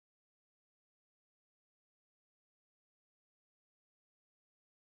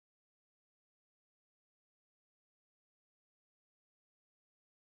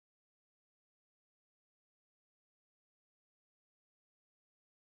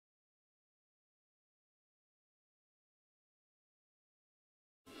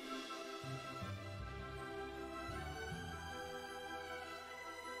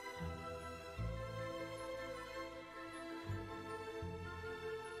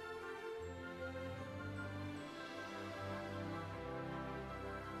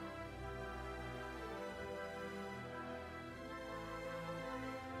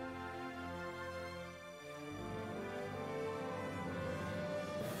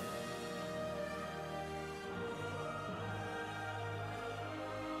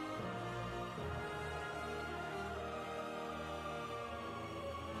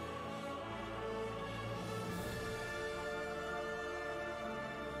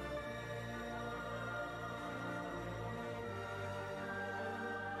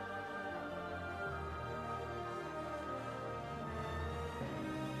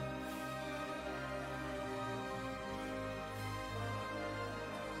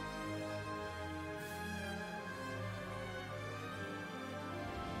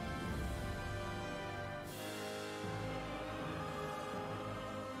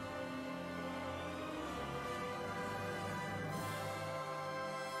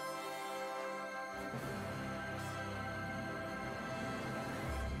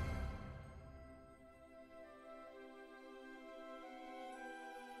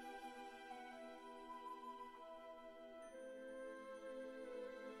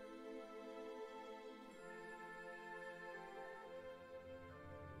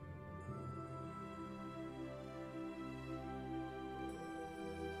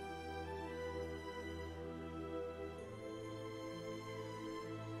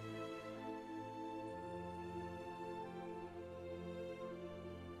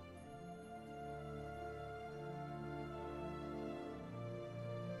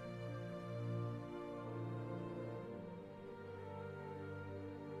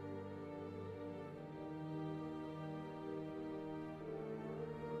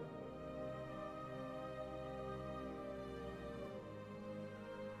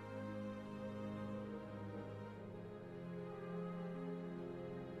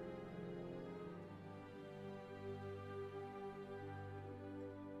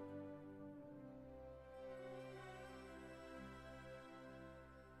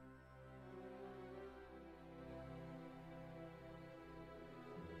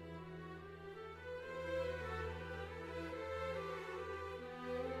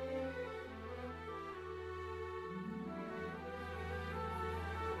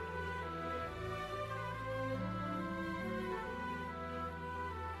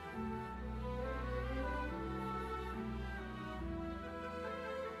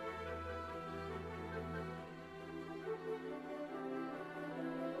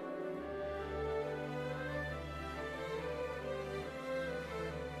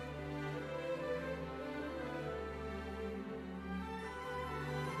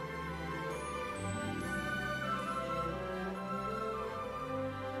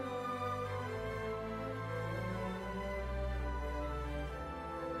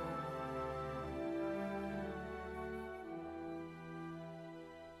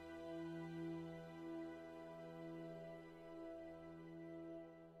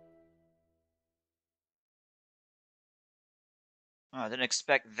Oh, I didn't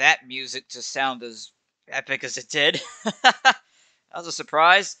expect that music to sound as epic as it did. That was a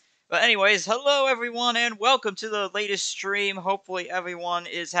surprise. But anyways, hello everyone and welcome to the latest stream. Hopefully everyone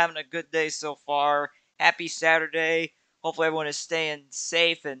is having a good day so far. Happy Saturday. Hopefully everyone is staying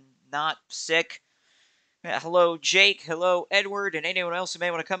safe and not sick. Hello Jake, hello Edward, and anyone else who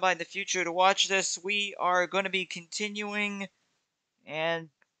may want to come by in the future to watch this. We are going to be continuing and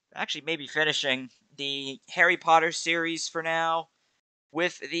actually maybe finishing the Harry Potter series for now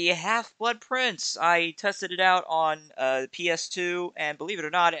with the Half-Blood Prince. I tested it out on PS2, and believe it or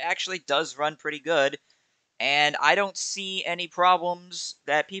not, it actually does run pretty good. And I don't see any problems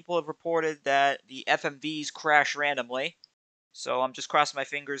that people have reported that the FMVs crash randomly. So I'm just crossing my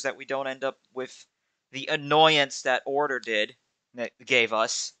fingers that we don't end up with the annoyance that Order gave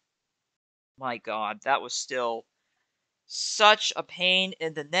us. My god, that was still such a pain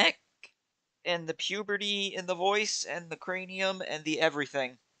in the neck, and the puberty in the voice, and the cranium, and the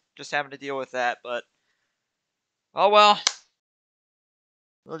everything. Just having to deal with that, but oh well.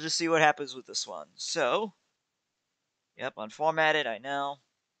 We'll just see what happens with this one. So, yep, unformatted, I know.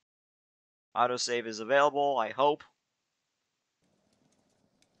 Autosave is available, I hope.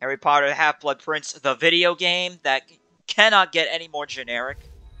 Harry Potter Half-Blood Prince, the video game that cannot get any more generic.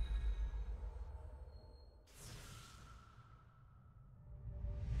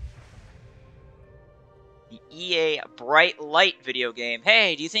 The EA Bright Light video game.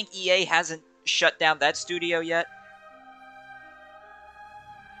 Hey, do you think EA hasn't shut down that studio yet?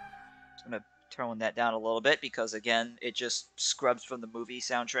 I'm gonna tone that down a little bit because, again, it just scrubs from the movie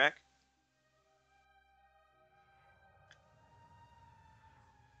soundtrack.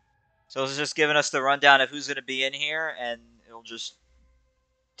 So it's just giving us the rundown of who's going to be in here, and it'll just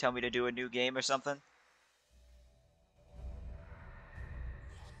tell me to do a new game or something.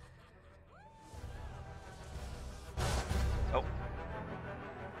 Oh.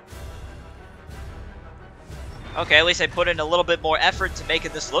 Okay, at least I put in a little bit more effort to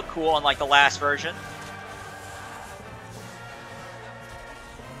making this look cool, unlike the last version.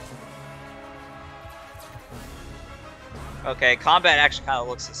 Okay, combat actually kind of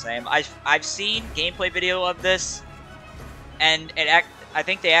looks the same. I've seen gameplay video of this, and I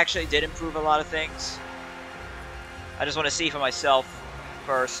think they actually did improve a lot of things. I just want to see for myself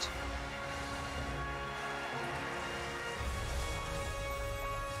first.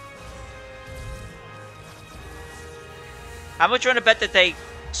 How much you want to bet that they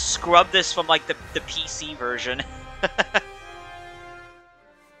scrubbed this from like the PC version?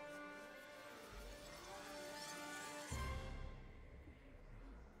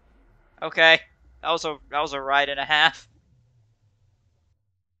 Okay, that was a ride and a half.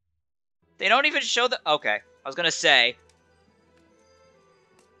 They don't even show the... Okay, I was gonna say.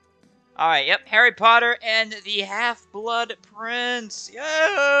 Alright, yep, Harry Potter and the Half-Blood Prince!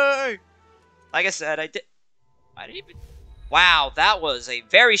 Yay! Like I said, I didn't even... Wow, that was a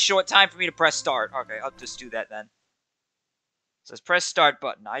very short time for me to press start. Okay, I'll just do that then. It says press start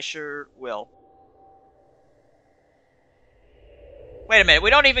button. I sure will. Wait a minute, we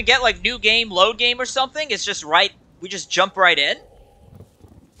don't even get like new game, load game or something? It's just right... We just jump right in?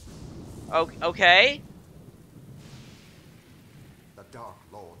 Okay. The Dark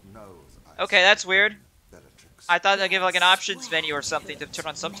Lord knows. Okay, that's weird. I thought they'd give like an options menu or something to turn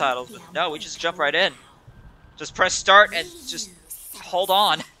on subtitles, but no, we just jump right in. Just press start and just hold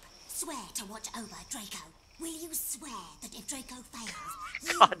on. Swear to watch over Draco. Will you swear that if Draco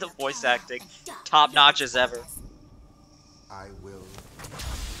fails, God, the voice acting, top notch as ever. I will.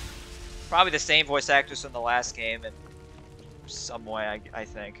 Probably the same voice actors from the last game in some way, I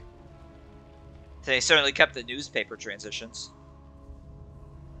think. They certainly kept the newspaper transitions.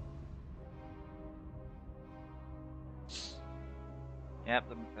 Yep,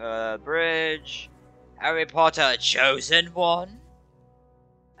 the bridge. Harry Potter, chosen one.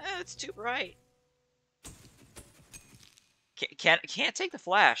 It's too bright. Can't take the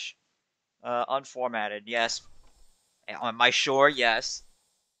flash. Unformatted, yes. On my shore, yes.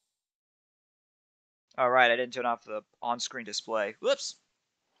 Alright, I didn't turn off the on-screen display. Whoops.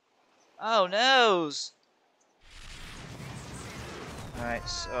 Oh, noes. Alright,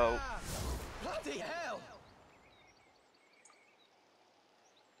 so... Bloody hell!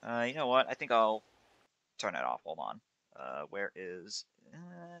 You know what? I think I'll turn that off. Hold on. Where is...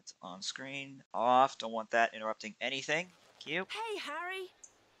 It's on screen. Off. Don't want that interrupting anything. Thank you. Hey, Harry.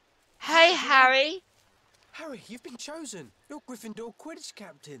 Hey, Harry! Harry, you've been chosen. You're Gryffindor Quidditch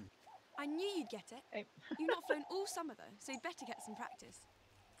captain. I knew you'd get it. Hey. You've not flown all summer, though, so you'd better get some practice.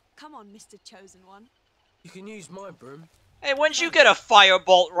 Come on, Mr. Chosen One. You can use my broom. Hey, when'd you get a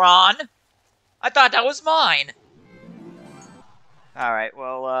firebolt, Ron? I thought that was mine. Alright,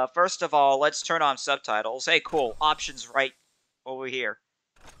 well, first of all, let's turn on subtitles. Hey, cool. Options right over here.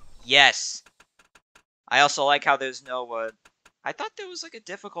 Yes. I also like how there's no, I thought there was, like, a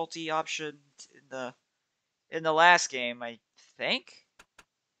difficulty option in the last game, I think?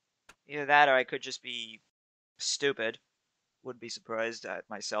 Either that or I could just be stupid. Wouldn't be surprised at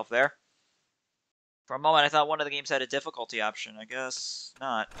myself there. For a moment, I thought one of the games had a difficulty option. I guess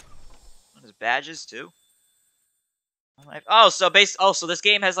not. There's badges, too. Oh, so this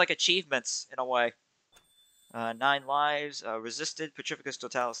game has, like, achievements, in a way. 9 lives, resisted Petrificus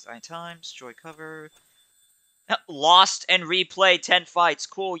Totalis 9 times, joy cover. Lost and replay 10 fights.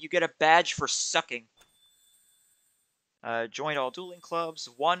 Cool, you get a badge for sucking. Joined all dueling clubs,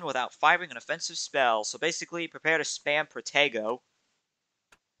 won without firing an offensive spell. So basically, prepare to spam Protego.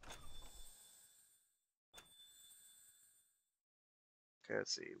 Okay,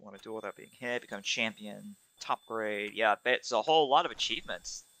 let's see. Want to duel without being hit, become champion, top grade. Yeah, it's a whole lot of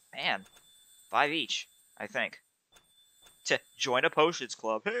achievements. Man, 5 each, I think. To join a potions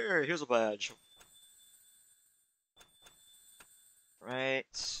club. Here, here's a badge. Right.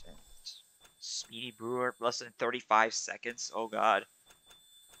 And Speedy Brewer, less than 35 seconds. Oh god.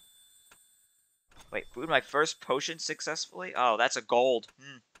 Wait, brewed my first potion successfully? Oh, that's a gold.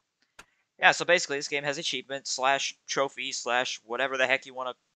 Yeah, so basically this game has achievements slash trophies slash whatever the heck you want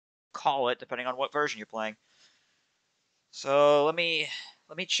to call it, depending on what version you're playing. So let me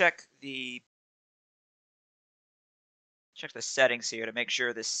check the settings here to make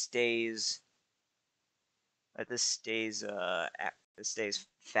sure this stays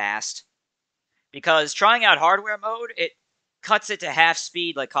fast. Because trying out hardware mode, it cuts it to half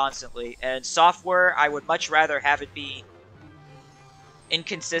speed like constantly, and software I would much rather have it be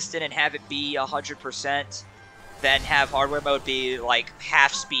inconsistent and have it be 100% than have hardware mode be like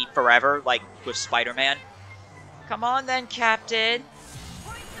half speed forever, like with Spider-Man. Come on then, Captain.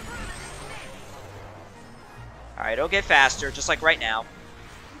 Alright, it'll get faster, just like right now.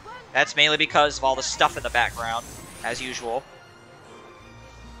 That's mainly because of all the stuff in the background, as usual.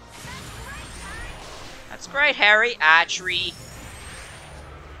 That's great, Harry. Tree.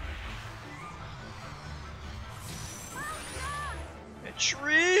 The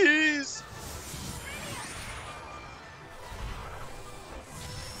trees!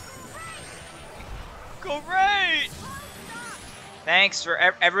 Great! Thanks for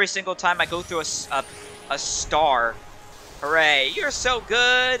every single time I go through a star. Hooray, you're so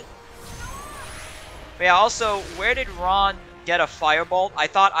good! But yeah, also, where did Ron get a firebolt? I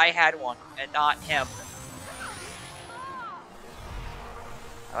thought I had one, and not him.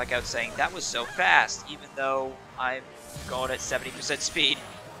 Like I was saying, that was so fast, even though I'm going at 70% speed.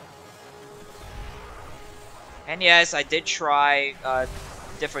 And yes, I did try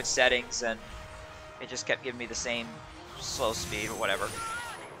different settings, and it just kept giving me the same slow speed or whatever.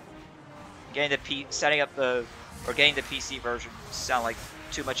 Getting the getting the PC version sound like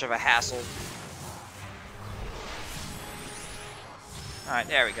too much of a hassle. Alright,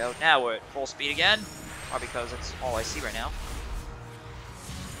 there we go. Now we're at full speed again. Or because that's all I see right now.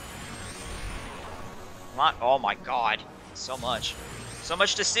 Oh my god. So much. So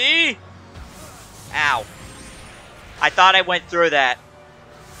much to see! Ow. I thought I went through that.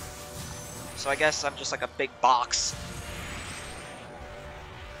 So I guess I'm just like a big box.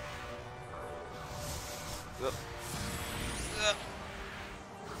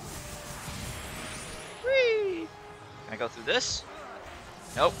 Whee! Can I go through this?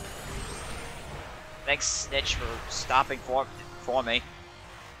 Nope. Thanks, Snitch, for stopping for me.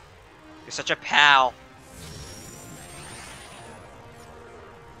 You're such a pal.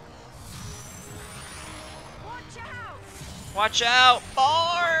 Watch out! Watch out,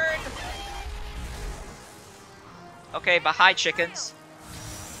 Barn! Okay, but hi, chickens.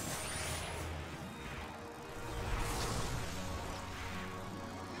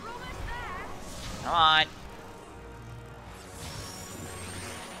 You're almost there. Come on.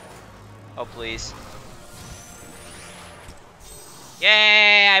 Oh, please.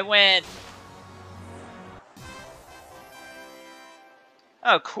 Yay, I win!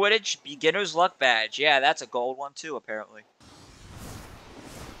 Oh, Quidditch Beginner's Luck Badge. Yeah, that's a gold one too, apparently.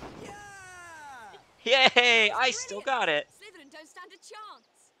 Yeah! Yay! I still got it. Slytherin don't stand a chance.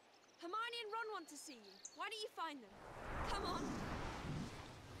 Hermione and Ron want to see you. Why don't you find them? Come on.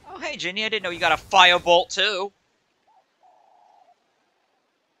 Oh, hey, Ginny, I didn't know you got a firebolt too.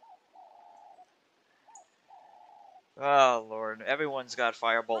 Oh, Lord. Everyone's got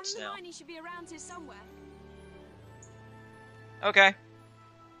firebolts Ron and now. Hermione should be around here somewhere. Okay.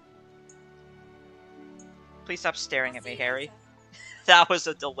 Please stop staring I'll at see me, you Harry. later. That was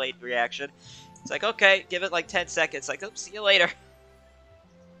a delayed reaction. It's like, okay, give it like 10 seconds. Like, oh, see you later.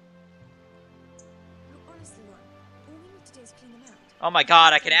 ghastly one. All we need to do is clean them out. Oh my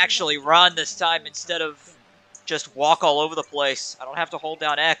god, I can actually run this time instead of just walk all over the place. I don't have to hold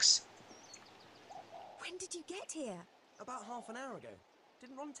down X. When did you get here? About half an hour ago.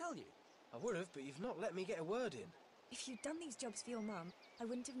 Didn't Ron tell you? I would have, but you've not let me get a word in. If you'd done these jobs for your mum, I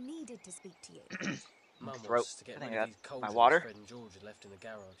wouldn't have needed to speak to you. Mum Throat. wants to get I think rid I of these got coals my that water. Fred and George had left in the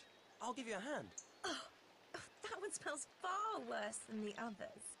garage. I'll give you a hand. Oh, that one smells far worse than the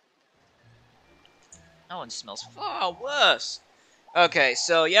others. That one smells far worse. Okay,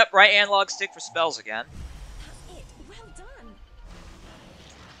 so yep, right analog stick for spells again. That's it. Well done.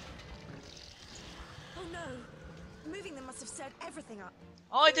 Oh no. Moving them must have stirred everything up.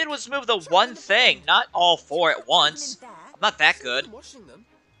 All I did was move the one thing, not all four at once. I'm not that good. I'm washing them.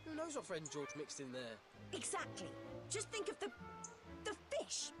 Who knows what Fred and George mixed in there? Exactly. Just think of the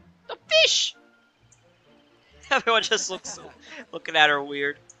fish. The fish! Everyone just looks looking at her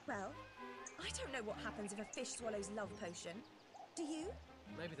weird. Well, I don't know what happens if a fish swallows love potion. Do you?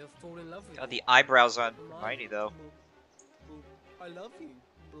 Maybe they'll fall in love with Got you. the eyebrows on Hermione though. I love you.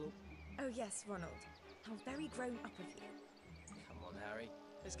 Oh yes, Ronald. How very grown up of you. Come on, Harry.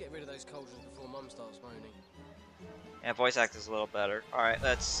 Let's get rid of those cauldrons before Mum starts moaning. Yeah, voice act is a little better. Alright,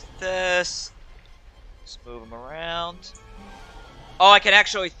 that's this. Just move them around. Oh, I can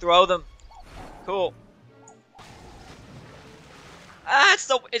actually throw them. Cool. Ah,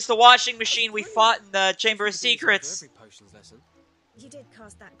 it's the washing machine we fought in the Chamber of Secrets. Every potions lesson. You did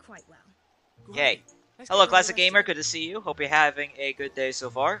cast that quite well. Hey. Hello, Classic Gamer. Good to see you. Hope you're having a good day so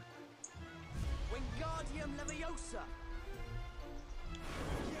far. Wingardium Leviosa.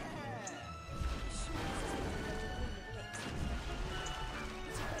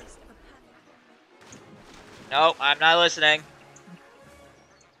 No, I'm not listening.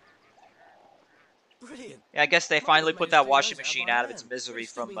 Brilliant. Yeah, I guess they finally put that washing machine out of its misery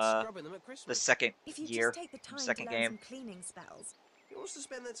from the second If you year, just take the time second to learn game. some cleaning spells. He wants to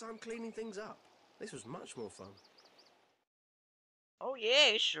spend their time cleaning things up. This was much more fun. Oh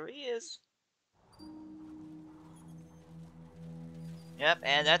yeah, sure he is. Yep,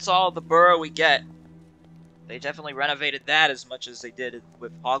 and that's all the borough we get. They definitely renovated that as much as they did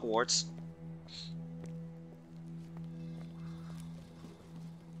with Hogwarts.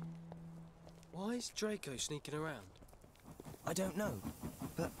 Why is Draco sneaking around? I don't know,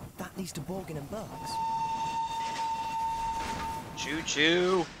 but that leads to Borgin and Burks. Choo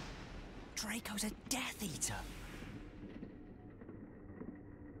choo. Draco's a Death Eater.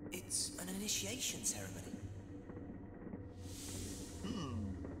 It's an initiation ceremony.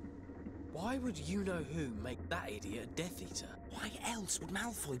 Why would you know who make that idiot a Death Eater? Why else would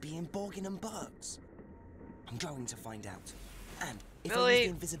Malfoy be in Borgin and Burks? I'm going to find out. And if I use Really? the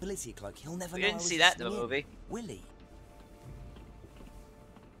invisibility cloak, he'll never We know didn't I was see that in the listening movie. Will he?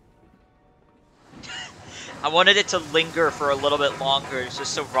 I wanted it to linger for a little bit longer,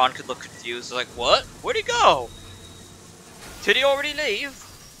 just so Ron could look confused. Like, what? Where'd he go? Did he already leave?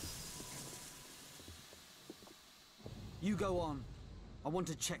 You go on. I want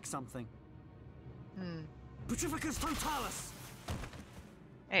to check something. Petrificus Totalis!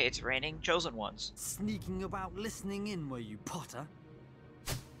 Hey, it's raining Chosen Ones. Sneaking about listening in, were you, Potter?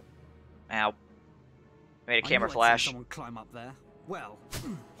 Ow. Made a I camera knew I'd seen flash. someone climb up there. Well,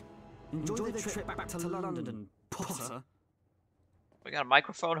 enjoy the trip back to London, Potter. We got a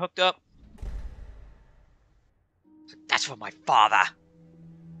microphone hooked up. That's for my father.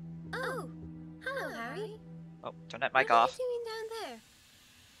 Oh, hello, Harry. Oh, turn that mic What off. are you doing down there?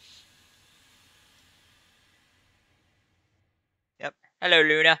 Yep. Hello,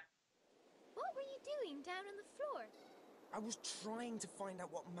 Luna. What were you doing down on the floor? I was trying to find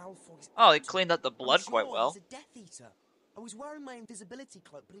out what Malfoy's Oh, he up to. cleaned up the blood I'm quite sure well. He's a Death Eater. I was wearing my invisibility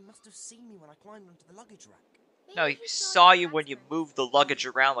cloak, but he must have seen me when I climbed onto the luggage rack. No, Maybe he he saw you your when you Raxburns. moved the luggage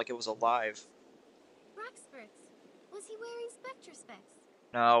around like it was alive. Raxburns. Was he wearing spectre specs?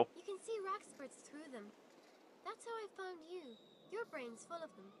 No. You can see Raxburns through them. That's how I found you. Your brain's full of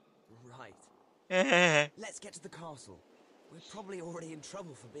them. Right. Let's get to the castle. We're probably already in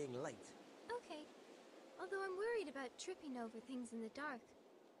trouble for being late. Okay. Although I'm worried about tripping over things in the dark.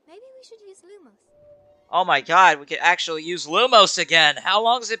 Maybe we should use Lumos. Oh my god, we could actually use Lumos again. How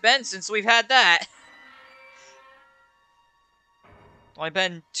long has it been since we've had that? Only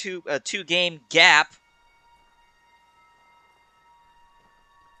been a two-game gap.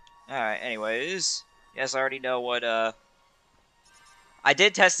 Alright, anyways. Yes, I already know what, I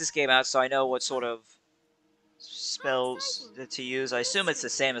did test this game out, so I know what sort of spells to use. I assume it's the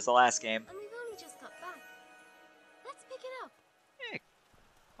same as the last game. And we've only just got back. Let's pick it up. Hey,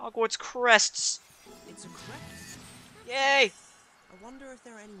 Hogwarts crests. It's a crest. Yay! I wonder if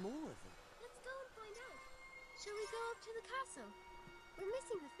there are any more of them. Let's go and find out. Shall we go up to the castle? We're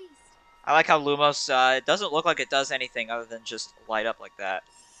missing the feast. I like how Lumos, it doesn't look like it does anything other than just light up like that.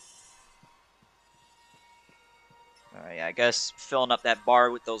 Alright, yeah, I guess filling up that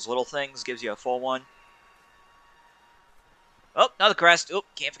bar with those little things gives you a full one. Oh, another crest. Oh,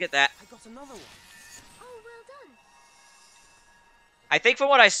 can't forget that. I got another one. Oh, well done. I think from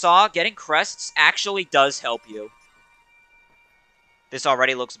what I saw, getting crests actually does help you. This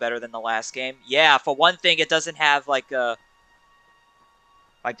already looks better than the last game. Yeah, for one thing, it doesn't have like the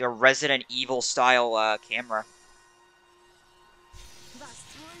Resident Evil style camera. That's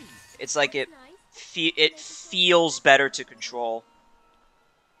 3. It's like That's nice. it feels better to control.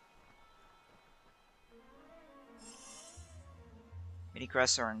 Mini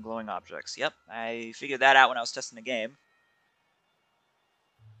crests are in glowing objects. Yep, I figured that out when I was testing the game.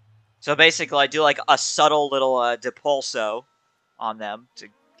 So basically, I do like a subtle little depulso on them to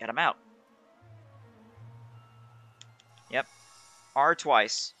get them out. Yep. R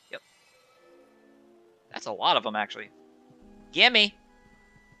twice. Yep. That's a lot of them, actually. Gimme!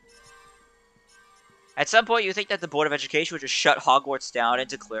 At some point, you think that the Board of Education would just shut Hogwarts down and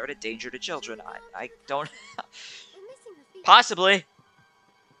declare it a danger to children. I don't... We're missing the feast. Possibly.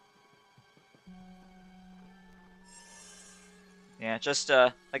 Yeah, just,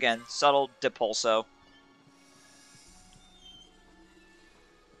 again, subtle depulso.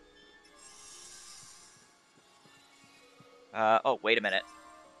 Oh, wait a minute.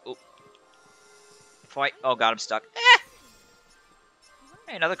 Oop. Fight. Oh god, I'm stuck. Eh!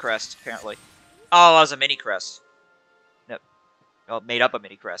 Hey, another crest, apparently. Oh, that was a mini crest. Nope. Oh, made up of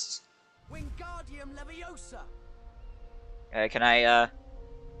mini crests. Wingardium Leviosa. Can I,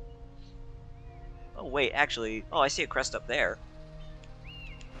 Oh, wait, actually... Oh, I see a crest up there.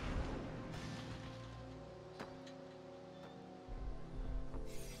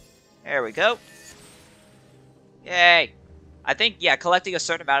 There we go. Yay! I think, yeah, collecting a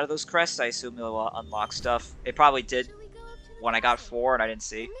certain amount of those crests, I assume will unlock stuff. It probably did Shall we go up to the when I got castle? 4 and I didn't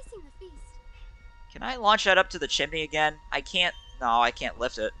see. We're missing the feast. Can I launch that up to the chimney again? I can't... No, I can't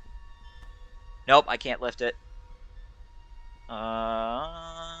lift it. Nope, I can't lift it.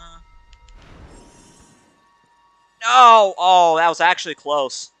 No! Oh, that was actually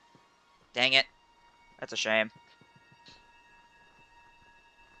close. Dang it. That's a shame.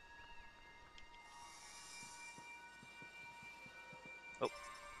 Oh.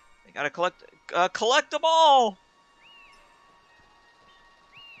 I gotta collect them all!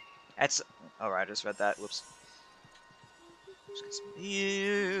 That's... Alright, I just read that. Whoops. Just get some of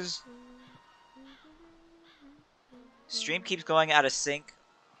these. Stream keeps going out of sync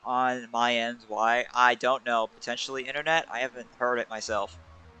on my end. Why? I don't know. Potentially internet? I haven't heard it myself.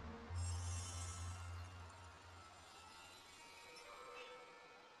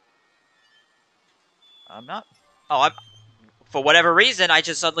 I'm not... Oh, I'm... For whatever reason, I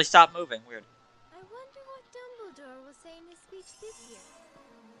just suddenly stopped moving. Weird. I wonder what Dumbledore will say in his speech this year.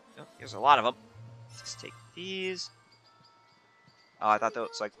 Oh, there's a lot of them. Just take these. Oh, I thought there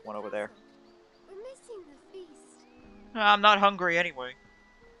was like one over there. We're missing the feast. No, I'm not hungry anyway.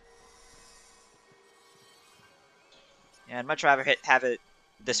 Yeah, I'd much rather have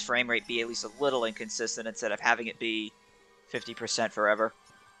this frame rate be at least a little inconsistent instead of having it be 50% forever.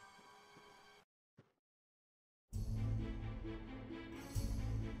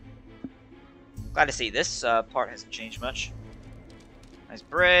 Glad to see this part hasn't changed much. Nice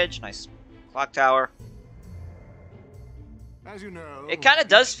bridge, nice clock tower. As you know, It kind of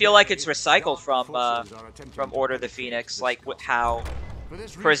does feel like it's each day, recycled dark from forces are attempting to Order of the penetrate Phoenix, this like castle. how For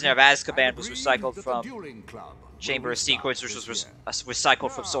this Prisoner of reason, Azkaban I was agreed recycled that the from dueling club will Chamber of restart Secrets, which this was year.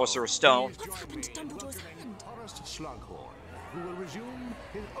 recycled from Now, Sorcerer's Stone. please join me in welcoming Horace Slughorn, who will resume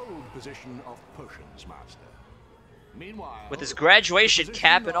his old position of Potions Master. Meanwhile, With his graduation the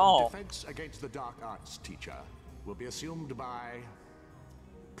cap position and of all. Defense against the Dark Arts teacher will be assumed by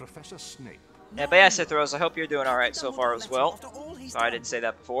Professor Snape. Yeah, but yeah, Cithros, I hope you're doing alright so far as well. Sorry I didn't say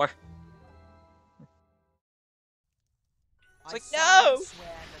that before. It's like, no! Swear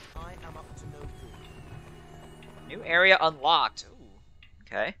that I am up to no good. New area unlocked. Ooh,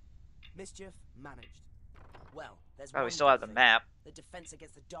 okay. Mischief managed. Well, there's Oh, we one still good have the thing. map. The defense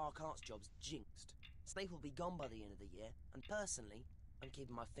against the dark arts job's jinxed. Snape will be gone by the end of the year, and personally, I'm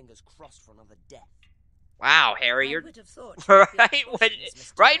keeping my fingers crossed for another death. Wow, Harry, you're would have thought right, you'd be when,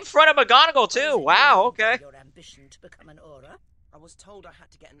 cautious, Mr. right in front of McGonagall Was too. it Wow, no okay. longer Your ambition to become an aura, I was told I had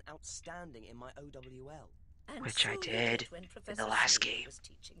to get an outstanding in my OWL. and Which I so you did when in Professor the last Snape game. was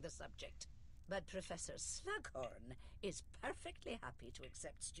teaching the subject. But Professor Slughorn is perfectly happy to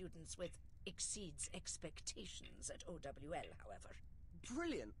accept students with exceeds expectations at OWL, however.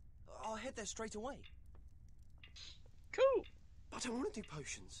 Brilliant! I'll head there straight away. Cool. I don't want to do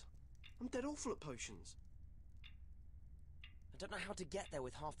potions. I'm dead awful at potions. I don't know how to get there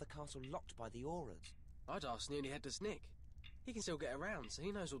with half the castle locked by the auras. I'd ask nearly head to Snick. He can still get around, so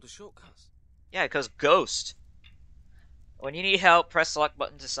he knows all the shortcuts. Yeah, because Ghost. When you need help, press select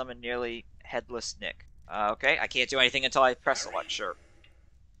button to summon nearly headless Nick. Okay, I can't do anything until I press select, sure.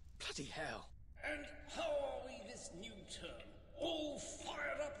 Bloody hell. And how are we this new term? All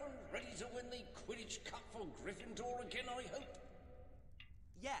fired up and ready to win the Quidditch Cup for Gryffindor again, I hope?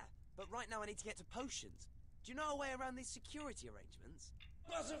 Yeah, but right now I need to get to potions. Do you know a way around these security arrangements?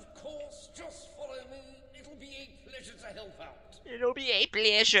 But of course, just follow me. It'll be a pleasure to help out. It'll be a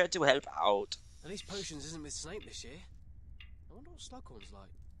pleasure to help out. At least potions isn't with Snape this year. I wonder what Slughorn's like.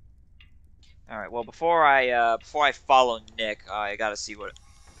 Alright, well, before I follow Nick, I gotta see what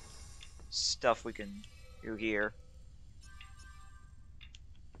stuff we can do here.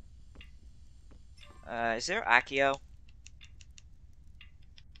 Is there Accio?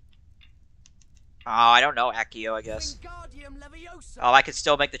 Oh, I don't know Accio, I guess. Oh, I can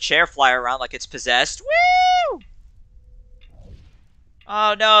still make the chair fly around like it's possessed. Woo!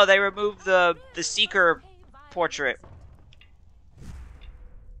 Oh no, they removed the Seeker portrait.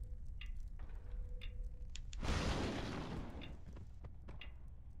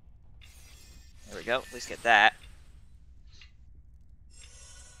 There we go, at least get that.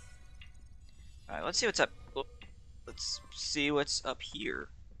 Alright, let's see what's up. Let's see what's up here.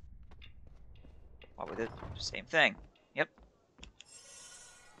 Oh, we did the same thing. Yep.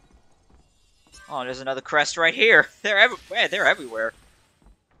 Oh, there's another crest right here. They're everywhere.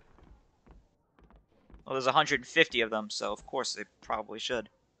 Well, there's 150 of them, so of course they probably should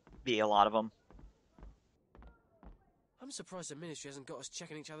be a lot of them. I'm surprised the Ministry hasn't got us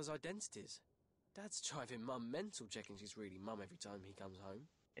checking each other's identities. Dad's driving Mum mental checking she's really Mum every time he comes home.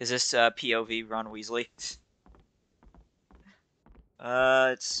 Is this POV Ron Weasley?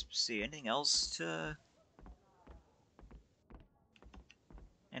 Let's see. Anything else to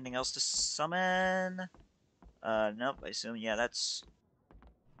summon? Nope. I assume, yeah, that's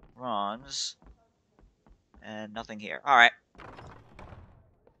Ron's. And nothing here. Alright.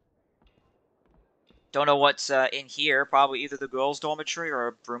 Don't know what's in here. Probably either the girls' dormitory or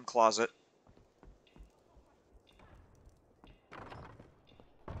a broom closet.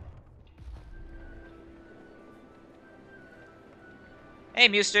 Hey,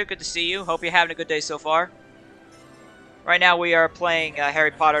 Mewster, good to see you. Hope you're having a good day so far. Right now we are playing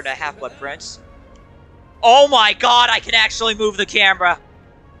Harry Potter and the Half-Blood Prince. Oh my god, I can actually move the camera!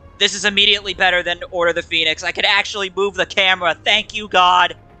 This is immediately better than Order of the Phoenix. I can actually move the camera. Thank you,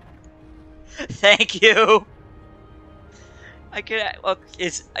 God. Thank you. I could look.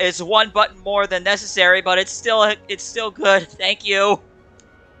 It's one button more than necessary, but it's still good. Thank you.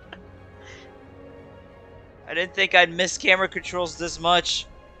 I didn't think I'd miss camera controls this much,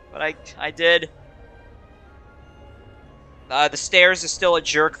 but I did. The stairs is still a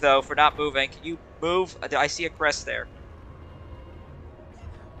jerk though for not moving. Can you move? I see a crest there.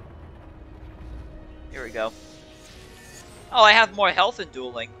 Here we go. Oh, I have more health in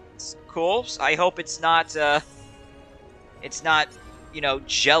dueling. It's cool. I hope it's not, you know,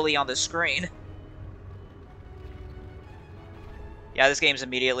 jelly on the screen. Yeah, this game's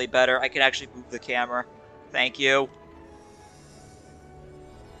immediately better. I can actually move the camera. Thank you.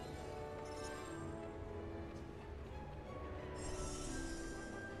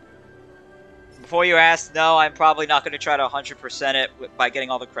 Before you ask, no, I'm probably not going to try to 100% it by getting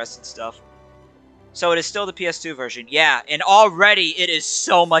all the crests and stuff. So it is still the PS2 version. Yeah, and already it is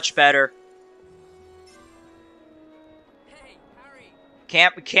so much better. Hey, Harry.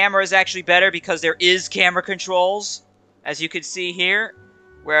 Camera is actually better because there is camera controls, as you can see here.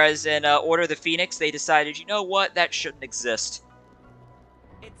 Whereas in Order of the Phoenix, they decided, you know what, that shouldn't exist.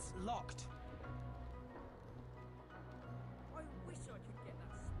 It's locked. I wish I could get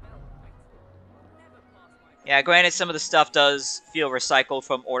that spell right. I'll never pass my... Yeah, granted, some of the stuff does feel recycled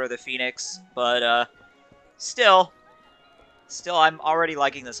from Order of the Phoenix, but still, I'm already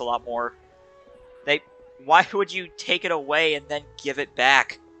liking this a lot more. Why would you take it away and then give it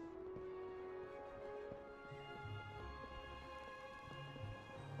back?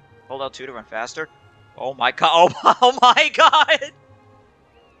 Hold L2 to run faster. Oh my god! Oh my god!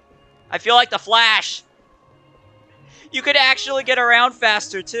 I feel like the Flash. You could actually get around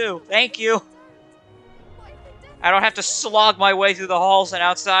faster too. Thank you. I don't have to slog my way through the halls and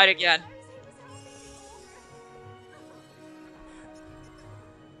outside again.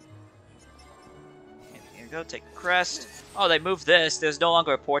 Here we go, take the crest. Oh, they moved this. There's no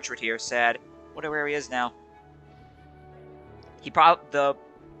longer a portrait here. Sad. Wonder where he is now.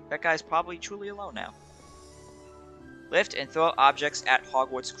 That guy's probably truly alone now. Lift and throw objects at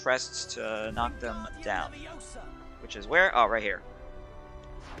Hogwarts crests to knock them down. Which is where? Oh, right here.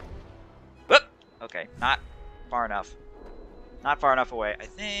 Whoop! Okay, not far enough. Not far enough away. I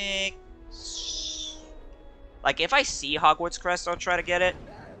think... Like, if I see Hogwarts crest, I'll try to get it.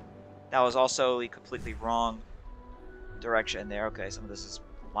 That was also the completely wrong direction there. Okay, some of this is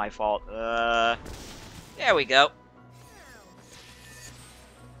my fault. There we go.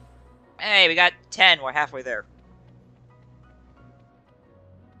 Hey, we got 10. We're halfway there.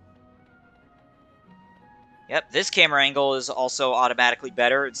 Yep, this camera angle is also automatically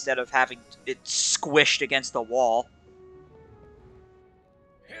better instead of having it squished against the wall.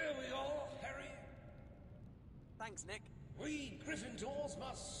 Here we are, Harry. Thanks, Nick. We Gryffindors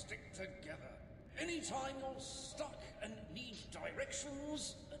must stick together. Anytime you're stuck and need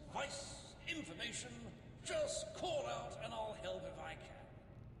directions, advice, information, just call out and I'll help if I can.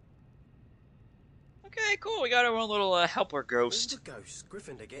 Okay, cool. We got our own little helper ghost. All the ghosts,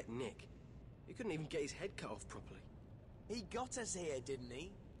 Gryffindor get Nick. He couldn't even get his head cut off properly. He got us here, didn't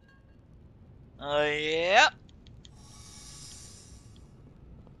he? Yep.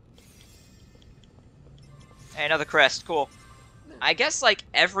 Hey, another crest. Cool. I guess, like,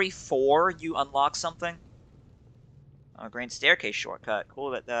 every 4 you unlock something. Oh, Grand Staircase shortcut.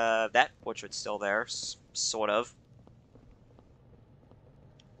 Cool that that portrait's still there. Sort of.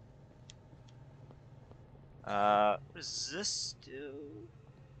 What does this do?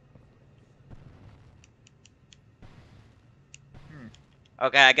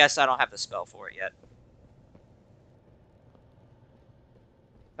 Okay, I guess I don't have the spell for it yet.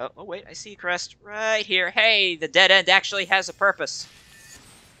 Oh, wait, I see a crest right here. Hey, the dead end actually has a purpose.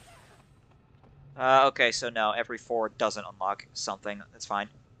 Okay, so no, every 4 doesn't unlock something. That's fine.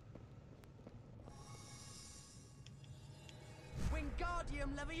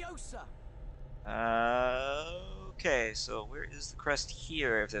 Wingardium Leviosa! Okay, so where is the crest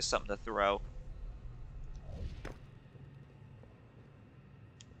here if there's something to throw?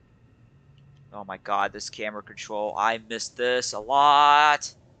 Oh my god, this camera control. I missed this a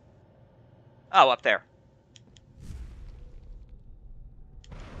lot. Oh, up there.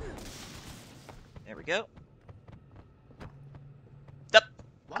 There we go. Yep.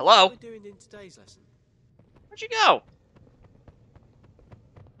 Hello? What are we doing in today's lesson? Where'd you go?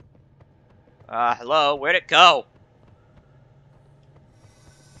 Hello? Where'd it go?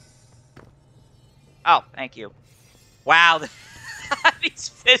 Oh, thank you. Wow, these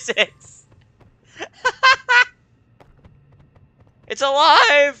physics. It's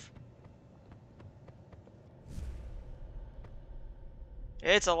alive!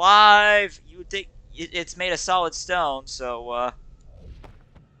 It's alive! You would think it's made of solid stone, so,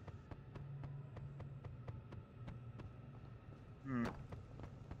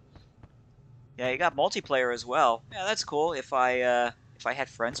 Yeah, you got multiplayer as well. Yeah, that's cool if I had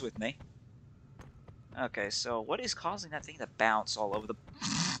friends with me. Okay, so what is causing that thing to bounce all over the...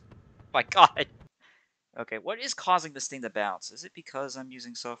 My god! Okay, what is causing this thing to bounce? Is it because I'm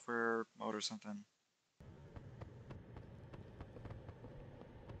using software mode or something?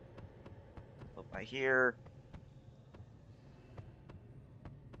 Look right here.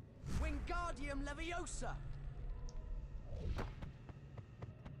 Wingardium Leviosa!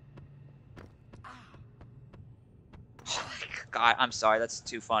 God, I'm sorry, that's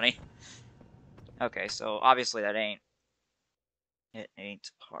too funny. Okay, so obviously that ain't... It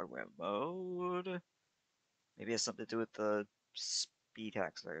ain't hardware mode. Maybe it has something to do with the speed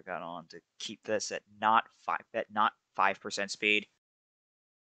hacks that I got on to keep this at not 5% speed.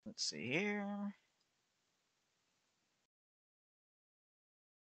 Let's see here.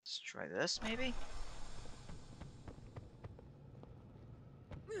 Let's try this, maybe?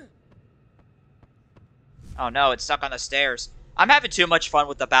 Oh no, it's stuck on the stairs. I'm having too much fun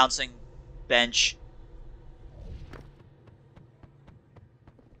with the bouncing bench.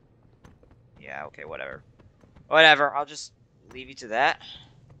 Yeah, okay, whatever. Whatever, I'll just leave you to that.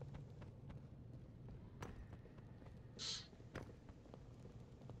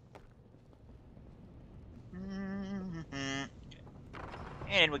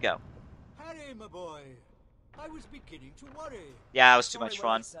 And in we go. Harry, my boy, I was beginning to worry. Yeah, it was too much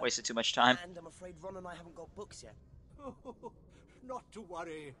fun. Wasted too much time. And I'm afraid Ron and I haven't got books yet. Oh, not to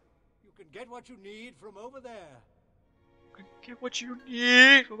worry. You can get what you need from over there. Get what you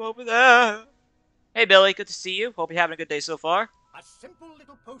need from over there. Hey, Billy, good to see you. Hope you're having a good day so far. A simple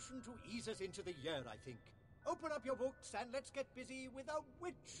little potion to ease us into the year, I think. Open up your books and let's get busy with a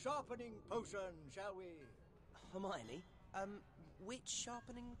witch-sharpening potion, shall we? Hermione, witch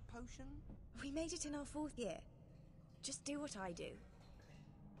sharpening potion? We made it in our 4th year. Just do what I do.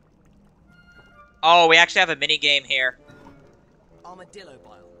 Oh, we actually have a mini game here. armadillo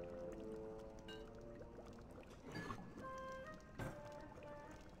bile.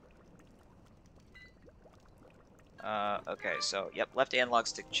 Okay, so, yep, left analog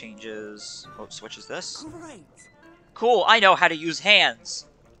stick changes. Oh, switches this. Great! Cool, I know how to use hands!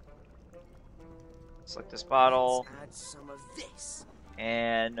 Select this bottle. Let's add some of this.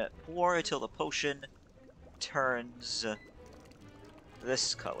 And pour until the potion turns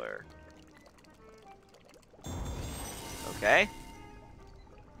this color. Okay.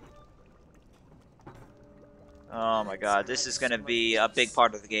 Oh my god, this is gonna be a big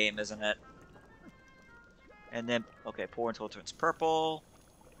part of the game, isn't it? And then, okay, pour until it turns purple.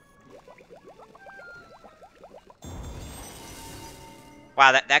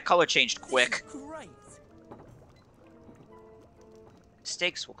 Wow, that color changed quick. Great.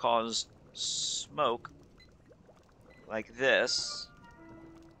 Stakes will cause smoke like this.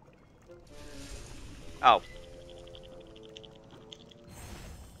 Oh.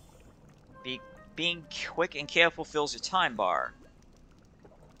 Being quick and careful fills your time bar.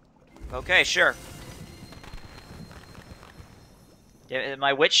 Okay, sure. Is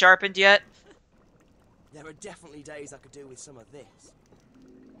my wit sharpened yet? There are definitely days I could do with some of this.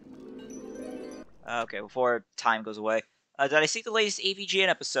 Okay, before time goes away. Did I see the latest AVGN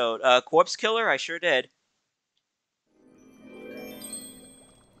episode? Corpse Killer? I sure did.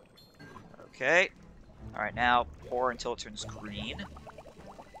 Okay. Alright, now pour until it turns green.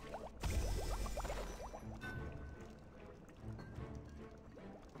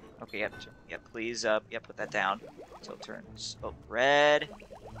 Okay, yep, please, put that down until it turns, red.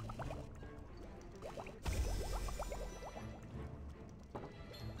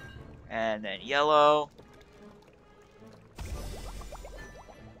 And then yellow.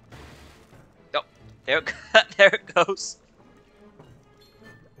 Oh, there, there it goes.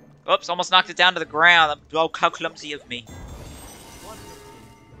 Oops, almost knocked it down to the ground. Oh, how clumsy of me.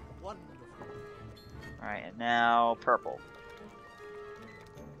 Alright, and now purple.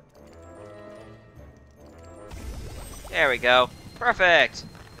 There we go. Perfect!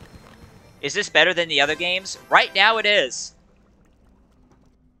 Is this better than the other games? Right now it is.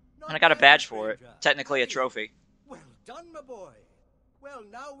 And I got a badge for it. Technically a trophy. Well done, my boy. Well,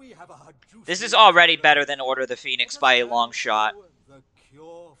 now we have a This is already better than Order of the Phoenix by a long shot. The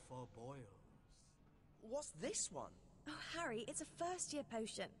cure for boils. What's this one? Oh, Harry, it's a first-year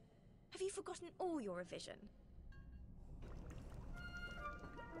potion. Have you forgotten all your revision?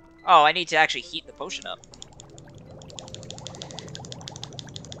 Oh, I need to actually heat the potion up.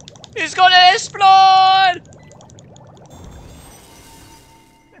 He's gonna explode!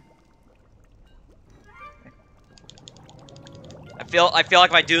 I feel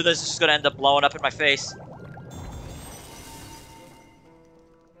like if I do this, it's just gonna end up blowing up in my face.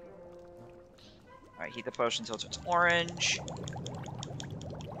 Alright, heat the potion until it turns orange.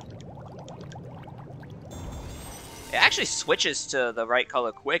 It actually switches to the right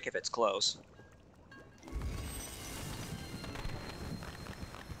color quick if it's close.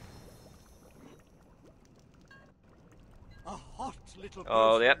 A hot little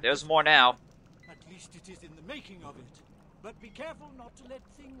Oh, potion. yep, there's more now. At least it is in the making of it. But be careful not to let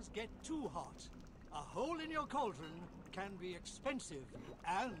things get too hot. A hole in your cauldron can be expensive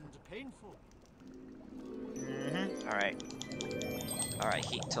and painful. Mm-hmm. Alright. Alright,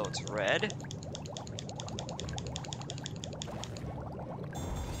 heat till it's red.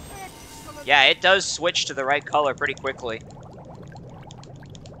 Excellent. Yeah, it does switch to the right color pretty quickly.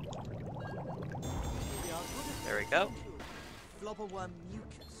 There we go. Flobberworm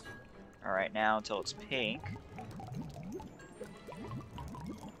mucus. Alright, now until it's pink.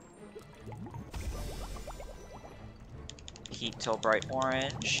 Heat till bright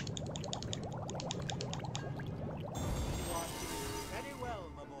orange. Very well,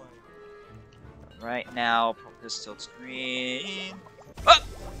 my boy. Right now, this till it's green. Oh!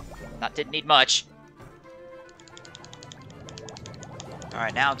 That didn't need much.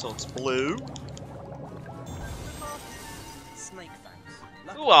 Alright, now until it's blue. Snake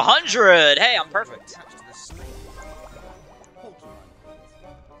fangs. Ooh, 100! Hey, I'm perfect. Attached to the snake.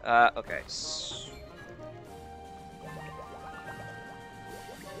 Porcupine. Okay.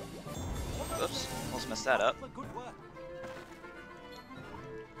 Oops, almost messed that up. Good work.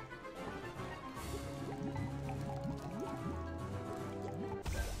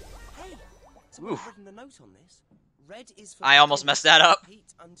 Hey, someone's Oof. written a note on this. Red is for I almost messed that up.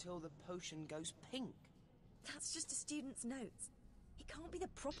 heat until the potion goes pink. That's just a student's notes. It can't be the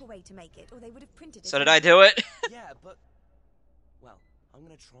proper way to make it, or they would have printed it. So did I do it? Yeah, but well, I'm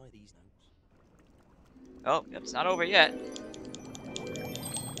gonna try these notes. Oh, yep, it's not over yet.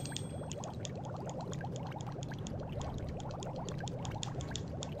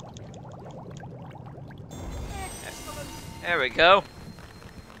 There we go.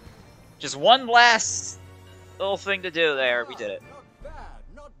 Just one last little thing to do there. We did it.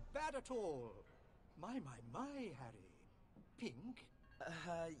 Not bad at all. My, Harry. Pink?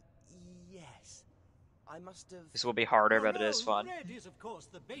 Yes. I must have... This will be harder, Oh, but it no, is fun. Red is, of course,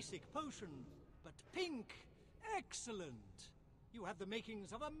 the basic potion, but pink, excellent. You have the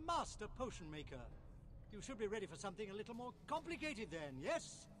makings of a master potion maker. You should be ready for something a little more complicated then,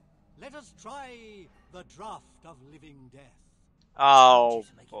 yes? Let us try the draught of living death. Oh,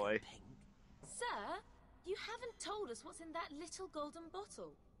 boy. Sir, you haven't told us what's in that little golden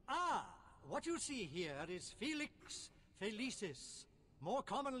bottle. Ah, what you see here is Felix Felicis, more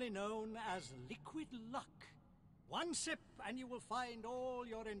commonly known as liquid luck. One sip and you will find all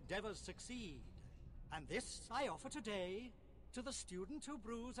your endeavors succeed. And this I offer today to the student who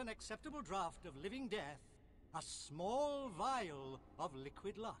brews an acceptable draught of living death, a small vial of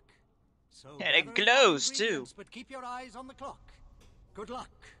liquid luck. So and it glows too. But keep your eyes on the clock. Good luck.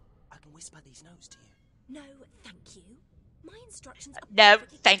 I can whisper these notes to you. No, thank you. My instructions are No,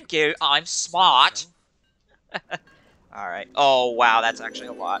 perfectly thank you. I'm smart. Alright. Oh, wow. That's actually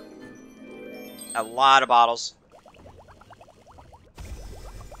a lot. A lot of bottles.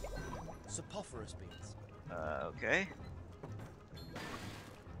 Sapophoros beans. Okay.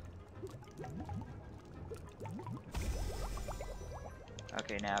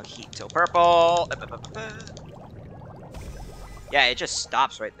 Okay, now heat till purple. Yeah, it just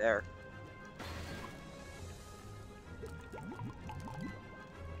stops right there.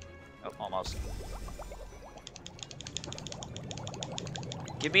 Oh, almost.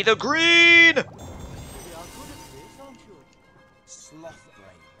 Give me the green! Sloth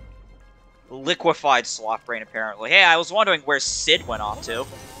brain. Liquefied sloth brain, apparently. Hey, I was wondering where Sid went off to.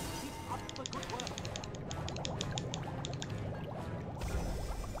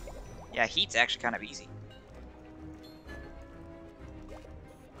 Yeah, heat's actually kind of easy.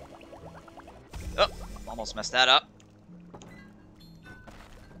 Oh, almost messed that up.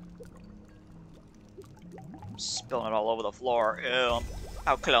 I'm spilling it all over the floor. Ew,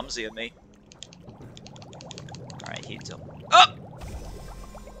 how clumsy of me. Alright, heat till. Oh!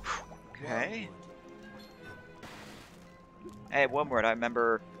 Okay. Hey, one word. I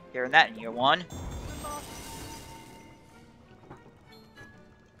remember hearing that in year one.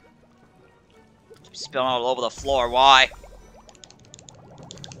 Spilling all over the floor. Why?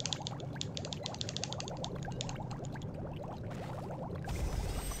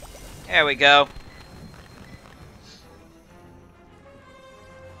 There we go.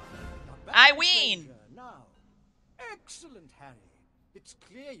 I win! Now, excellent, Harry. It's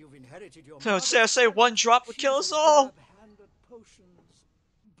clear you've inherited your So say one drop would kill us all. Potions.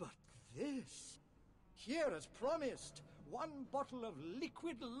 But this, here as promised, one bottle of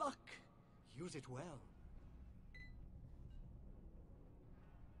liquid luck. Use it well.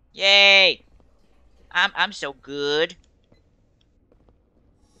 Yay! I'm so good.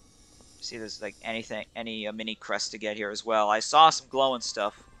 See, there's like any mini crest to get here as well. I saw some glowing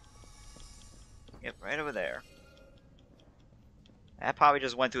stuff. Yep, right over there. That probably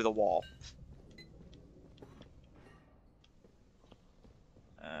just went through the wall.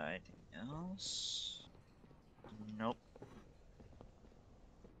 Anything else? Nope.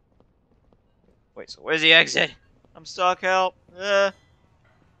 Wait, so where's the exit? I'm stuck, help.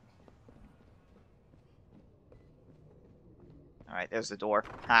 Alright, there's the door.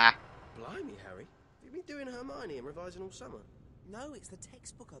 Ha! Blimey, Harry. You've been doing Hermione and revising all summer. No, it's the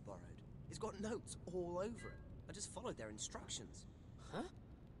textbook I borrowed. It's got notes all over it. I just followed their instructions. Huh?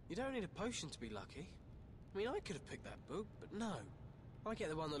 You don't need a potion to be lucky. I mean, I could have picked that book, but no. I get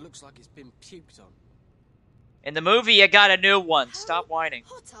the one that looks like it's been puked on. In the movie, you got a new one. Stop whining.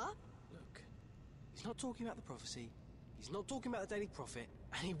 Potter? Look, he's not talking about the prophecy, he's not talking about the Daily Prophet,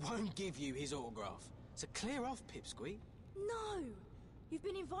 and he won't give you his autograph. So clear off, Pipsqueak. No! You've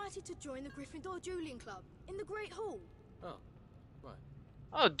been invited to join the Gryffindor Dueling Club in the Great Hall. Oh, right.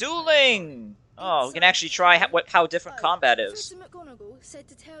 Oh, dueling! Oh, we can actually try how different combat is. Professor McGonagall said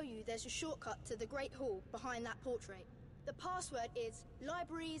to tell you there's a shortcut to the Great Hall behind that portrait. The password is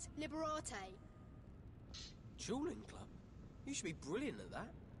Libraries Liberate. Dueling Club? You should be brilliant at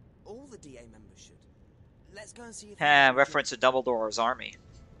that. All the DA members should. Let's go and see if... Reference to Dumbledore's army.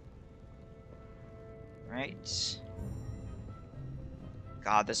 Right.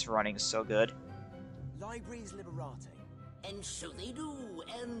 God, this running is so good. Libraries Liberate. And so they do,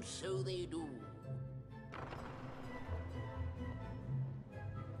 and so they do.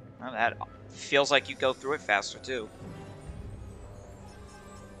 Well, that feels like you go through it faster, too.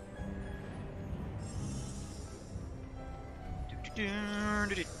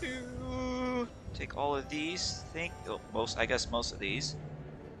 Take all of these. I guess most of these.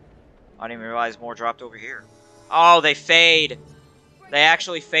 I didn't even realize more dropped over here. Oh, they fade. They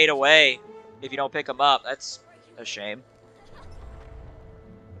actually fade away if you don't pick them up. That's a shame.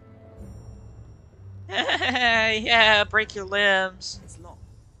 Yeah, break your limbs. It's locked.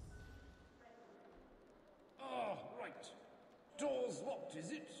 Ah, right. Door's locked,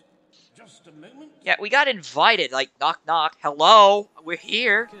 is it? Just a moment. Yeah, we got invited. Like, knock, knock. Hello, we're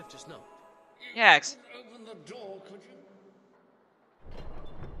here. Could have just knocked. Yeah. You couldn't open the door, could you?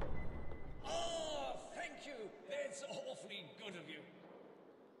 Ah, thank you. That's awfully good of you.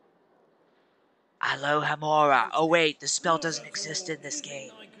 Aloha Mora. Oh wait, the spell doesn't That's exist all. in this Anything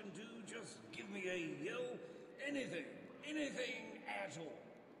game. I can do, just give me a yell. Anything at all.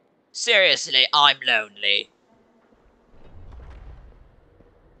 Seriously, I'm lonely.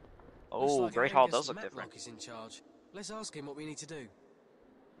 Looks Oh, like Great Hall Angus does look different. Matlock is in charge. Let's ask him what we need to do.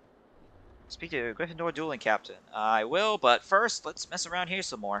 Speak to Gryffindor dueling captain. I will, but first, let's mess around here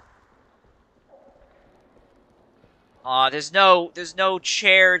some more. There's no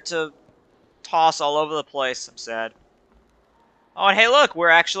chair to toss all over the place. I'm sad. Oh, and hey, look, we're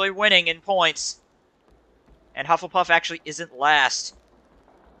actually winning in points. And Hufflepuff actually isn't last.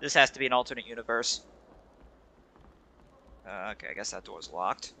 This has to be an alternate universe. Okay, I guess that door's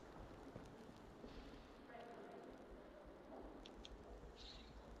locked.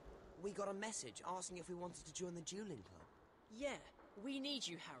 We got a message asking if we wanted to join the dueling club. Yeah, we need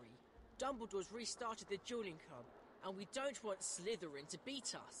you, Harry. Dumbledore's restarted the dueling club, and we don't want Slytherin to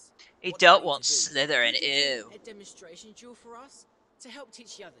beat us. We don't want Slytherin, Could you ew. do a demonstration duel for us to help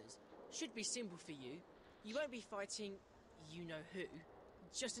teach the others. Should be simple for you. You won't be fighting you-know-who,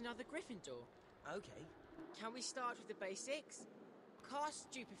 just another Gryffindor. Okay. Can we start with the basics?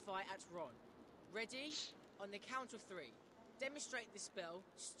 Cast Stupefy at Ron. Ready? On the count of 3. Demonstrate the spell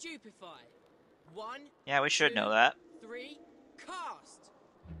Stupefy. 1. Yeah, we should 2, know that. 3. Cast.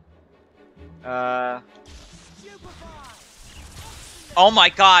 Oh my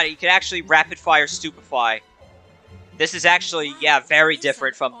god, you can actually rapid fire Stupefy. This is actually, yeah, very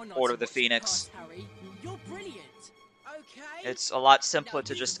different from Order of the Phoenix. Harry, you're brilliant. Okay. It's a lot simpler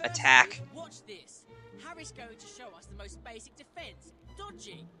to just attack. Watch this. Harry's going to show us the most basic defense,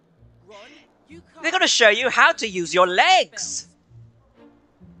 dodging. Ron, you can't. They're gonna show you how to use your legs!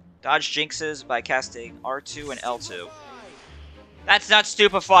 Dodge jinxes by casting R2 and L2. That's not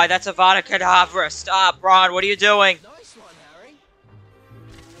Stupefy, that's Avada Kedavra. Stop, Ron, what are you doing? Nice one, Harry.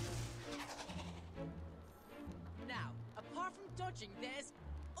 Now, apart from dodging, there's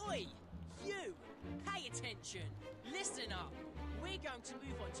Oi! You! Pay attention! Listen up! We're going to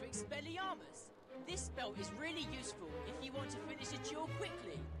move on to Expelliarmus. This spell is really useful if you want to finish a duel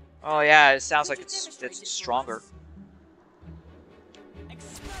quickly. Oh yeah, it sounds like it's stronger.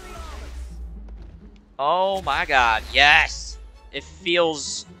 Oh my god, yes! It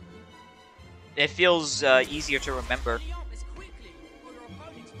feels easier to remember.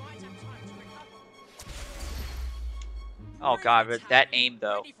 Oh god, but that aim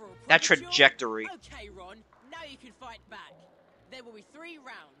though. That trajectory. Okay, Ron, now you can fight back. There will be 3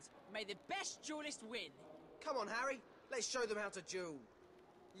 rounds. May the best duelist win. Come on, Harry. Let's show them how to duel.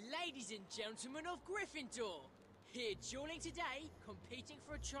 Ladies and gentlemen of Gryffindor, here dueling today, competing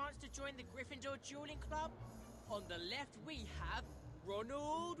for a chance to join the Gryffindor Dueling Club. On the left we have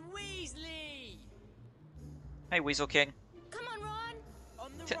Ronald Weasley. Hey, Weasel King. Come on, Ron.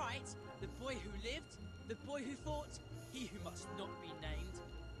 On the right, the boy who lived, the boy who fought, he who must not be named.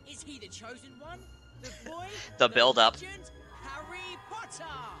 Is he the chosen one? The boy? The build-up. Legend, Harry Potter.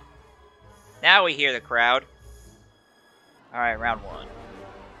 Now we hear the crowd. Alright, round 1.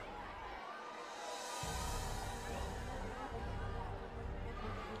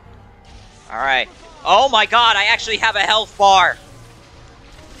 Alright. Oh my god, I actually have a health bar!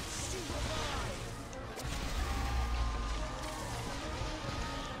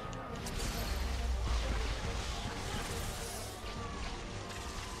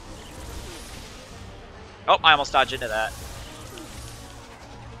 Oh, I almost dodged into that.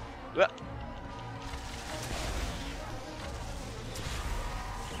 Whoop.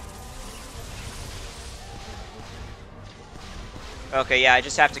 Okay, yeah, I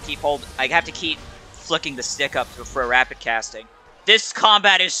just have to keep I have to keep flicking the stick up for rapid casting. This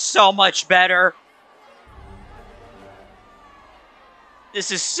combat is so much better. This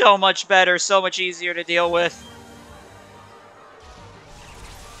is so much better, so much easier to deal with.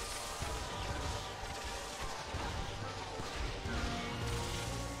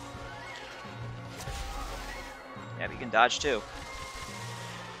 Yeah, but you can dodge too.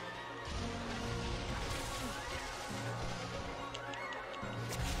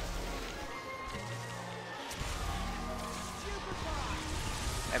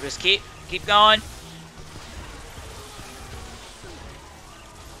 just keep going.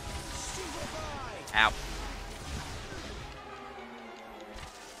 Ow.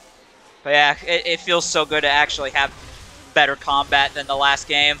 But yeah, it feels so good to actually have better combat than the last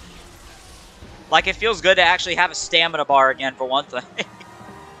game. Like, it feels good to actually have a stamina bar again, for one thing.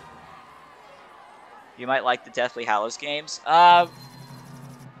 You might like the Deathly Hallows games. Not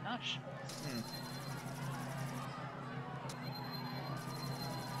sure.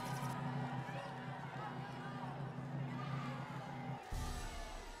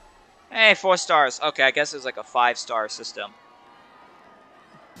 Hey, 4 stars. Okay, I guess it's like a 5-star system.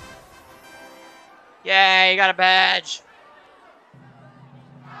 Yay, you got a badge!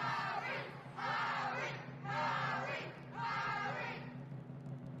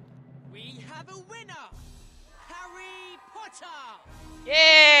 We have a winner! Harry Potter!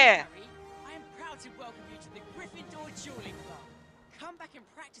 Yeah! Harry, I am proud to welcome you to the Gryffindor Dueling Club. Come back and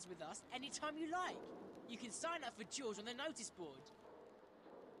practice with us anytime you like. You can sign up for duels on the notice board.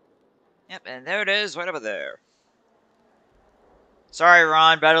 Yep, and there it is, right over there. Sorry,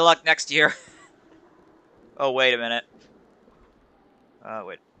 Ron. Better luck next year. Oh, wait a minute.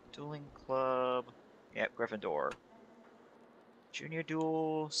 Wait. Dueling Club. Yep, Gryffindor. Junior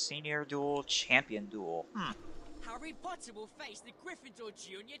Duel, Senior Duel, Champion Duel. Harry Potter will face the Gryffindor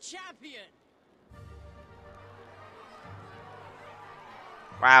Junior Champion.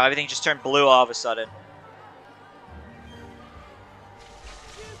 Wow, everything just turned blue all of a sudden.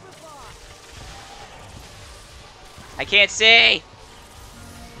 I can't see!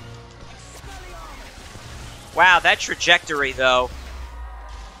 Wow, that trajectory, though.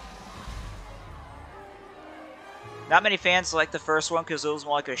 Not many fans like the first one because it was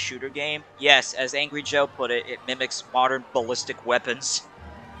more like a shooter game. Yes, as Angry Joe put it, it mimics modern ballistic weapons.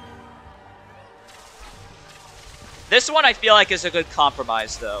 This one I feel like is a good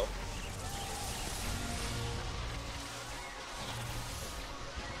compromise, though.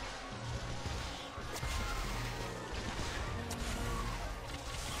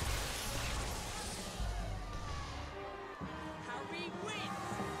 Harry wins!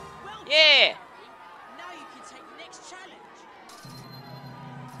 Well done, Yeah! Harry. Now you can take the next challenge.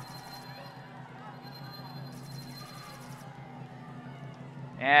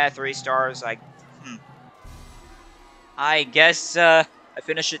 Yeah, 3 stars. I guess I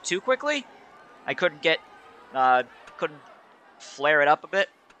finished it too quickly. I couldn't couldn't flare it up a bit.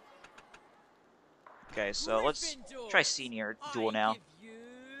 Okay, so let's try Senior Duel now. Give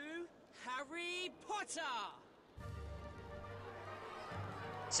you Harry Potter.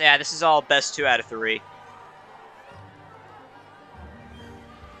 So yeah, this is all best 2 out of 3.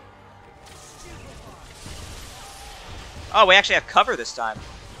 Oh, we actually have cover this time.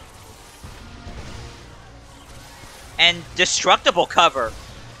 And destructible cover.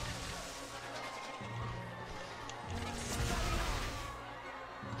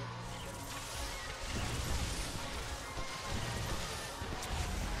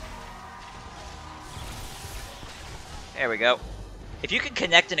 There we go. If you can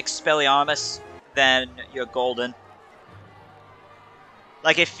connect an Expelliarmus, then you're golden.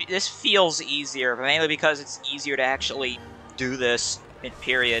 Like, this feels easier, mainly because it's easier to actually do this, in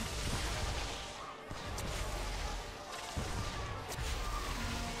period.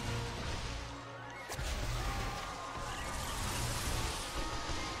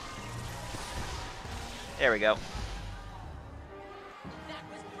 There we go. That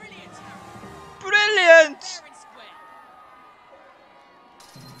was brilliant, Harry. Brilliant! Fair and square.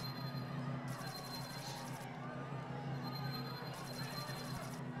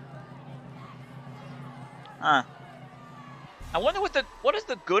 Huh. I wonder what is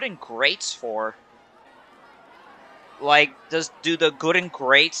the good and greats for? Like, do the good and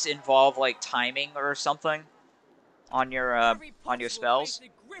greats involve like timing or something on your spells? The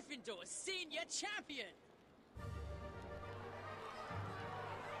Gryffindor Senior Champion.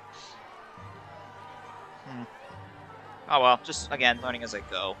 Oh well, just again learning as I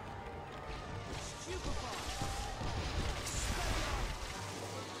go.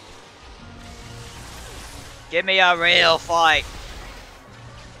 Give me a real fight.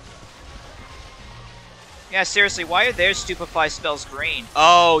 Yeah, seriously, why are their Stupefy spells green?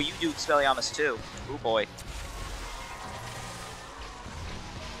 Oh, you do Expelliarmus too. Oh boy.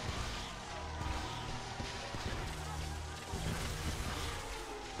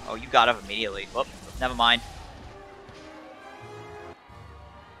 Oh, you got him immediately. Whoop, never mind.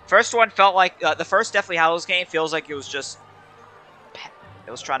 First one felt like the first Deathly Hallows game feels like it was just it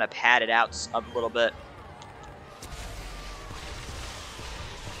was trying to pad it out a little bit.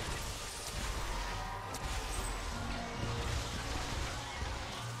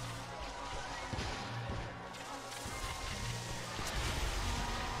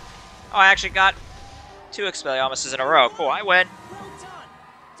 Oh, I actually got 2 Expelliarmuses in a row. Cool, I win. Well done.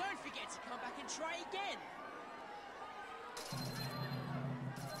 Don't forget to come back and try again.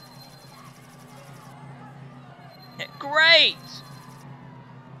 Great!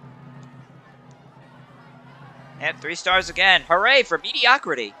 And 3 stars again. Hooray for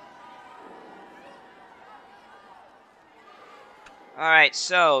mediocrity. Alright,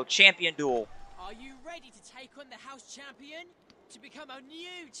 so, champion duel. Are you ready to take on the house champion? To become a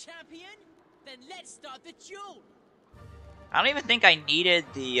new champion? Then let's start the duel. I don't even think I needed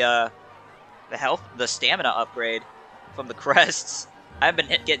the stamina upgrade from the crests. I haven't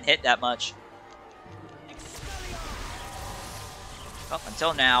been getting hit that much. Oh,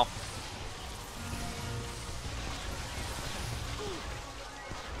 until now.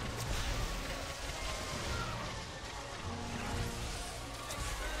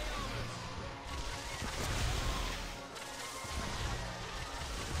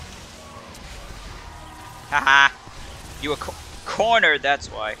 Haha. You were cornered, that's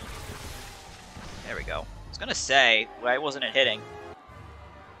why. There we go. I was gonna say, why wasn't it hitting?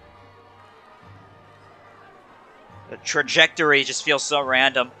 The trajectory just feels so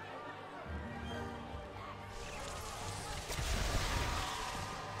random.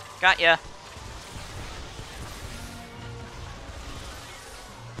 Got ya.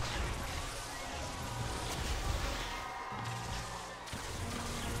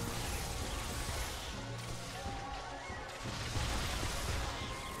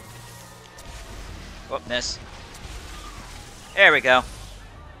 Whoop, miss. There we go.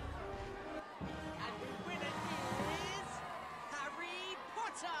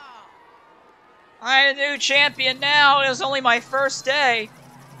 I'm the new champion now. It was only my first day.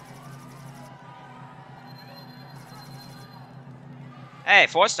 Hey,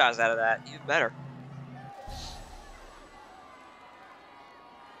 4 stars out of that. Even better.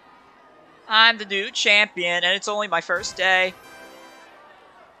 I'm the new champion, and it's only my first day.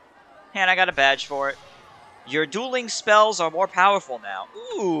 And I got a badge for it. Your dueling spells are more powerful now.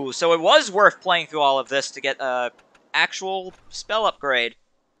 Ooh, so it was worth playing through all of this to get a actual spell upgrade.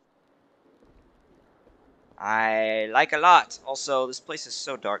 I like a lot. Also, this place is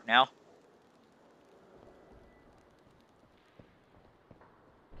so dark now.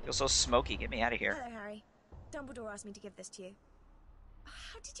 Feels so smoky. Get me out of here. Hello, Harry. Dumbledore asked me to give this to you.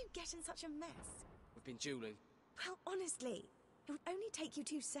 How did you get in such a mess? We've been dueling. Well, honestly, it would only take you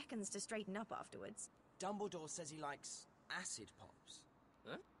 2 seconds to straighten up afterwards. Dumbledore says he likes acid pops.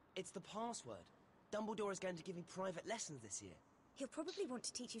 Huh? It's the password. Dumbledore is going to give me private lessons this year. He'll probably want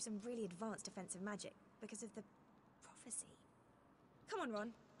to teach you some really advanced defensive magic because of the prophecy. Come on,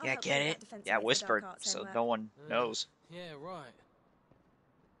 Ron. I'll Yeah, help you get with that it? defensive Yeah, aid for whispered, dark arts so homework. no one knows. Yeah, right.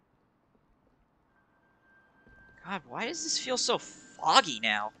 God, why does this feel so foggy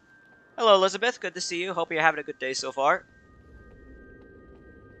now? Hello, Elizabeth. Good to see you. Hope you're having a good day so far.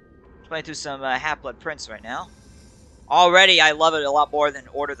 Playing through some Half-Blood Prince right now. Already, I love it a lot more than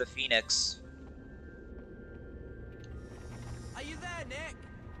Order the Phoenix. Are you there, Nick?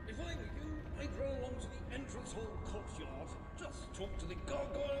 If I were you, I'd roll along to the entrance hall courtyard. Just talk to the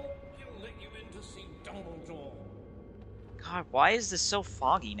gargoyle. He'll let you in to see Dumbledore. God, why is this so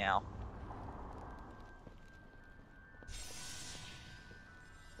foggy now?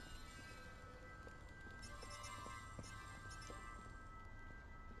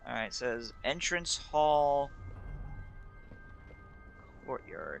 Alright, it says entrance hall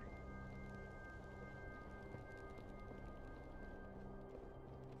courtyard.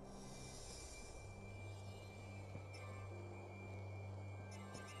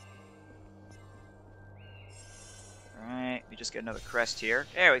 Alright, we just get another crest here.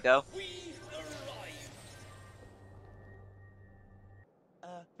 There we go.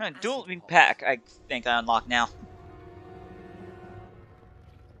 Dueling pack, I think I unlock now.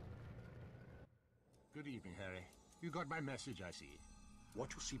 Good evening, Harry. You got my message, I see.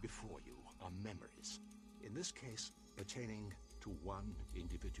 What you see before you are memories. In this case, pertaining to one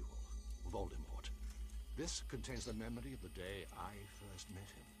individual, Voldemort. This contains the memory of the day I first met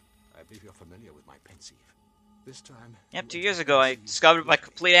him. I believe you're familiar with my pensieve. This time... Yep, 2 years ago I discovered it by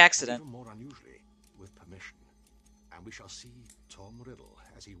complete accident. Even more unusually, with permission. And we shall see Tom Riddle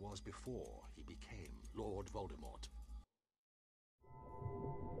as he was before he became Lord Voldemort.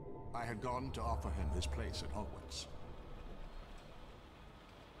 I had gone to offer him his place at Hogwarts.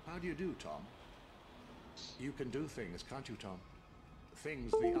 How do you do, Tom? You can do things, can't you, Tom?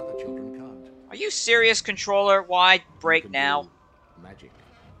 Things the other children can't. Are you serious, controller? Why break now? Magic.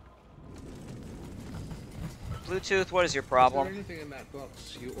 Bluetooth, what is your problem? Is there anything in that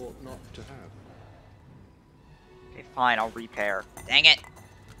box you ought not to have? Okay, fine, I'll repair. Dang it!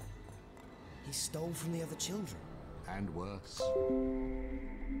 He stole from the other children. And worse.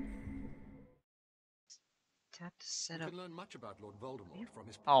 Tap to set We up. can learn much about Lord Voldemort from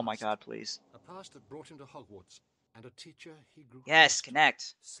his past. Oh my god, please. A past that brought him to Hogwarts, and a teacher he grew Yes, close to.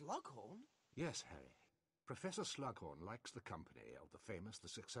 connect. Slughorn? Yes, Harry. Professor Slughorn likes the company of the famous, the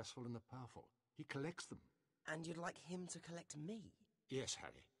successful, and the powerful. He collects them. And you'd like him to collect me? Yes,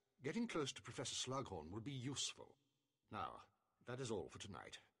 Harry. Getting close to Professor Slughorn will be useful. Now, that is all for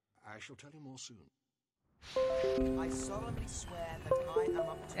tonight. I shall tell you more soon. I solemnly swear that I am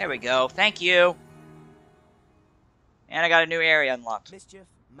up to... There we go. Thank you. And I got a new area unlocked. Mischief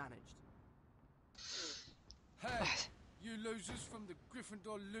managed. Hey, you losers from the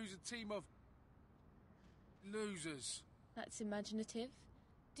Gryffindor loser team of... losers. That's imaginative.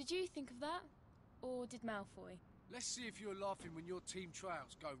 Did you think of that? Or did Malfoy? Let's see if you're laughing when your team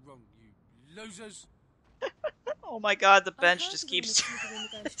trials go wrong, you losers. Oh my god, the bench just keeps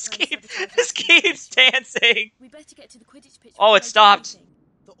just keeps dancing. We better get to the Quidditch pitch. Oh, it stopped.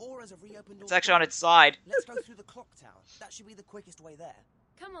 The auras have reopened. It's actually on its side. Let's go through the clock tower. That should be the quickest way there.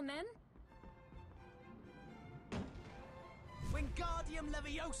 Come on then. Wingardium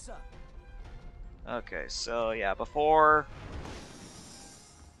Leviosa. Okay, so yeah, before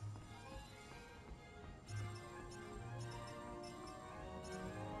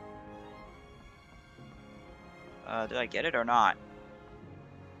did I get it or not?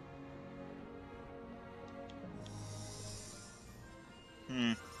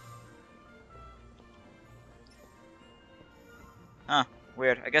 Huh,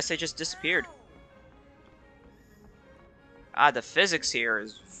 weird. I guess they just disappeared. Ah, the physics here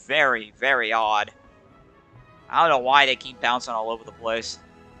is very, very odd. I don't know why they keep bouncing all over the place.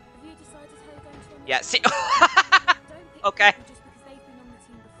 Have you decided how you're going to Yeah, see? Don't pick Okay. people just because they've been on the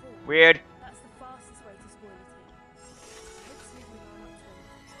team before. Weird. That's the fastest way to spoil a team. Hope Slytherin are not told.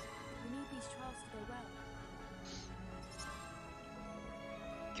 We need these trials to go well.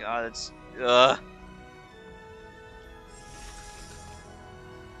 God, it's ugh.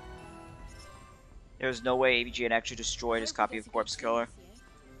 There's no way ABGN actually destroyed his copy of Corpse Killer.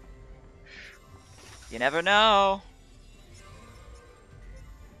 You never know.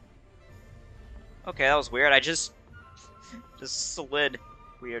 Okay, that was weird. I just slid.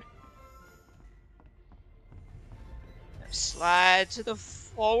 Weird. Slide to the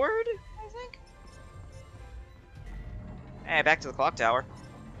forward, I think. Hey, back to the clock tower.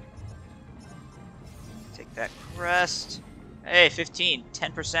 Take that crest. Hey, 15,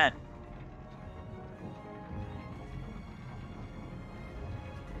 10%.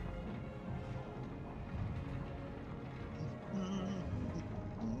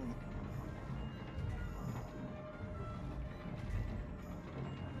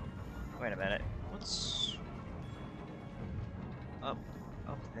 Wait a minute. What's up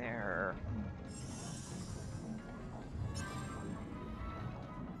there?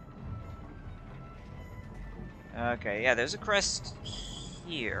 Okay, yeah, there's a crest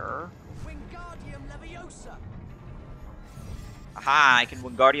here. Wingardium Leviosa. Aha, I can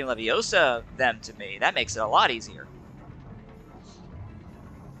Wingardium Leviosa them to me. That makes it a lot easier.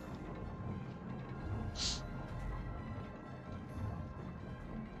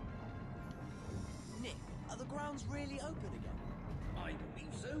 Nick, are the grounds really open again? I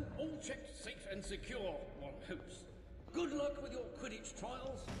believe so. All checked safe and secure, one hopes. Good luck with your Quidditch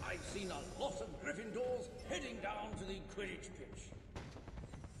trials. I've seen a lot of Gryffindors heading down to the Quidditch pitch.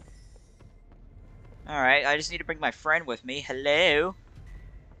 Alright, I just need to bring my friend with me. Hello?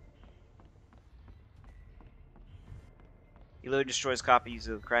 You load destroys copies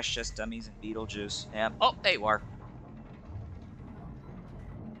of Crash Test Dummies and Beetlejuice. Yeah. Oh, there you are.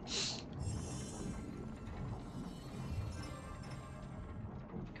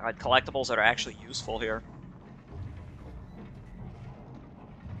 God, collectibles that are actually useful here.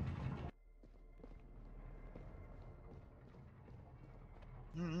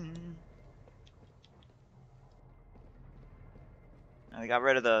 I got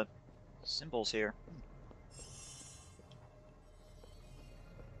rid of the symbols here.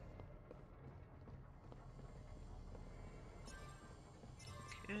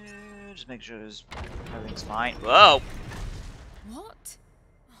 Okay, just make sure everything's fine. Whoa! What?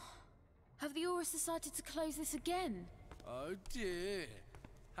 Have the Aurors decided to close this again? Oh dear.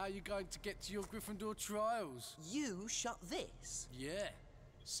 How are you going to get to your Gryffindor trials? You shut this? Yeah.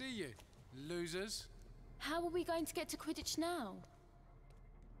 See you, losers. How are we going to get to Quidditch now?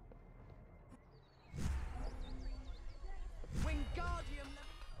 Wingardium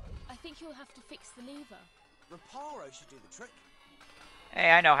I think you'll have to fix the lever. Reparo should do the trick.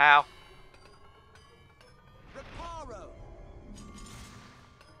 Hey, I know how. Reparo!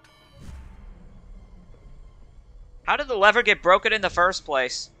 How did the lever get broken in the first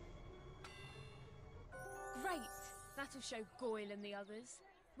place? Great. That'll show Goyle and the others.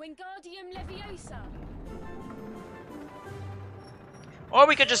 Wingardium Leviosa. Or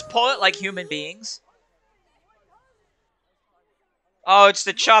we could just pull it like human beings. Oh, it's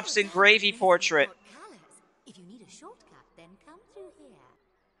the chops and gravy portrait. If you need a shortcut, then come through here.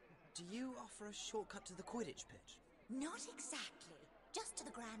 Do you offer a shortcut to the Quidditch pitch? Not exactly. Just to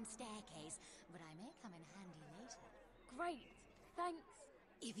the grand staircase, but I may come in handy later. Great. Thanks.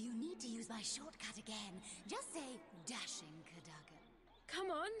 If you need to use my shortcut again, just say Dashing Cadogan. Come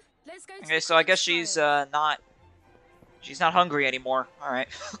on, let's go. Okay, so I guess she's not. She's not hungry anymore. All right.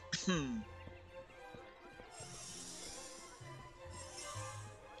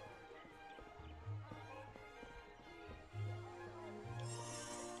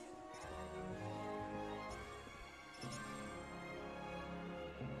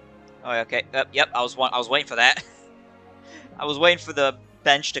 Oh, okay. Yep. I was waiting for that. I was waiting for the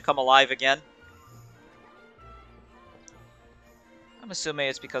bench to come alive again. I'm assuming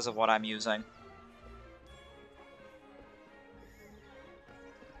it's because of what I'm using.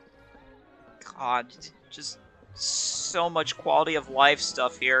 God, just so much quality of life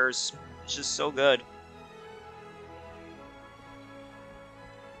stuff here is just so good.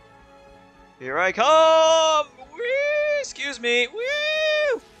 Here I come! Whee! Excuse me!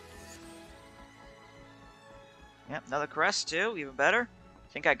 Woo! Yep, another crest too, even better.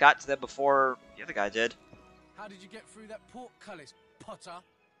 I think I got to that before the other guy did. How did you get through that portcullis, Potter?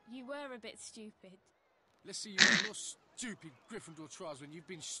 You were a bit stupid. Let's see you on your stupid Gryffindor trials when you've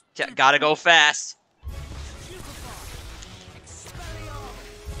been stupid. Gotta go fast.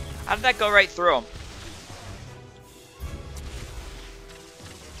 How did that go right through him?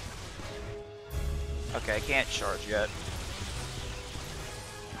 Okay, I can't charge yet.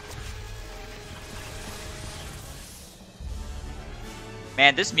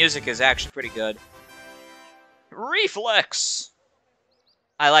 Man, this music is actually pretty good. Reflex!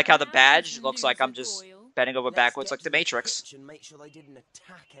 I like how the badge looks like I'm just bending over backwards like the Matrix. And make sure they didn't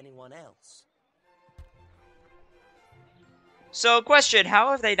attack anyone else. So, question,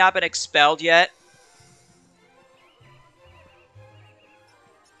 how have they not been expelled yet?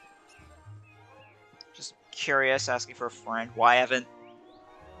 Just curious, asking for a friend. Why haven't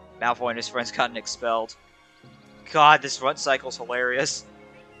Malfoy and his friends gotten expelled? God, this run cycle's hilarious.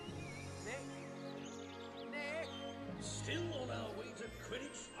 Still on our way to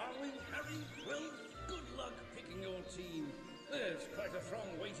Quidditch, are we, Harry? Well, good luck picking your team. There's quite a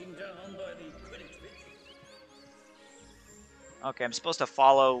throng waiting down by the Quidditch pitch. Okay, I'm supposed to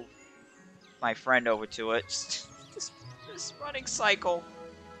follow my friend over to it. This running cycle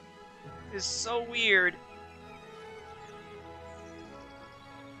is so weird.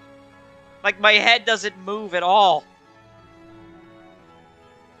 Like, my head doesn't move at all.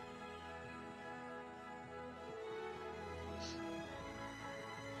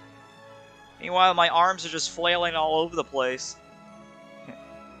 Meanwhile, my arms are just flailing all over the place.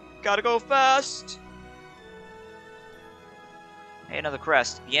 Gotta go fast! Hey, another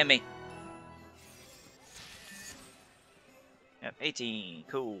crest. Gimme. Yep, 18.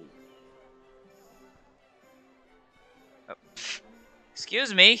 Cool. Oh,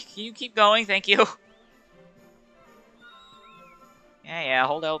 excuse me. Can you keep going? Thank you. Yeah,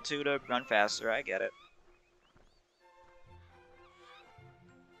 hold L2 to run faster. I get it.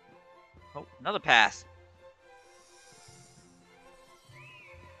 Oh, another path.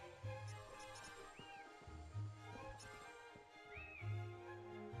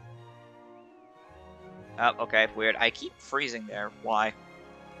 Oh, okay, weird. I keep freezing there. Why?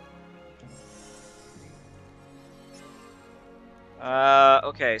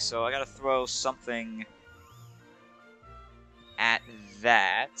 Okay, so I gotta throw something at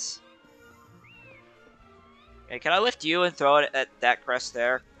that. Okay, can I lift you and throw it at that crest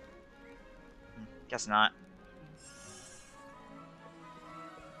there? Guess not.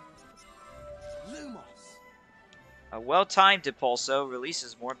 Lumos. A well-timed Depulso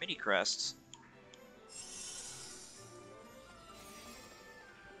releases more mini crests.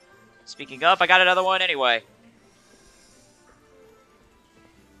 Speaking of, I got another one anyway.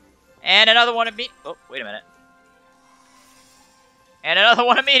 And another one oh, wait a minute. And another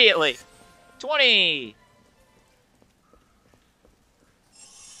one immediately. 20!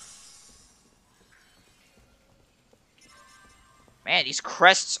 Man, these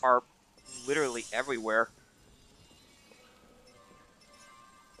crests are literally everywhere.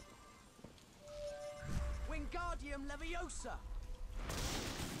 Wingardium Leviosa.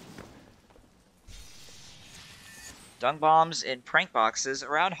 Dung bombs in prank boxes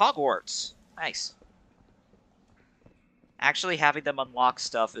around Hogwarts. Nice. Actually having them unlock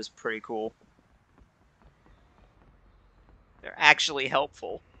stuff is pretty cool. They're actually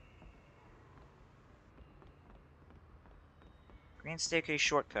helpful. Green staircase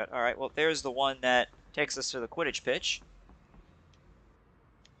shortcut. Alright, well, there's the one that takes us to the Quidditch pitch.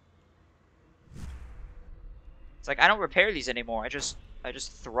 It's like, I don't repair these anymore. I just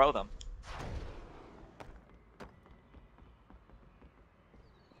throw them.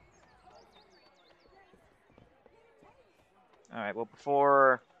 Alright, well,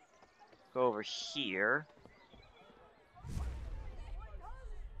 before... Go over here.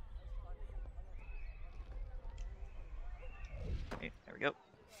 Okay, there we go.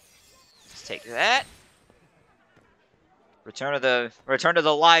 Let's take that. Return to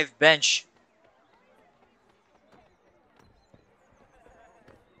the live bench.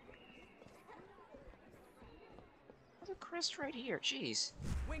 There's a crest right here. Jeez.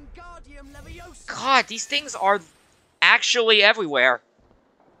 God, these things are actually everywhere.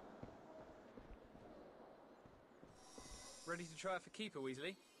 Ready to try it for keeper,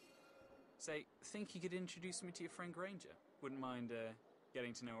 Weasley? Say, think you could introduce me to your friend Granger? Wouldn't mind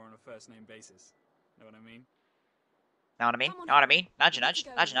getting to know her on a first-name basis. Know what I mean? Know what I mean? Know what I mean? Nudge, nudge,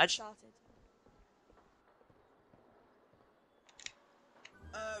 nudge, nudge.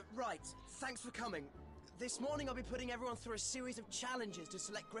 Right. Thanks for coming. This morning I'll be putting everyone through a series of challenges to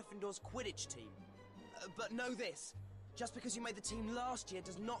select Gryffindor's Quidditch team. But know this. Just because you made the team last year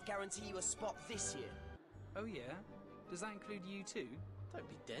does not guarantee you a spot this year. Oh yeah? Does that include you too? Don't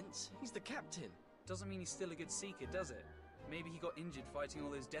be dense. He's the captain. Doesn't mean he's still a good seeker, does it? Maybe he got injured fighting all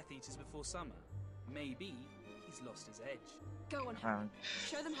those Death Eaters before summer. Maybe he's lost his edge. Go on, Harry.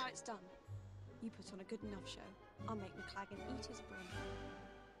 Show them how it's done. You put on a good enough show. I'll make McLaggen eat his brim.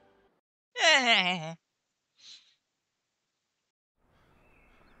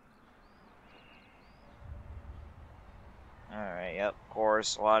 Alright, yep, of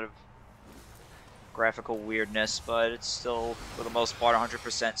course, a lot of graphical weirdness, but it's still, for the most part,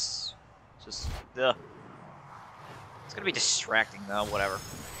 100% just, ugh. It's gonna be distracting, though, whatever.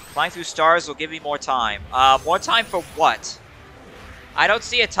 Flying through stars will give me more time. More time for what? I don't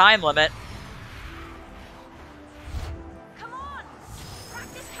see a time limit. Come on!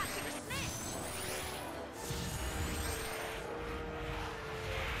 Practice catching a snitch!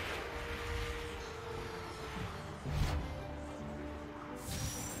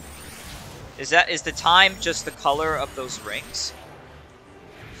 Is the time just the color of those rings?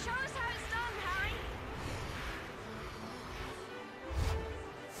 Show us how it's done, Harry!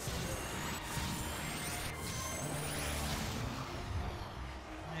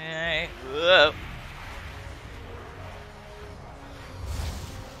 Alright, whoa.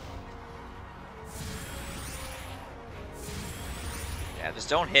 Yeah, just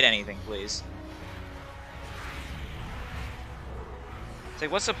don't hit anything, please. It's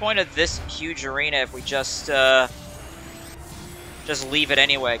like, what's the point of this huge arena if we just leave it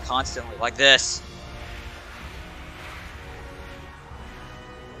anyway, constantly, like this?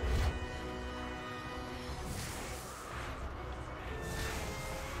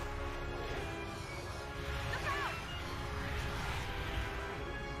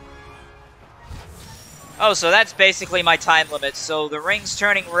 Oh, so that's basically my time limit, so the ring's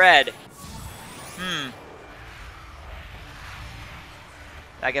turning red.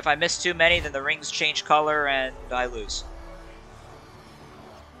 Like, if I miss too many, then the rings change color and I lose.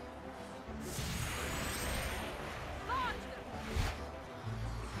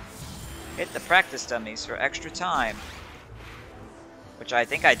 Hit the practice dummies for extra time. Which I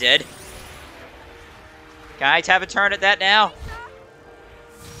think I did. Can I have a turn at that now?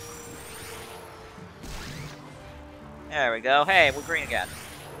 There we go. Hey, we're green again.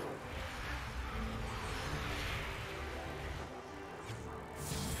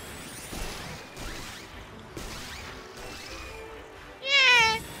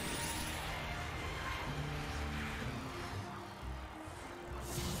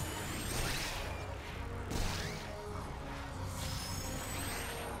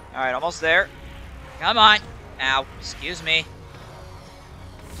 Alright, almost there. Come on. Ow. Excuse me.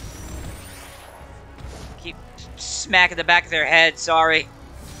 Keep smacking the back of their head. Sorry.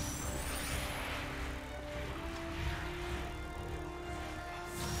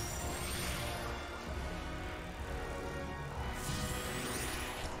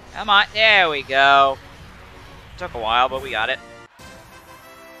 Come on. There we go. Took a while, but we got it.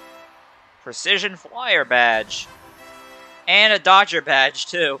 Precision Flyer badge. And a Dodger badge,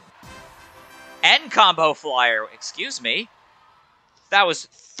 too. And Combo Flyer. Excuse me. That was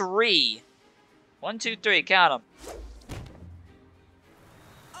 3. 1, 2, 3. Count them.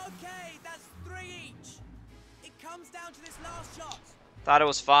 Okay, that's 3 each. It comes down to this last shot. Thought it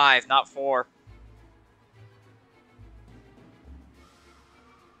was 5, not 4.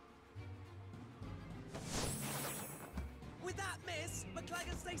 With that miss,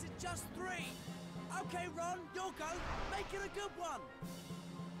 McLagan stays at just 3. Okay, Ron, your go. Make it a good one.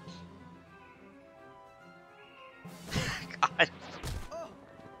 God.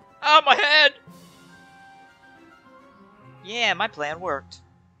 Oh, my head! Yeah, my plan worked.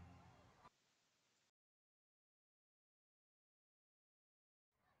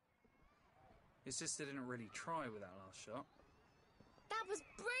 It's just they didn't really try with that last shot. That was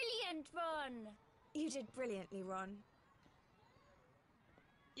brilliant, Ron! You did brilliantly, Ron.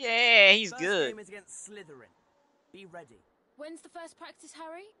 Yeah, he's First good. game is against Slytherin. Be ready. When's the first practice,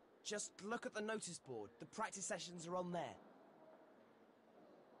 Harry? Just look at the notice board. The practice sessions are on there.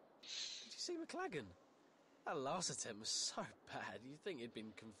 Did you see McLagan? That last attempt was so bad, you'd think he'd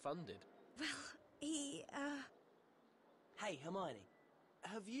been confounded. Well, he, Hey, Hermione.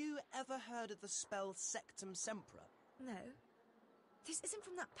 Have you ever heard of the spell Sectum Sempra? No. This isn't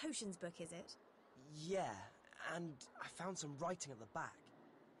from that potions book, is it? Yeah, and I found some writing at the back.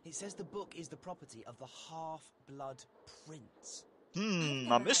 It says the book is the property of the Half-Blood Prince.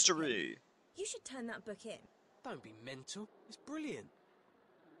 A mystery. You should turn that book in. Don't be mental. It's brilliant.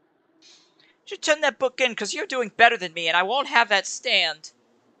 You should turn that book in, because you're doing better than me, and I won't have that stand.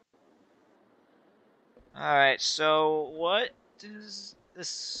 Alright, so what does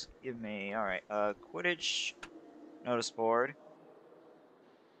this give me? Alright, Quidditch notice board.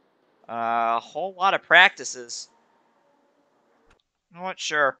 A whole lot of practices. You know what?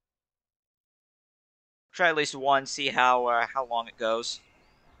 Sure. Try at least one, see how long it goes.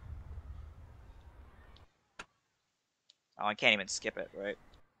 Oh, I can't even skip it, right?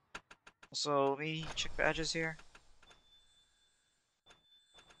 So, let me check badges here.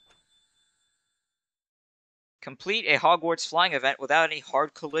 Complete a Hogwarts flying event without any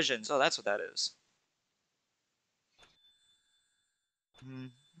hard collisions. Oh, that's what that is.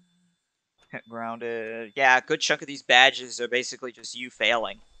 Grounded. Yeah, a good chunk of these badges are basically just you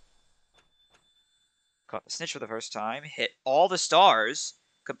failing. Caught the snitch for the first time. Hit all the stars.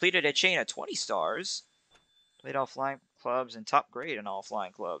 Completed a chain of 20 stars. Played all flying clubs and top grade in all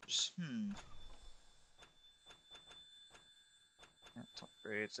flying clubs. Top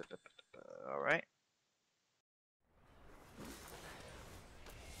grades. Alright.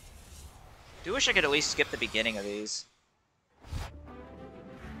 Do wish I could at least skip the beginning of these.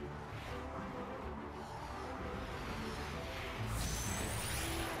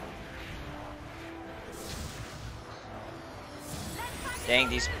 Dang,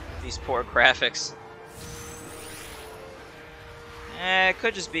 these poor graphics. It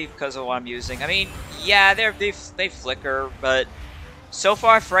could just be because of what I'm using. I mean, yeah, they flicker, but so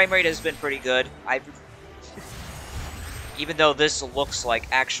far frame rate has been pretty good. Even though this looks like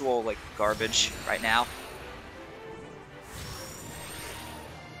actual garbage right now.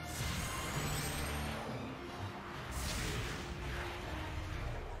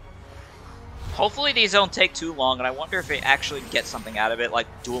 Hopefully these don't take too long, and I wonder if they actually get something out of it, like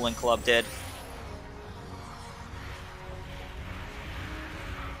Dueling Club did.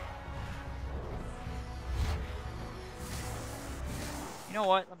 You know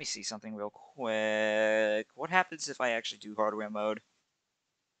what? Let me see something real quick. What happens if I actually do hardware mode?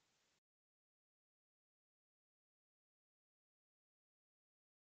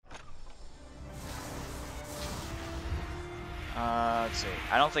 Let's see.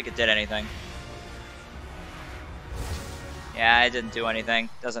 I don't think it did anything. Yeah, it didn't do anything.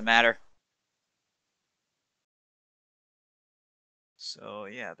 Doesn't matter. So,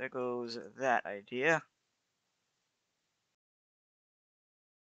 yeah, there goes that idea.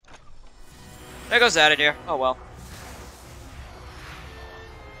 There goes that idea. Oh well.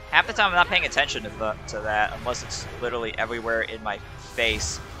 Half the time I'm not paying attention to that, unless it's literally everywhere in my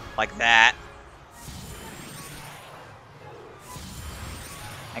face, like that.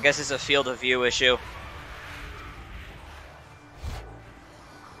 I guess it's a field of view issue.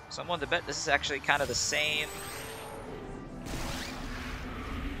 So I'm willing to bet this is actually kind of the same.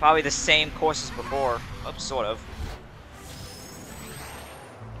 Probably the same course as before. Oops, sort of.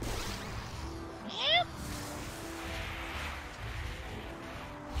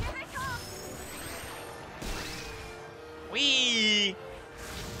 Whee!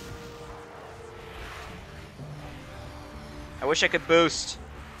 I wish I could boost.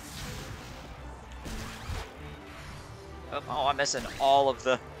 Oh, I'm missing all of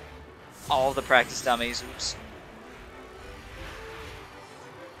the practice dummies. Oops.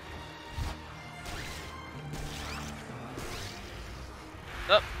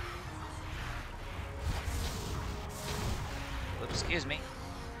 Oh. excuse me.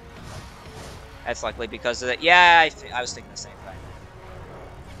 That's likely because of that. Yeah, I was thinking the same thing.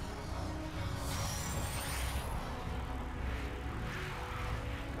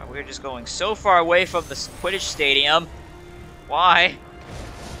 God, we're just going so far away from the Quidditch stadium. Why?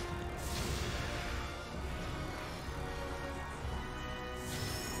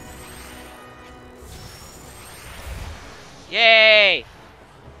 Yay!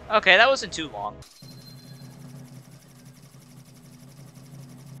 Okay, that wasn't too long.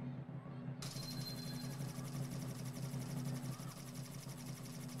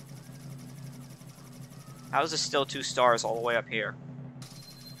 How is it still 2 stars all the way up here?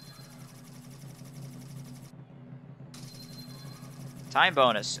 Time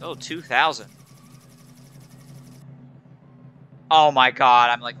bonus. Oh, 2,000. Oh my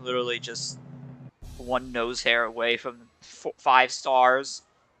god, I'm like literally just 1 nose hair away from 5 stars.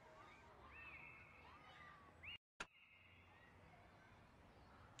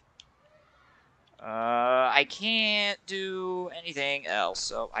 I can't do anything else,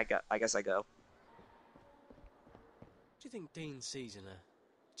 so I guess I go. Do you think Dean sees in her,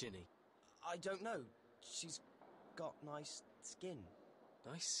 Ginny? I don't know. She's got nice skin.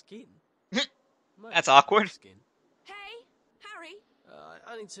 Nice skin? That's awkward. Nice skin. Hey, Harry.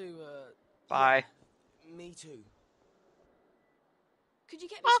 I need to, Bye. Yeah, me too. Could you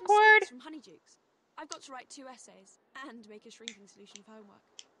get me some sweets from Honeydukes? I've got to write 2 essays and make a shrinking solution for homework,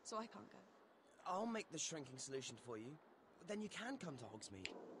 so I can't go. I'll make the shrinking solution for you. Then you can come to Hogsmeade.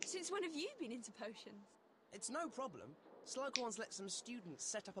 Since when have you been into potions? It's no problem. Slughorn's let some students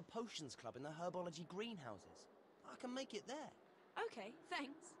set up a potions club in the herbology greenhouses. I can make it there. Okay,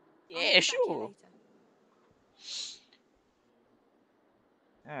 thanks. Yeah, sure.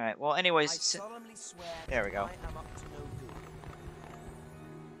 Alright, well, anyways. I solemnly swear there we go. I am up to no good.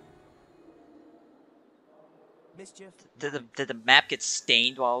 Mischief. Did the map get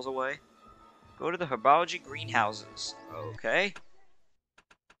stained while I was away? Go to the herbology greenhouses. Okay.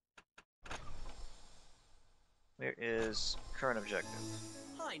 Where is current objective?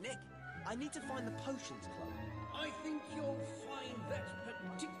 Hi, Nick. I need to find the potions club. I think you'll find that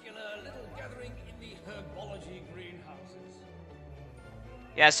particular little gathering in the herbology greenhouses.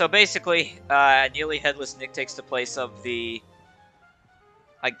 Yeah, so basically, nearly headless Nick takes the place of the,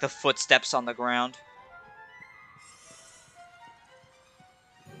 like, the footsteps on the ground.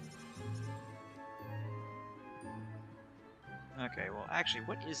 Okay, well, actually,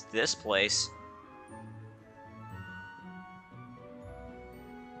 what is this place?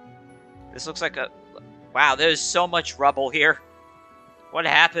 This looks like a... Wow, there's so much rubble here. What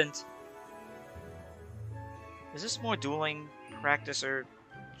happened? Is this more dueling practice or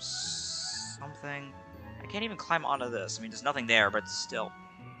something? I can't even climb onto this. I mean, there's nothing there, but still.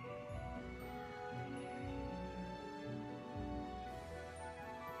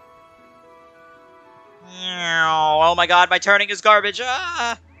 Oh my god, my turning is garbage.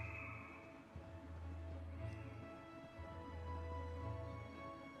 Ah!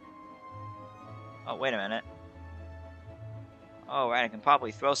 Oh, wait a minute. Oh, right, I can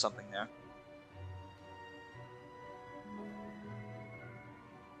probably throw something there.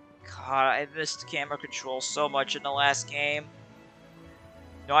 God, I missed camera control so much in the last game.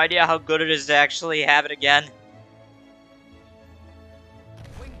 No idea how good it is to actually have it again.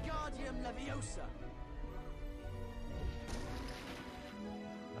 Wingardium Leviosa.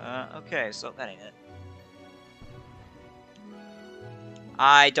 Okay, so that ain't it.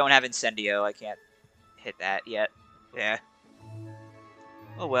 I don't have Incendio, I can't hit that yet. Yeah.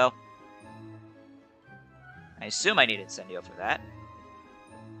 Oh well. I assume I need Incendio for that.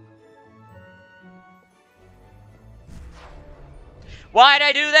 Why'd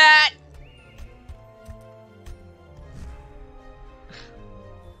I do that?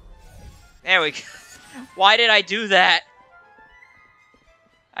 There we go. Why did I do that?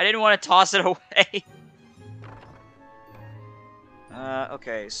 I didn't want to toss it away.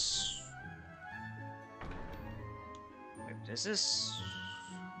 Okay. Wait, is this...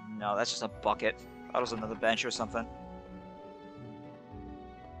 No, that's just a bucket. I thought it was another bench or something.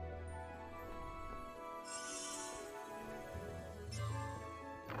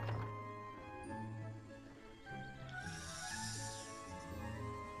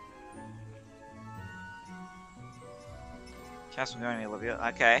 Castle Guardian Olivia.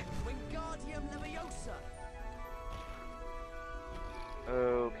 Okay. Wingardium Leviosa.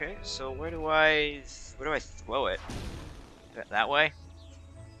 Okay, so where do I throw it? That way?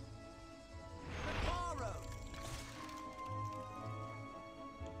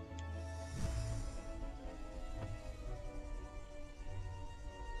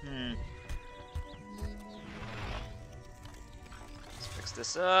 Mix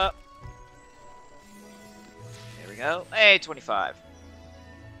this up. There we go. Hey, 25.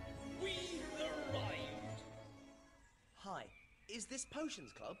 Hi, is this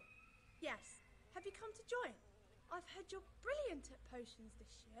Potions Club? Yes. Have you come to join? I've heard you're brilliant at potions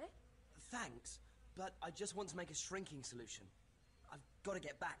this year. Thanks, but I just want to make a shrinking solution. I've got to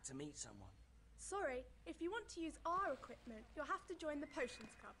get back to meet someone. Sorry, if you want to use our equipment, you'll have to join the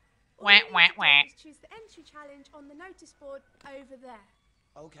Potions Club. Wah, wah, wah. Just choose the entry challenge on the notice board over there.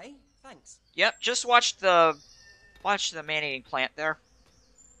 Okay, thanks. Yep, just watch the man-eating plant there.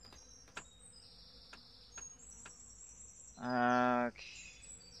 Okay.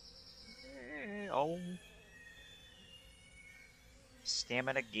 Oh.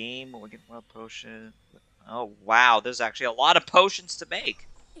 Stamina game. We get one potion. Oh wow, there's actually a lot of potions to make.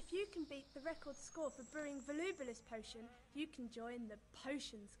 If you can beat the record score for brewing Volubilis Potion, you can join the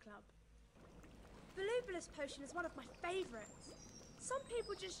Potions Club. Volubilis Potion is one of my favourites. Some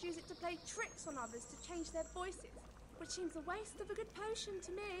people just use it to play tricks on others to change their voices, which seems a waste of a good potion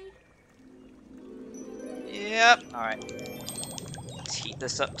to me. Yep. Alright. Let's heat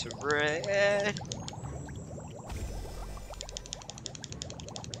this up to red.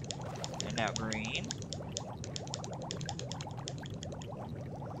 And now green.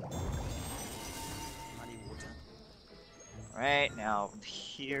 Alright, now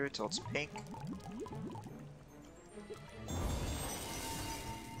here till it's pink.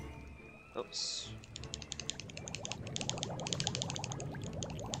 Oops.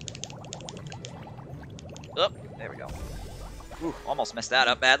 Oh, there we go. Ooh, almost messed that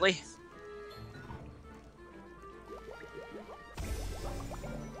up badly.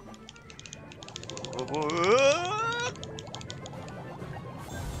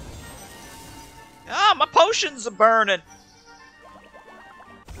 Ah, my potions are burning.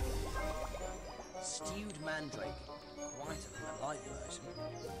 Stewed mandrake. Quite a polite version.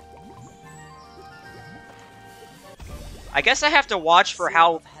 I guess I have to watch for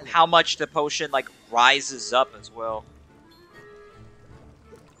how much the potion like rises up as well.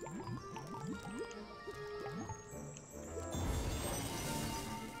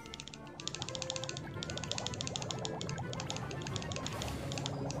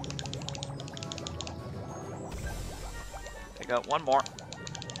 I got one more.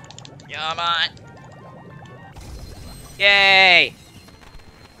 Come on. Yay!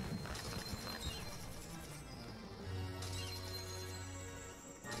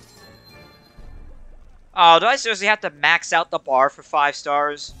 Oh, do I seriously have to max out the bar for 5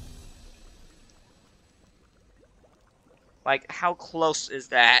 stars? Like, how close is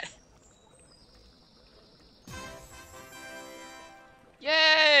that?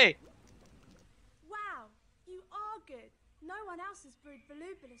 Yay! Wow, you are good. No one else has brewed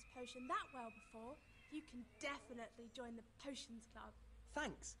Volubilis Potion that well before. You can definitely join the Potions Club.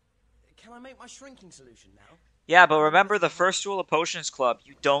 Thanks. Can I make my shrinking solution now? Yeah, but remember the first rule of Potions Club,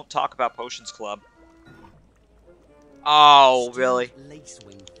 you don't talk about Potions Club. Oh, really?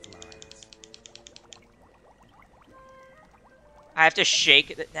 Lacewing flies. I have to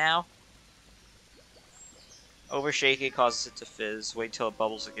shake it now? Overshaking causes it to fizz. Wait till it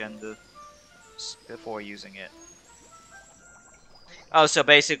bubbles again before using it. Oh, so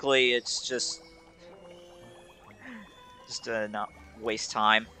basically it's just not waste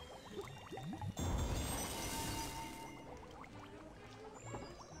time.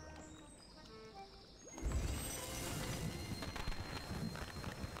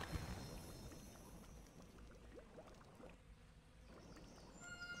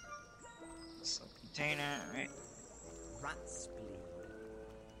 Container, right? Rat spleen.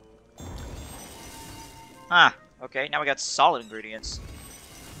 Huh. Okay, now we got solid ingredients.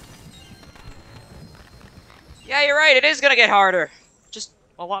 Yeah, you're right, it is gonna get harder. Just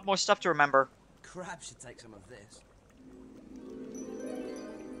a lot more stuff to remember. Crab should take some of this.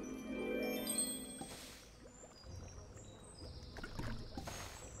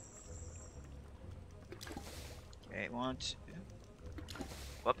 Okay, 1, 2.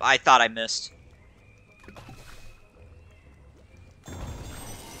 Whoop, I thought I missed.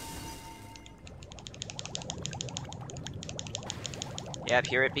 Yep,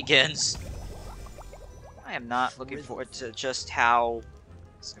 here it begins. I am not looking forward to just how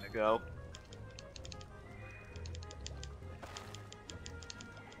it's gonna go.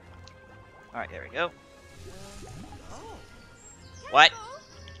 Alright, there we go. What?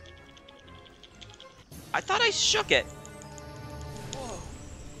 I thought I shook it.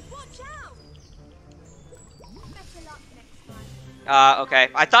 Watch out! Better luck next time. Okay.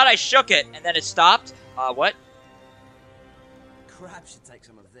 I thought I shook it, and then it stopped. What? Crab should take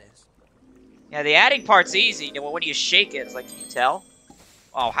some of this. Yeah, the adding part's easy. Well, when you shake it, it's like, can you tell?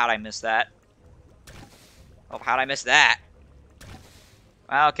 Oh, how'd I miss that? Oh, how'd I miss that?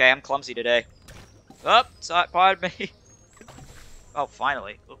 Okay, I'm clumsy today. Oh, pardon me. Oh,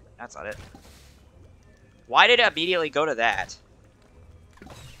 finally. Oh, that's not it. Why did it immediately go to that?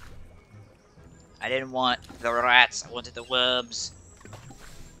 I didn't want the rats, I wanted the worms.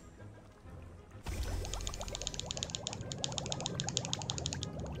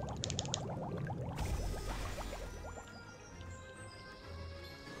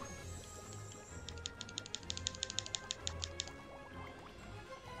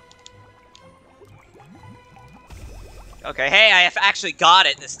 Okay, hey, I have actually got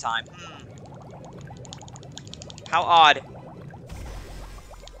it this time. How odd.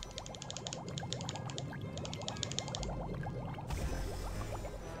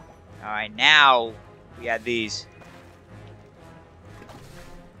 Alright, now we add these.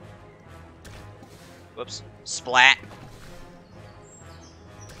 Whoops. Splat.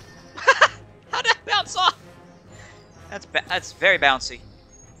 How'd that bounce off? That's very bouncy.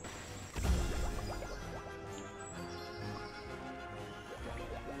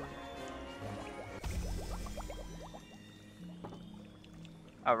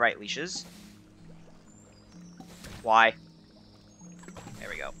 Alright, leashes. Why? There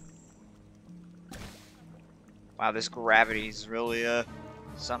we go. Wow, this gravity is really,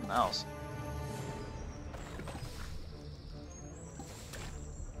 something else.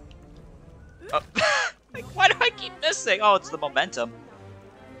 Oh. Like, why do I keep missing? Oh, it's the momentum.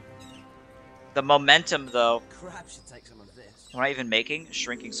 The momentum, though. Crab should take some of this. What am I even making? A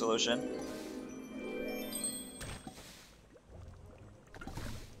shrinking solution.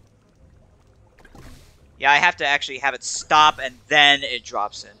 Yeah, I have to actually have it stop and then it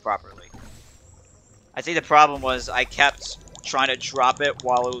drops in properly. I think the problem was I kept trying to drop it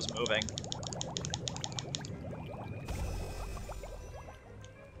while it was moving.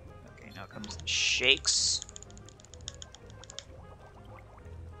 Okay, now comes the shakes.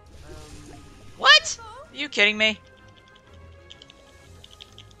 What? Are you kidding me?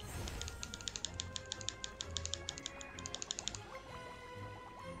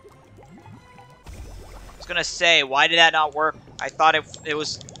 I was gonna say, why did that not work? I thought it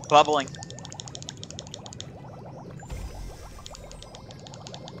was bubbling.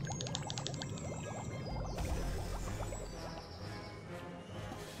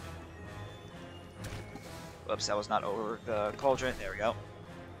 Whoops, that was not over the cauldron. There we go.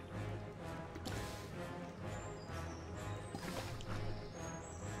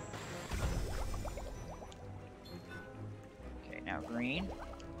 Okay, now green.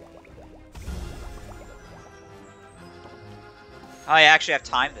 Oh, I actually have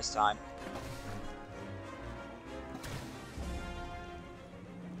time this time.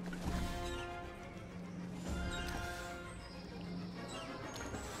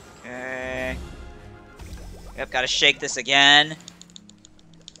 Okay. Yep, gotta shake this again.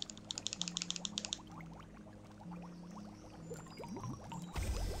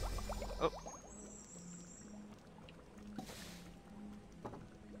 Oh.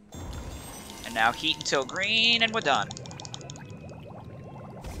 And now heat until green, and we're done.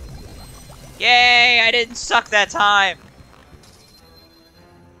 Yay! I didn't suck that time!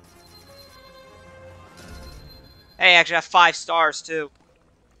 Hey, actually I have 5 stars, too.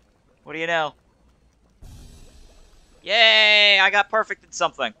 What do you know? Yay! I got perfect in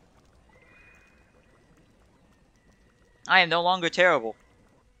something. I am no longer terrible.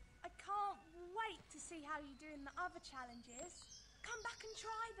 I can't wait to see how you do in the other challenges. Come back and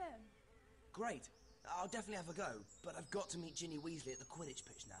try them. Great. I'll definitely have a go, but I've got to meet Ginny Weasley at the Quidditch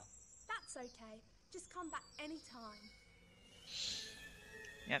pitch now. That's okay. Just come back anytime.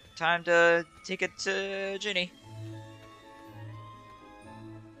 Yep, time to take it to Ginny.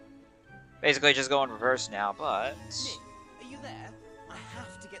 Basically just go in reverse now, but... Nick, are you there? I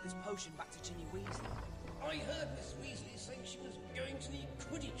have to get this potion back to Ginny Weasley. I heard Miss Weasley saying she was going to the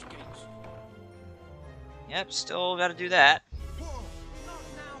Quidditch gate. Yep, still gotta do that. Whoa! Not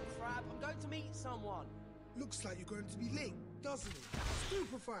now, Crab. I'm going to meet someone. Looks like you're going to be late, doesn't it?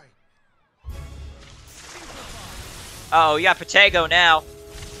 Stupefy. Uh oh, you got Protego now.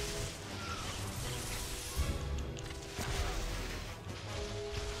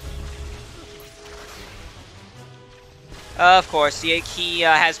 Of course, he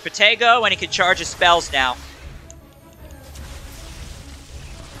has Protego and he can charge his spells now.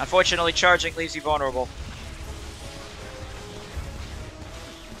 Unfortunately, charging leaves you vulnerable.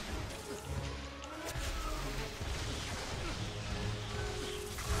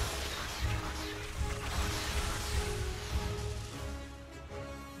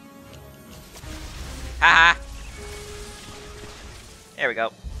 Haha. There we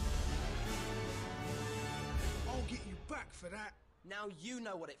go. I'll get you back for that. Now you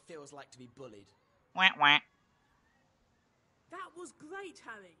know what it feels like to be bullied. Wah, wah. That was great,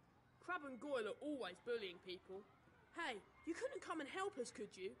 Harry. Crab and Goyle are always bullying people. Hey, you couldn't come and help us, could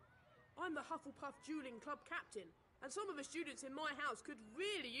you? I'm the Hufflepuff Dueling Club captain, and some of the students in my house could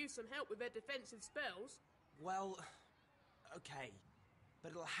really use some help with their defensive spells. Well, okay.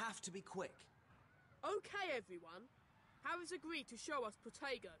 But it'll have to be quick. Okay, everyone. Harry's agreed to show us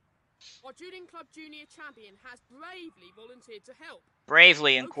Protego. Our Dueling Club junior champion has bravely volunteered to help.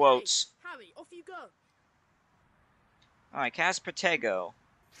 Bravely in quotes. Harry, off you go. Alright, cast Protego.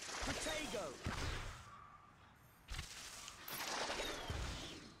 Protego!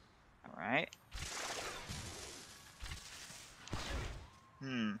 Alright.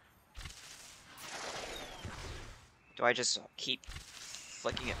 Do I just keep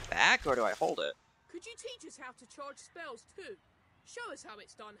flicking it back, or do I hold it? Could you teach us how to charge spells too? Show us how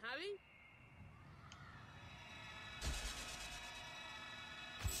it's done, Harry.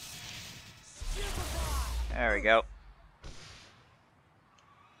 There we go.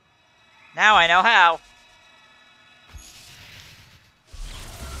 Now I know how.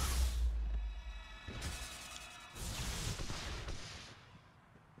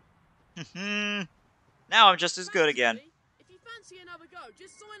 Now I'm just as good again. If you fancy another go,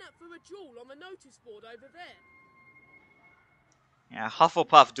 just sign up for a duel on the notice board over there. Yeah,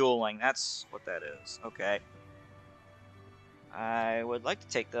 Hufflepuff dueling, that's what that is. Okay. I would like to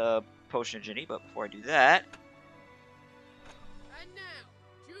take the Potion of Genie, but before I do that...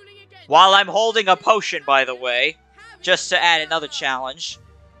 While I'm holding a potion, by the way, just to add another challenge.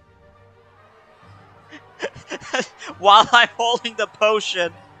 While I'm holding the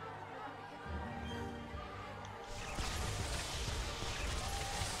potion...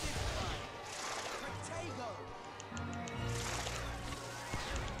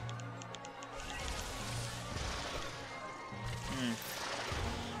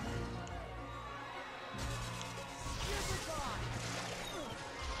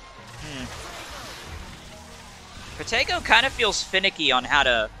 Protego kind of feels finicky on how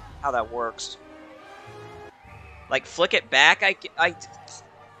that works. Like, flick it back, I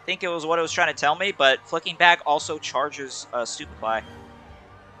think it was what it was trying to tell me, but flicking back also charges Stupefy.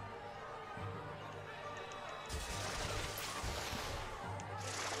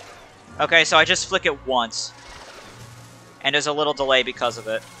 Okay, so I just flick it once. And there's a little delay because of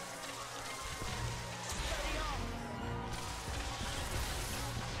it.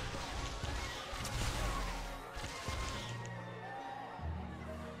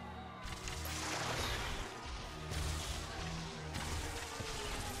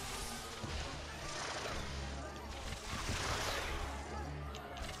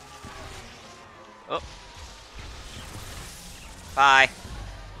 Oh. Bye.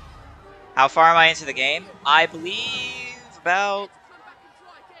 How far am I into the game? I believe about...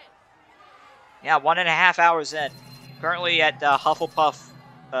 Yeah, 1.5 hours in. Currently at Hufflepuff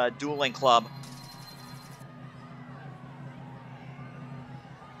Dueling Club.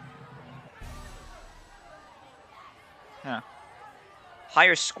 Huh.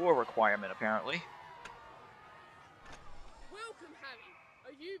 Higher score requirement, apparently. Welcome, Harry.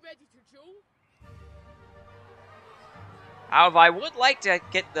 Are you ready to duel? However, I would like to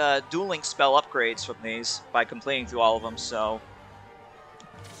get the dueling spell upgrades from these by completing through all of them, so...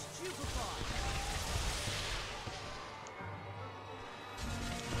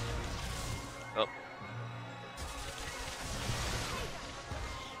 Oh.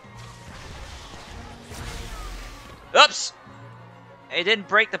 Oops! It didn't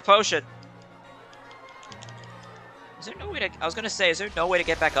break the potion. Is there no way to... I was gonna say, is there no way to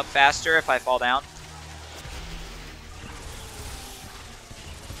get back up faster if I fall down?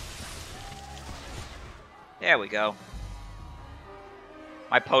 There we go.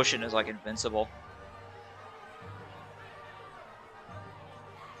 My potion is like invincible.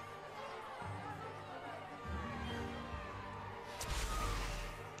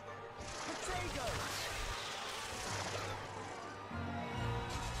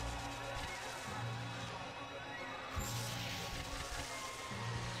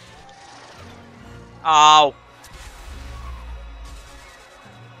 Oh.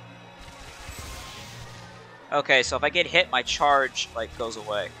 Okay, so if I get hit, my charge, like, goes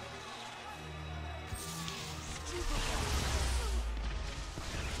away.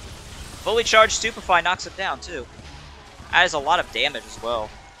 Fully charged Stupefy knocks it down, too. That is a lot of damage as well.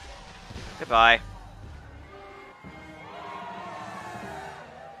 Goodbye.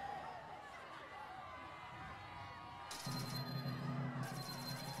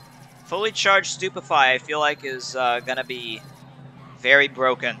 Fully charged Stupefy, I feel like, is gonna be Very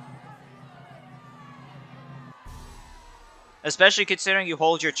broken. Especially considering you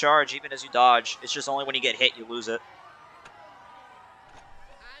hold your charge even as you dodge. It's just only when you get hit you lose it.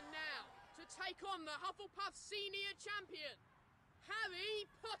 And now, to take on the Hufflepuff Senior Champion, Harry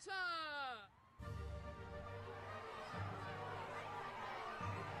Potter!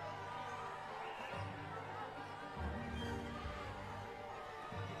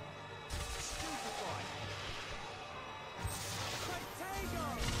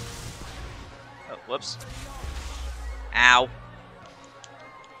 Oh, whoops. Ow.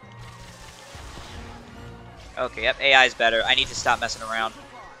 Okay, yep, AI is better. I need to stop messing around.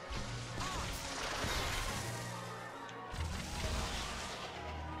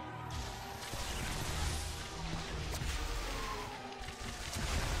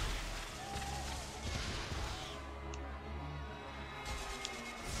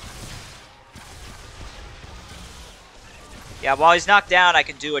 Yeah, while he's knocked down, I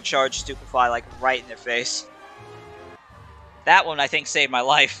can do a charge stupefy, like, right in their face. That one, I think, saved my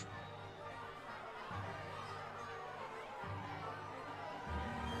life.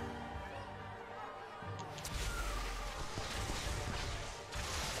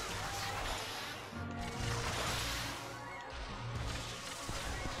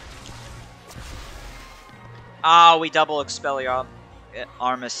 Oh, we double Expelliarmus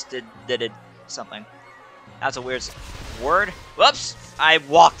did it something. That's a weird word. Whoops! I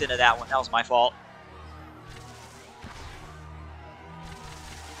walked into that one. That was my fault.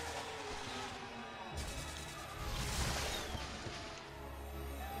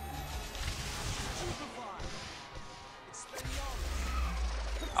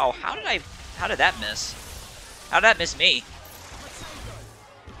 Oh, how did that miss? How did that miss me?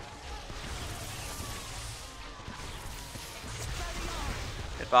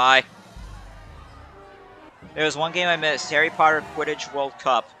 Goodbye. There was one game I missed, Harry Potter Quidditch World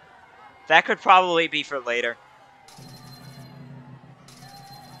Cup. That could probably be for later.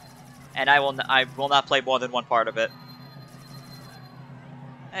 And I will not play more than one part of it.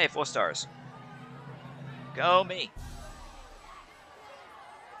 Hey, 4 stars. Go me.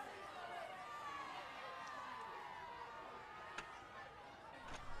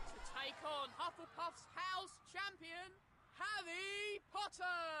 To take on Hufflepuff's house champion, Harry Potter!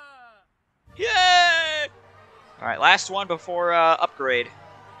 Yay! Alright, last one before upgrade.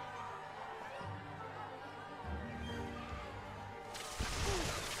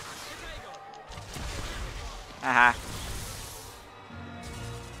 Haha.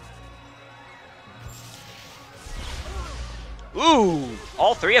 Ooh!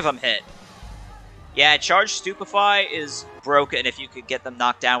 All 3 of them hit. Yeah, Charge Stupefy is broken if you could get them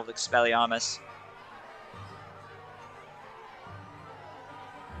knocked down with Expelliarmus.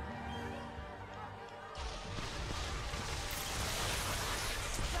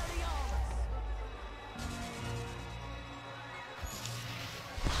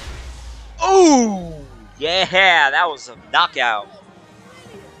 Ooh! Yeah, that was a knockout.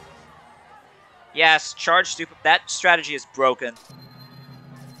 Yes, Charge Stupefy. That strategy is broken.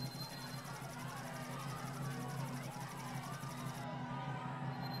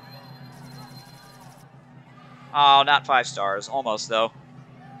 Oh, not 5 stars. Almost, though.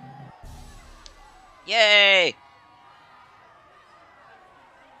 Yay!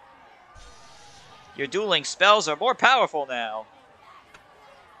 Your dueling spells are more powerful now.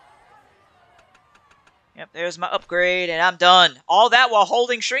 Yep, there's my upgrade, and I'm done. All that while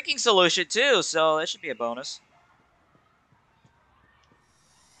holding Shrinking Solution, too, so that should be a bonus.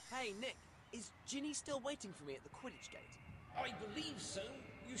 Hey, Nick, is Ginny still waiting for me at the Quidditch gate? I believe so.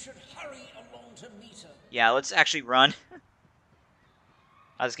 You should hurry along to meet her. Yeah, let's actually run.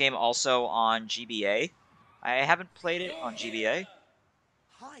 This game also on GBA. I haven't played it on GBA.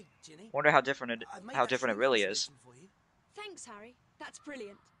 Hi, Ginny. Wonder how different it really is. Thanks, Harry. That's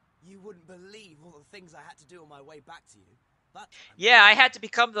brilliant. You wouldn't believe all the things I had to do on my way back to you. But yeah, I had to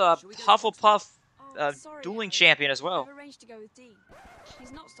become the Hufflepuff Sorry, dueling Harry. champion as well. I've arranged to go with Dean.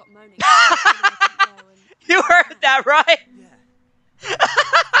 He's not stopped moaning. You heard that right? Yeah.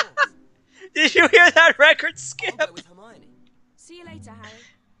 Did you hear that record skip? I'll go with Hermione. See you later,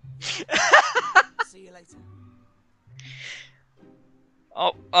 Harry. See you later.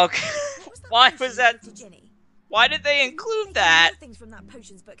 Oh, okay. Why was that? Why did they include that? Things from that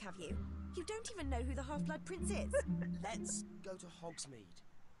potions book, have you? You don't even know who the Half-Blood Prince is. Let's go to Hogsmeade.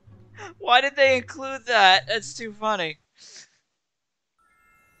 Why did they include that? That's too funny.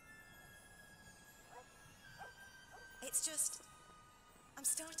 It's just, I'm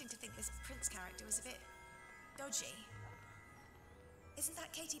starting to think this Prince character was a bit dodgy. Isn't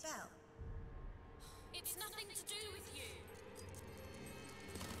that Katie Bell? It's nothing to do with you.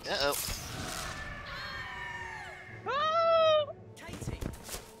 Uh-oh. Katie!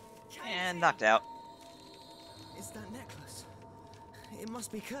 And knocked out. It's that necklace. It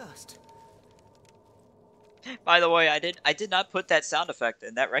must be cursed. By the way, I did not put that sound effect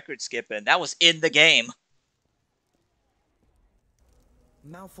in, that record skip in. That was in the game.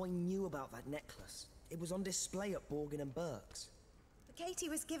 Malfoy knew about that necklace. It was on display at Borgin and Burke's. Katie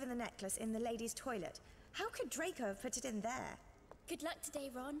was given the necklace in the ladies' toilet. How could Draco have put it in there? Good luck today,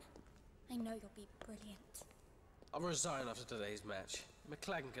 Ron. I know you'll be brilliant. I'll resign after today's match.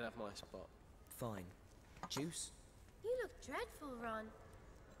 McLaggen can have my spot. Fine. Juice? You look dreadful, Ron.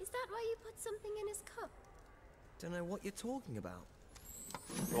 Is that why you put something in his cup? Don't know what you're talking about.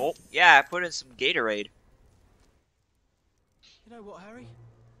 Oh, yeah, I put in some Gatorade. You know what, Harry?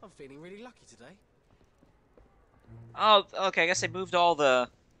 I'm feeling really lucky today. Oh, okay, I guess they moved all the...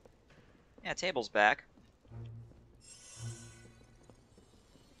 Yeah, tables back.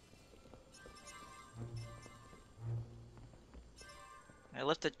 Can I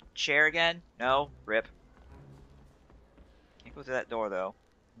lift the chair again? No? Rip. Can't go through that door, though.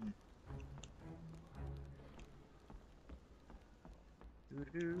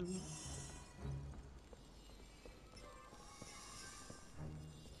 Doo-doo.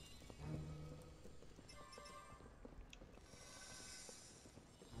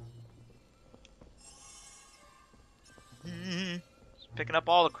 Just picking up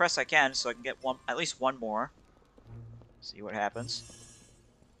all the crests I can so I can get one, at least one more. See what happens.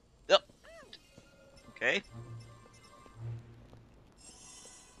 Oh. Okay.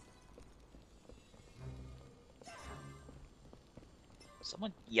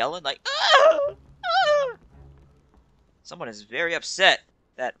 Someone yelling like, "Ah! Ah!" Someone is very upset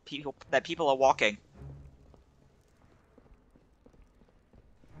that people are walking.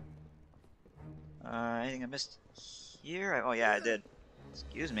 Anything I missed here? Oh yeah, I did.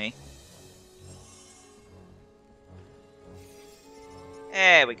 Excuse me.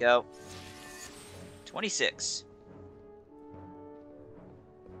 There we go. 26.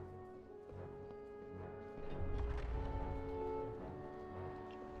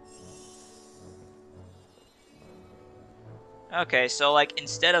 Okay, so like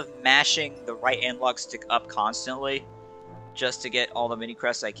instead of mashing the right analog stick up constantly just to get all the mini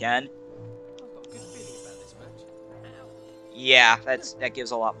crests I can. I've got a good feeling about this match. Yeah, that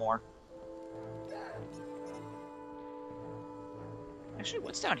gives a lot more. Actually,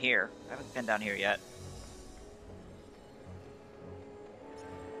 what's down here? I haven't been down here yet.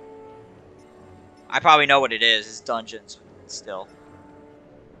 I probably know what it is. It's dungeons still.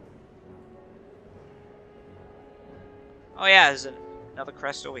 Oh yeah, there's another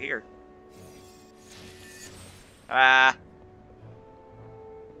crest over here. Harry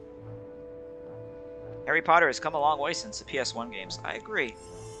Potter has come a long way since the PS1 games. I agree.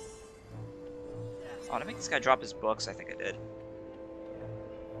 Oh, did I make this guy drop his books? I think I did.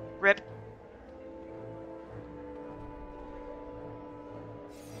 Rip.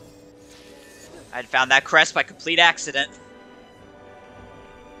 I'd found that crest by complete accident.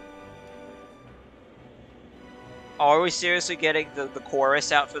 Are we seriously getting the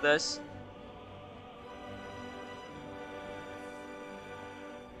chorus out for this?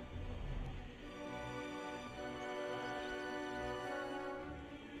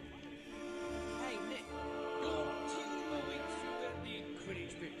 Hey, Nick, your team awaits you at the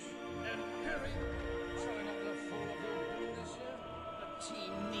Quidditch pitch. And Harry, try not to fall off your broom this year. The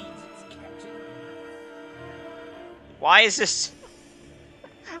team needs its captain. Why is this...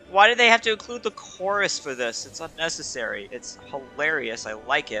 Why do they have to include the chorus for this? It's unnecessary. It's hilarious. I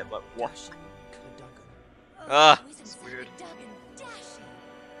like it, but what? Ugh, it's weird.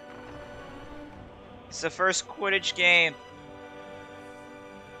 It's the first Quidditch game.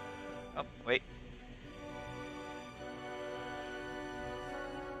 Oh, wait.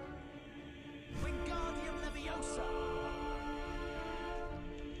 Wingardium Leviosa!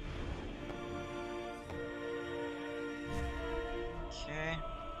 Okay.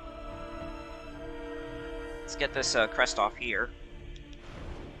 Let's get this crest off here.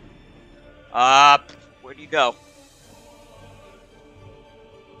 Where do you go?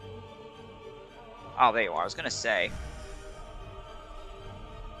 Oh, there you are. I was gonna say.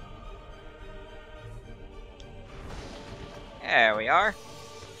 There we are.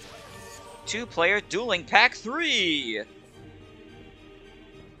 2-player dueling pack 3.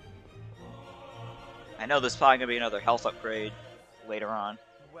 I know there's probably gonna be another health upgrade later on.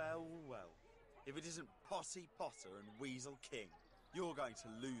 Well, well. If it isn't Posse Potter and Weasel King, you're going to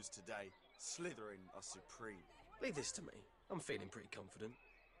lose today. Slytherin are supreme. Leave this to me. I'm feeling pretty confident.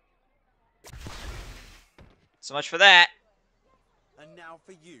 So much for that. And now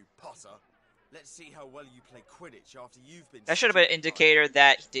for you, Potter. Let's see how well you play Quidditch after you've been... That should have been an indicator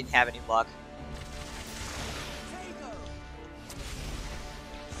that he didn't have any luck.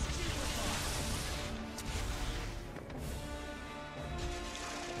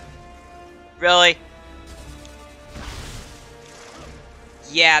 Really?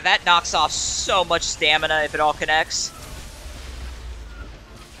 Yeah, that knocks off so much stamina if it all connects.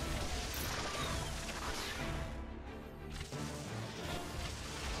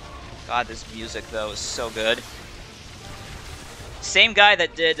 God, this music, though, is so good. Same guy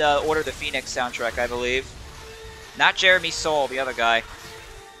that did Order of the Phoenix soundtrack, I believe. Not Jeremy Soule, the other guy.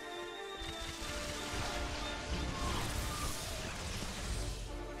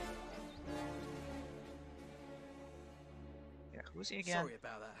 Yeah, who's he again? Sorry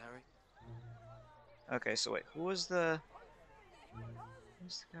about that, Harry. Okay, so wait, who's the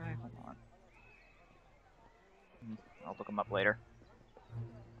guy? Hold on. I'll look him up later.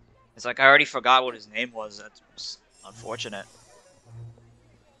 It's like I already forgot what his name was. That's unfortunate.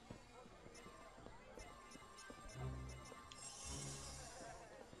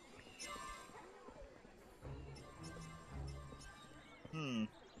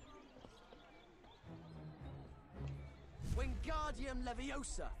 Wingardium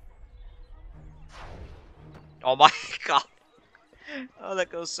Leviosa. Oh my god. Oh, that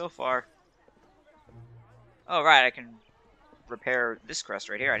goes so far. Oh, right, I can repair this crest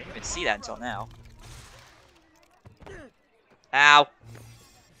right here. I didn't even see that until now. Ow.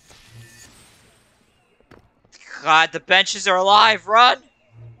 God, the benches are alive. Run!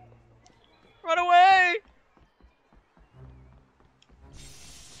 Run away!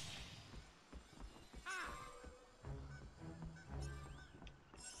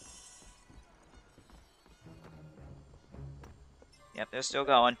 Yep, they're still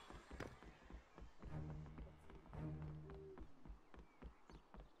going.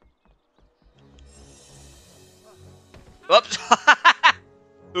 Oops.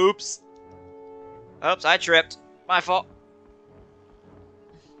 Oops. Oops, I tripped. My fault.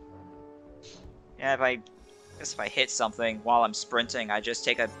 Yeah, I guess if I hit something while I'm sprinting, I just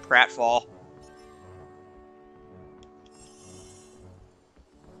take a pratfall.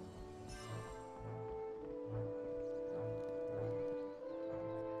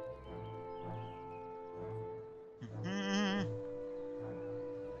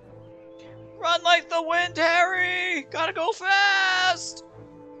 Run like the wind, Harry! Gotta go fast!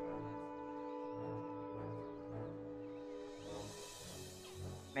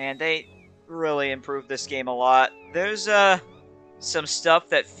 Man, they really improved this game a lot. There's some stuff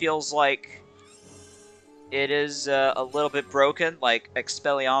that feels like it is a little bit broken, like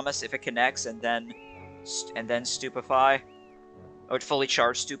Expelliarmus if it connects, and then Stupefy, or fully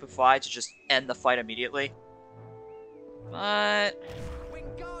charged Stupefy to just end the fight immediately. But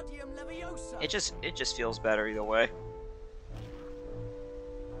it just feels better either way.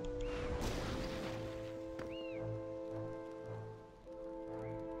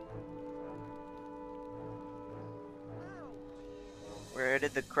 Where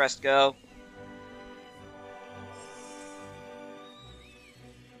did the crest go?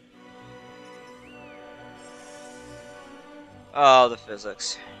 Oh, the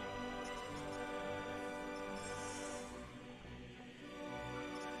physics.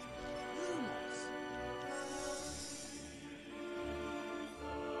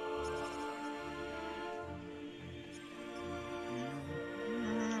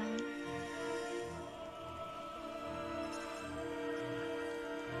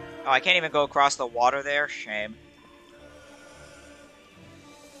 Oh, I can't even go across the water there? Shame.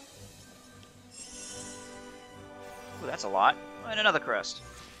 Ooh, that's a lot. And another crest.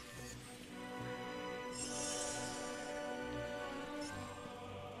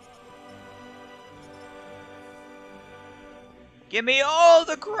 Give me all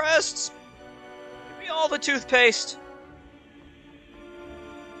the crests! Give me all the toothpaste!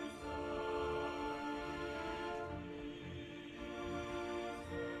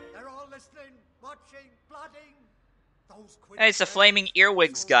 They're all listening, watching, plotting. Those Hey, it's the flaming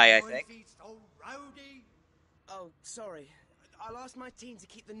earwigs guy, I think. so rowdy. Oh, sorry. I'll ask my team to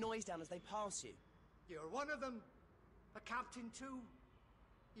keep the noise down as they pass you. You're one of them. A captain too.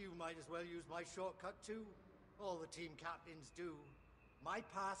 You might as well use my shortcut too. All the team captains do. My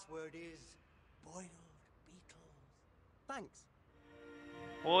password is boiled beetles. Thanks.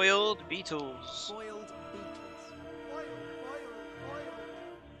 Boiled beetles. Boiled beetles. Boiled.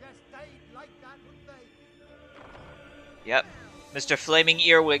 Yes, they'd like that, wouldn't they? Yep. Mr. Flaming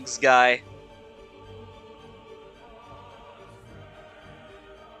Earwigs guy.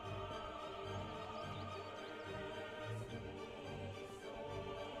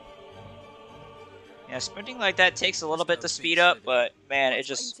 Yeah, sprinting like that takes a little bit to speed up, but man, it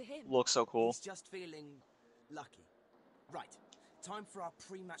just looks so cool. He's just feeling lucky. Right, time for our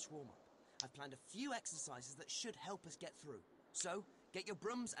pre-match warm-up. I've planned a few exercises that should help us get through. So, get your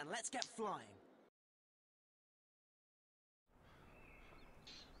brooms and let's get flying.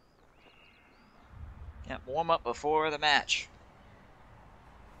 Yeah, warm up before the match.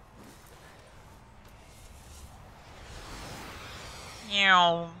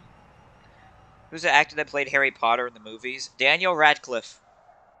 Who's the actor that played Harry Potter in the movies? Daniel Radcliffe.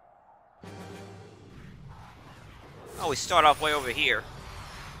 Oh, we start off way over here.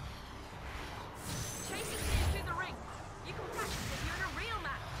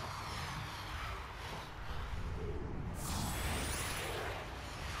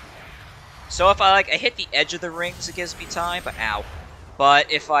 So if I hit the edge of the rings, it gives me time, but ow. But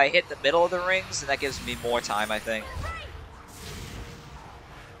if I hit the middle of the rings, then that gives me more time, I think.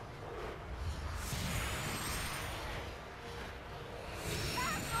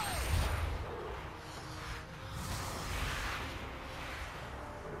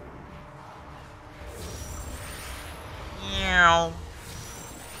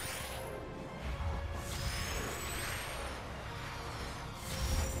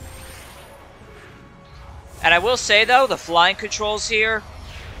 And I will say, though, the flying controls here,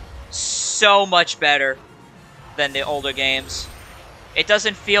 so much better than the older games. It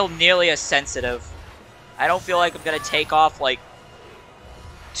doesn't feel nearly as sensitive. I don't feel like I'm going to take off,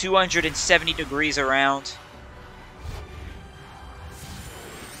 270 degrees around.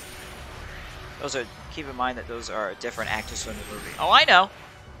 Keep in mind that those are different actors from the movie. Oh, I know.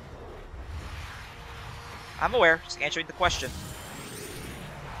 I'm aware, just answering the question.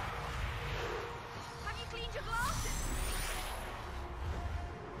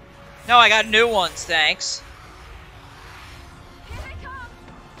 No, I got new ones, thanks.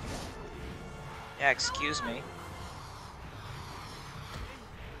 Yeah, excuse me.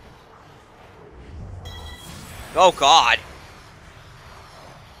 Oh, God.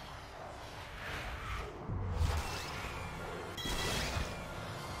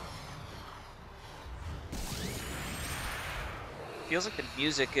 Feels like the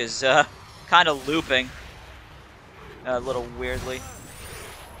music is kind of looping a little weirdly.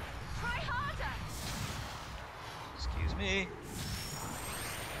 Excuse me.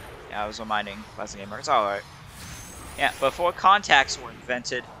 Yeah, I was reminding Pleasant Gamer. It's alright. Yeah, before contacts were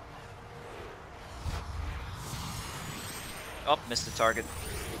invented. Oh, missed the target.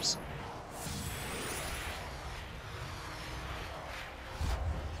 Oops.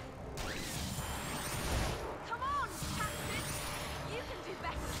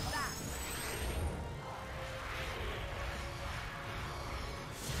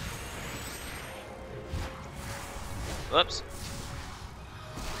 Whoops.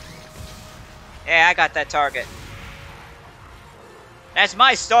 Yeah, I got that target. That's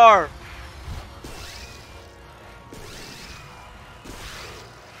my star!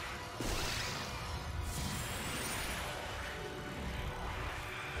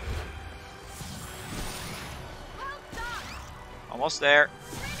 Almost there.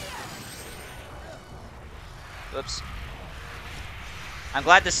 Whoops. I'm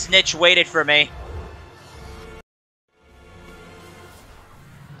glad the snitch waited for me.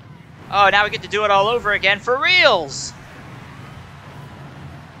 Oh, now we get to do it all over again for reals!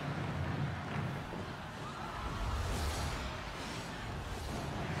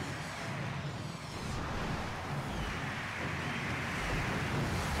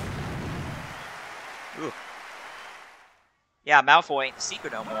 Ooh. Yeah, Malfoy ain't the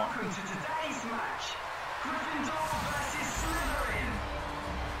secret no more. Welcome to today's match. Gryffindor versus Slytherin.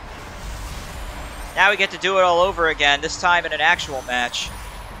 Now we get to do it all over again, this time in an actual match.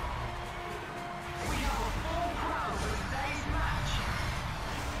 We have a full crowd for today's match.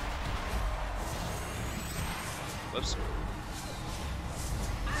 Whoops.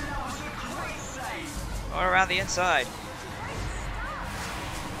 And that was a great save. All around the inside.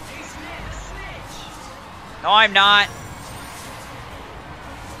 He's near the snitch. No, I'm not.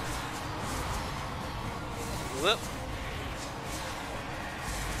 Whoop.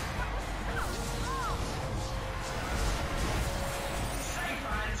 Safe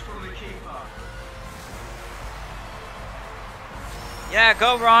hands from the keeper. Yeah,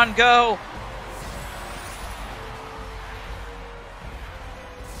 go, Ron, go.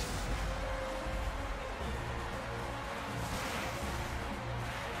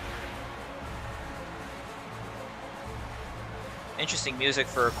 Interesting music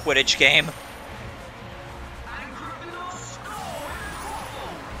for a Quidditch game. And Gryffindor score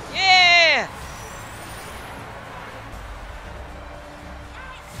with a Yeah!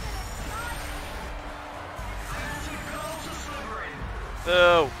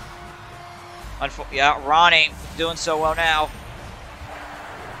 Yeah, Ron ain't doing so well now.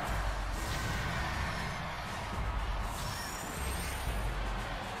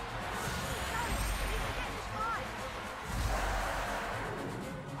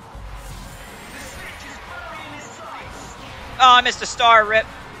 Oh, I missed a star, rip.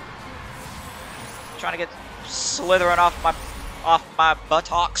 Trying to get Slytherin off my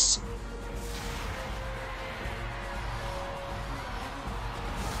buttocks.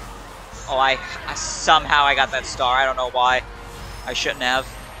 Oh, I somehow I got that star. I don't know why. I shouldn't have.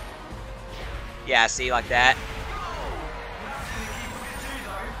 Yeah, see, like that.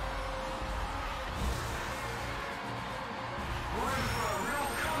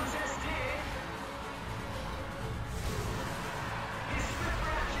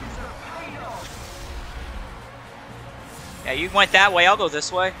 Yeah, you went that way. I'll go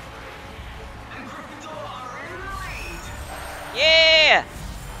this way. Yeah!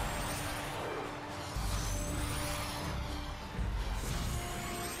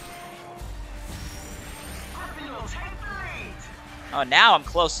 Oh, now I'm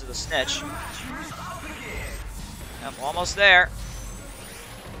close to the snitch. I'm almost there.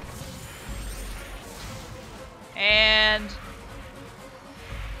 And...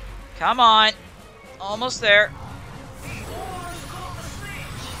 come on. Almost there.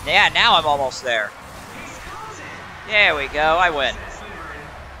 Yeah, now I'm almost there. There we go, I win.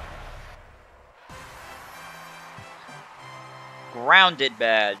 Grounded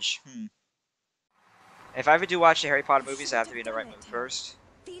badge. If I ever do watch the Harry Potter movies, I have to be in the right mood first.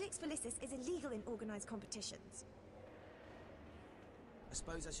 Felix Felicis is illegal in organised competitions. I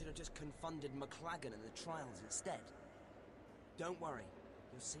suppose I should have just confunded McLagan in the trials instead. Don't worry,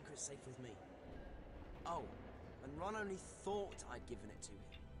 your secret's safe with me. Oh, and Ron only thought I'd given it to him.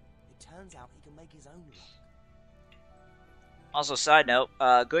 It turns out he can make his own luck. Also, side note,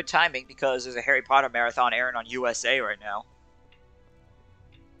 good timing because there's a Harry Potter marathon airing on USA right now.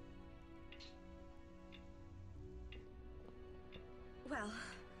 Well,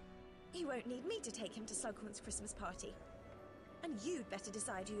 he won't need me to take him to Slughorn's Christmas party. And you'd better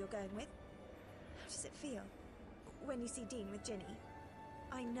decide who you're going with. How does it feel when you see Dean with Ginny?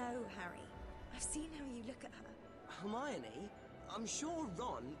 I know, Harry. I've seen how you look at her. Hermione? I'm sure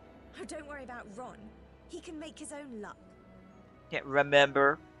Ron... Oh, don't worry about Ron. He can make his own luck. Can't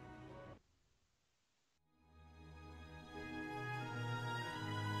remember.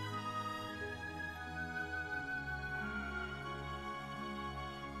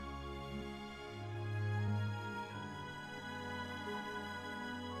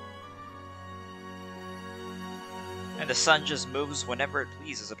 And the sun just moves whenever it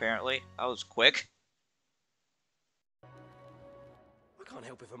pleases, apparently. That was quick. I can't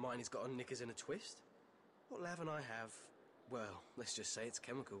help if Hermione's got on knickers in a twist. What haven't I have? Well, let's just say it's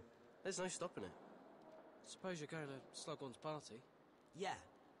chemical. There's no stopping it. Suppose you're going to Slughorn's party? Yeah.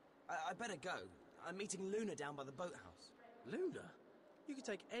 I better go. I'm meeting Luna down by the boathouse. Luna? You can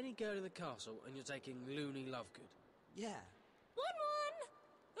take any girl in the castle and you're taking Loony Lovegood. Yeah.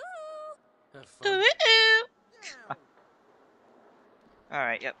 Have fun.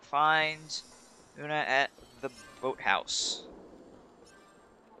 Alright, yep, find Luna at the boathouse.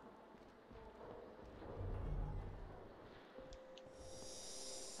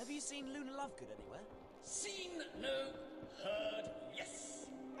 Have you seen Luna Lovegood anywhere? Seen? No. Heard? Yes.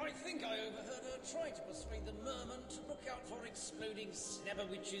 I think I overheard her try to persuade the merman to look out for exploding snabber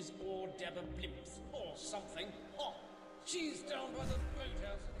witches or dabber blimps or something. Oh, she's down by the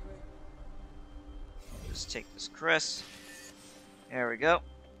boathouse anyway. Just take this Chris. There we go.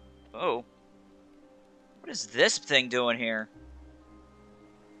 Oh. What is this thing doing here?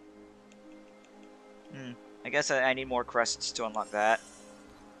 I guess I need more crests to unlock that.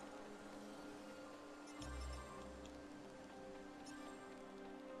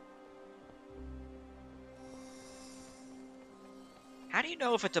 How do you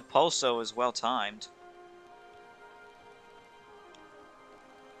know if a Depulso is well timed?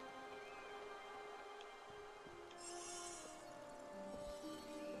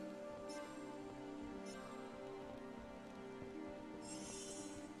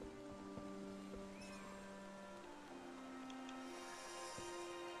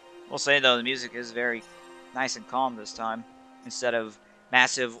 We'll say though, the music is very nice and calm this time, instead of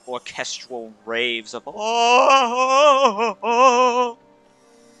massive orchestral raves of oh.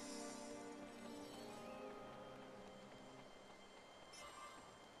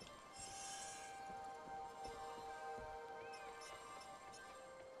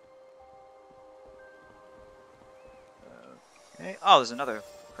 Okay. Oh, there's another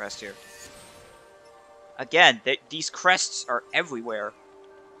crest here. Again, these crests are everywhere.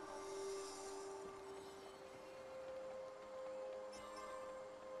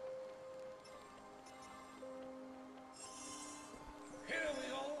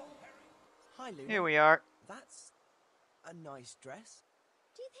 Luna. Here we are. That's a nice dress.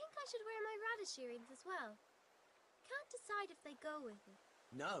 Do you think I should wear my radish earrings as well? Can't decide if they go with it.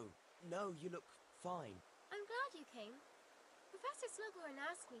 No, you look fine. I'm glad you came. Professor Slughorn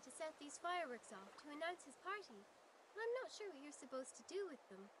asked me to set these fireworks off to announce his party. I'm not sure what you're supposed to do with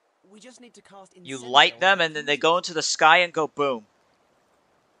them. We just need to cast You incendio light on them their and then they fuses. go into the sky and go boom.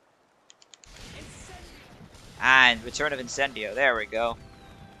 And Return of Incendio. There we go.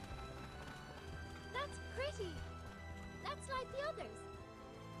 That's pretty. That's like the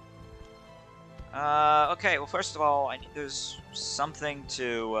others. Okay, well, first of all, there's something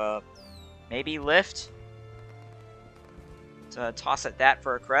to, maybe lift. To toss at that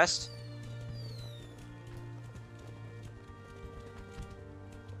for a crest.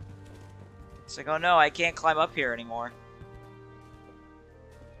 It's like, oh no, I can't climb up here anymore.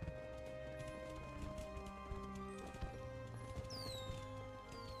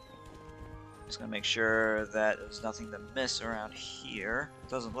 Just gonna make sure that there's nothing to miss around here.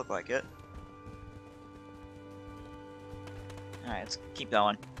 Doesn't look like it. Alright, let's keep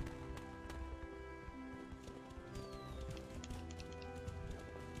going.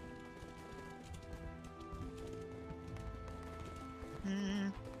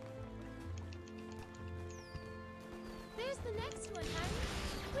 There's the next one, Harry.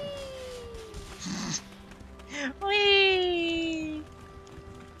 Whee! Whee!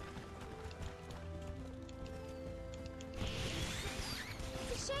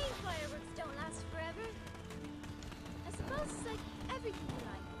 It's a shame fireworks don't last forever. I suppose it's like everything in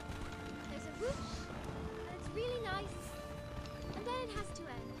life. There's a whoosh, and it's really nice, and then it has to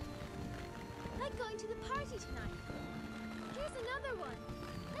end. Like going to the party tonight. Here's another one.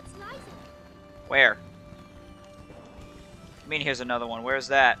 Let's light it. Where? I mean, here's another one. Where's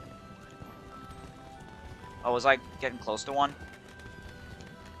that? Oh, was I getting close to one?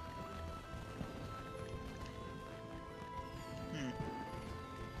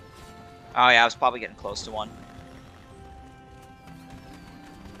 Oh yeah, I was probably getting close to one.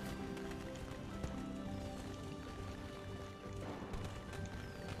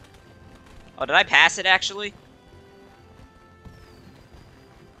 Oh, did I pass it actually?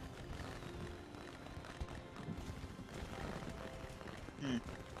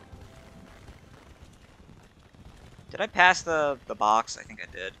 Did I pass the box? I think I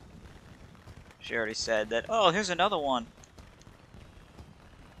did. She already said that. Oh, here's another one.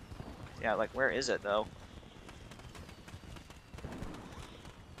 Yeah, like, where is it, though?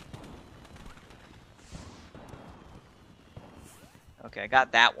 Okay, I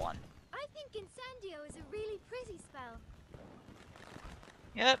got that one. I think Incendio is a really pretty spell.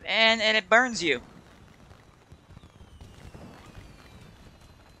 Yep, and it burns you.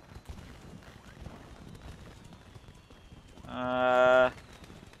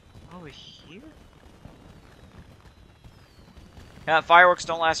 Over here? Yeah, fireworks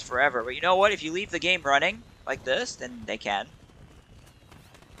don't last forever, but you know what? If you leave the game running like this, then they can.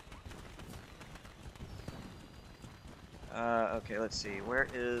 Okay, let's see. Where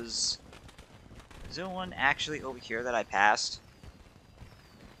is... Is there one actually over here that I passed?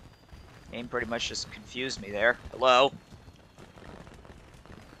 Game pretty much just confused me there. Hello?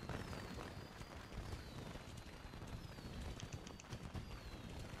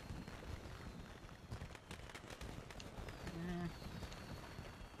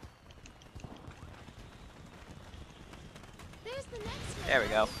 There we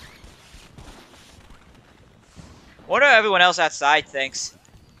go. What do everyone else outside thinks?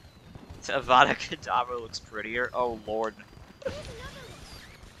 Avada Kedavra looks prettier. Oh lord. Here's another one.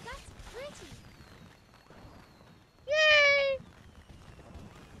 That's pretty. Yay!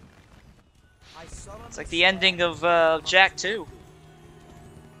 I It's like the ending of Jack 2.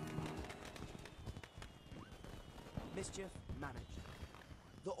 Mischief managed.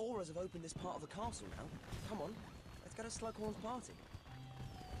 The auras have opened this part of the castle now. Come on, let's go to Slughorn's party.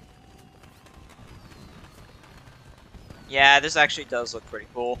 Yeah, this actually does look pretty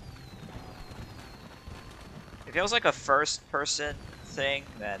cool. If it was like a first-person thing,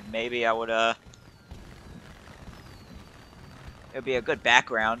 then maybe I would, it would be a good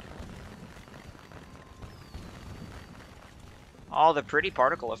background. All the pretty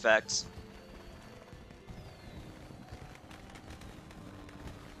particle effects.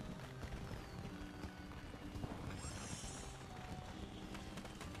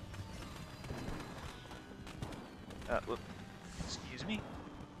 Whoop. Excuse me?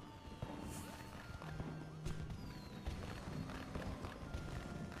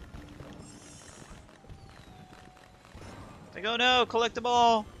 Like, oh no, collect them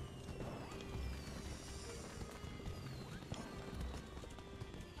all!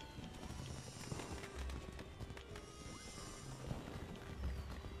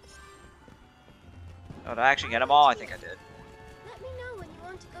 Oh, did I actually get them all? I think I did. Let me know when you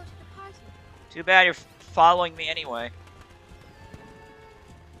want to go to the party. Too bad you're following me anyway.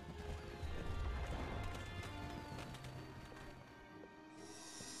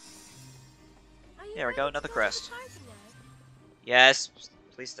 There we go, another crest. Yes,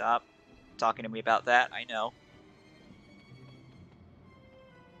 please stop talking to me about that. I know.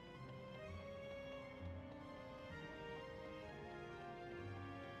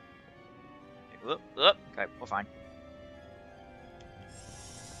 Okay, we're fine.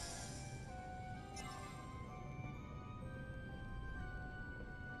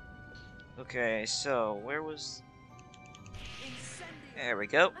 Okay, so where was... There we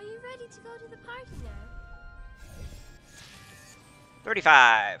go. Are you ready to go to the party now?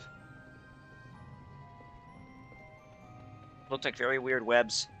 35. Looked like very weird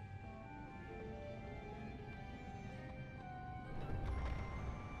webs.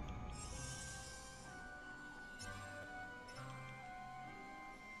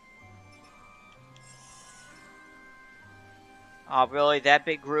 Oh, really? That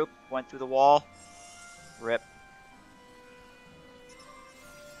big group went through the wall? Rip.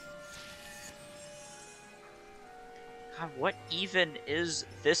 God, what even is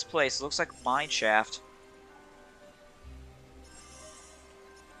this place? It looks like mine shaft.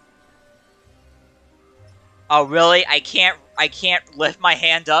 Oh, really? I can't lift my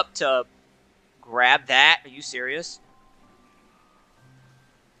hand up to grab that? Are you serious?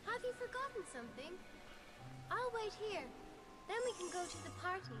 Have you forgotten something? I'll wait here. Then we can go to the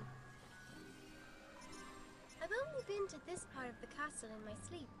party. I've only been to this part of the castle in my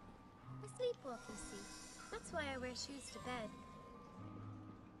sleep. I sleepwalk, you see. That's why I wear shoes to bed.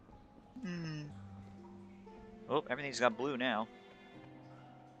 Oh, everything's got blue now.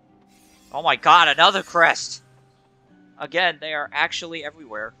 Oh my god, another crest! Again, they are actually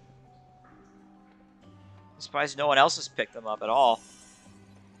everywhere. I'm surprised no one else has picked them up at all.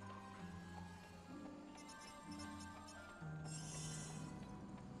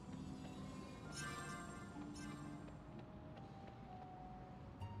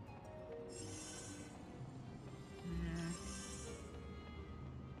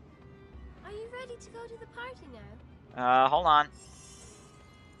 Are you ready to go to the party now? Hold on.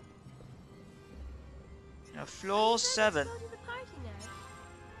 Now, floor 7. Go to the party now.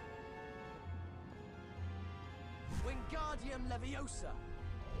 Wingardium Leviosa.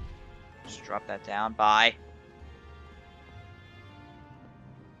 Just drop that down. Bye.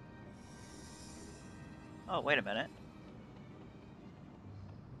 Oh, wait a minute.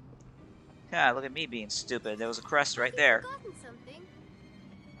 Yeah, look at me being stupid. There was a crest right there. Have you forgotten something?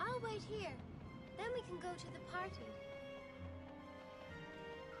 I'll wait here. Then we can go to the party.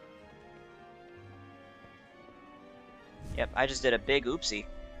 Yep, I just did a big oopsie.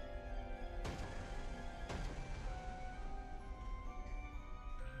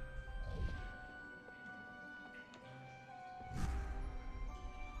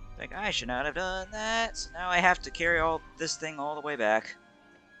 Like, I should not have done that, so now I have to carry all this thing all the way back.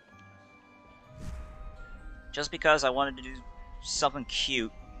 Just because I wanted to do something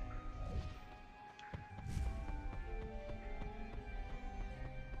cute.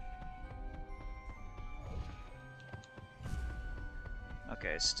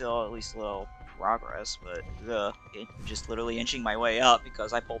 Okay, still at least a little progress, but just literally inching my way up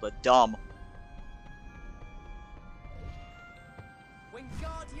because I pulled a dumb.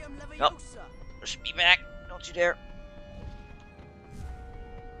 Wingardium Leviosa. Nope. Push me back. Don't you dare.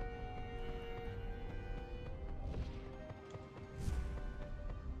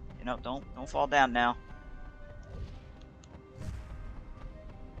 You know, don't fall down now.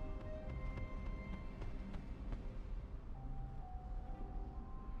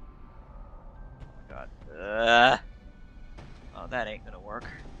 Oh my god. Oh, that ain't gonna work.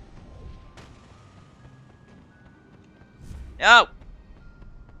 No!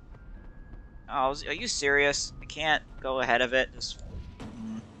 Oh, are you serious? I can't go ahead of it. Just...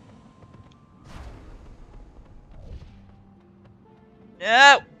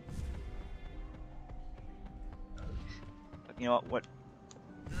 No! You know what?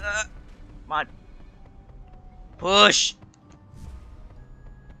 Come on. Push!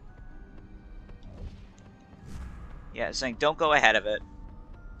 Yeah, it's saying don't go ahead of it.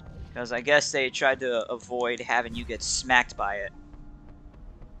 Because I guess they tried to avoid having you get smacked by it.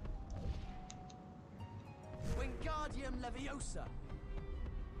 Wingardium Leviosa.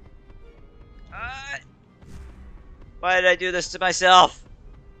 Why did I do this to myself?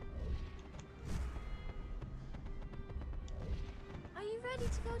 Are you ready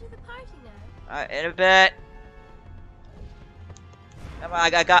to go to the party now? In a bit. Come on,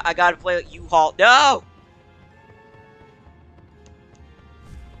 I gotta play with U-Haul. No!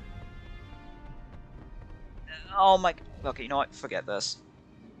 Oh my... Okay, you know what? Forget this.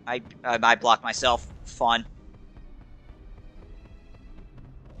 I blocked myself. Fun.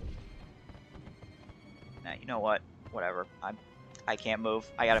 Nah, you know what? Whatever. I can't move.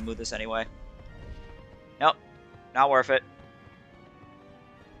 I gotta move this anyway. Nope. Not worth it.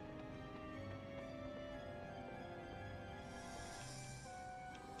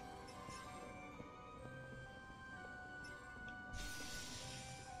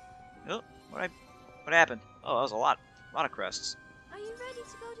 Oh, what happened? Oh, that was a lot of crests. Are you ready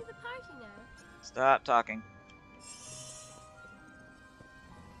to go to the party now? Stop talking.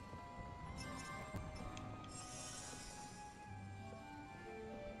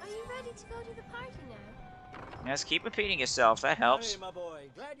 Are you ready to go to the party now? Just keep repeating yourself. That helps. Hey, my boy,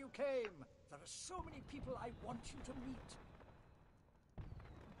 glad you came. There are so many people I want you to meet.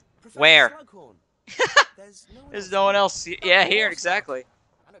 Professor Where? Slughorn. There's no one else. Yeah, here, exactly.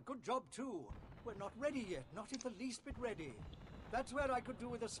 And a good job, too. We're not ready yet, not in the least bit ready. That's where I could do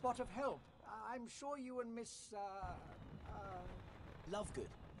with a spot of help. I'm sure you and Miss, Lovegood.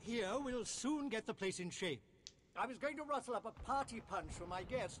 Here will soon get the place in shape. I was going to rustle up a party punch for my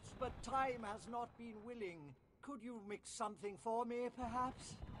guests, but time has not been willing. Could you mix something for me,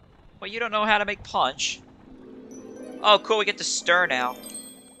 perhaps? Well, you don't know how to make punch. Oh, cool, we get to stir now.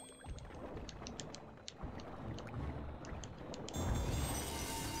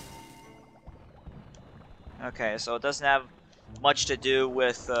 Okay, so it doesn't have much to do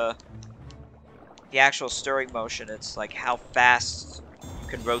with the actual stirring motion. It's like how fast you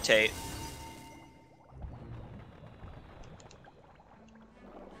can rotate.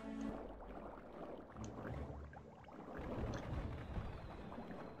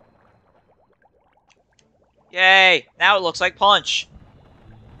 Yay! Now it looks like punch.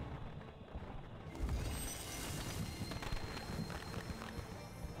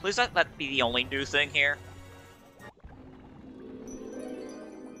 Please let that be the only new thing here.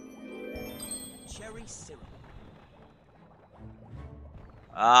 Cherry syrup.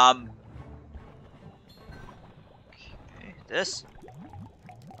 Okay, this.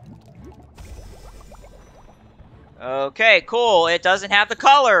 Okay, cool. It doesn't have the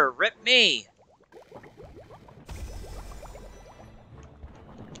color. Rip me.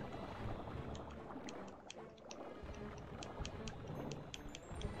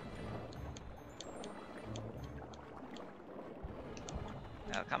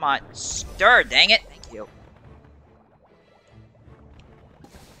 Oh, come on. Stir, dang it. Thank you.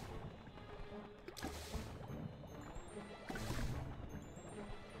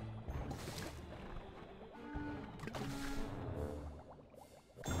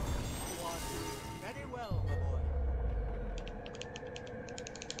 Very well, my boy.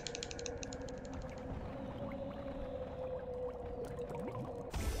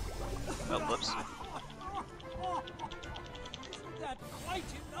 Oh, whoops. Isn't that quite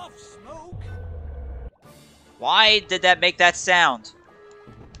enough smoke? Why did that make that sound?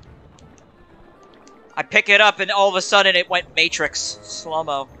 I pick it up and all of a sudden it went Matrix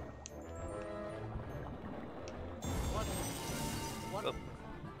slow-mo. Oh.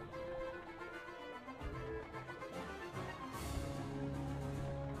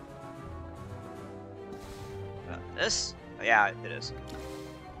 This? Oh, yeah, it is.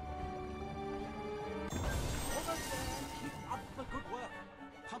 Keep up the good work.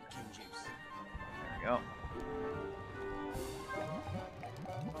 Pumpkin juice. There we go.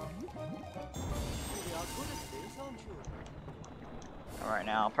 You are good at this, aren't you? Alright,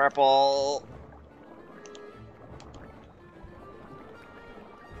 now, purple.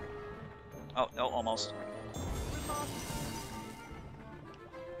 Oh, no, almost.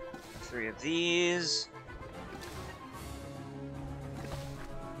 3 of these.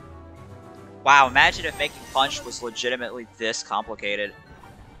 Wow, imagine if making punch was legitimately this complicated.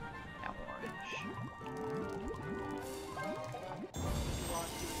 Now orange.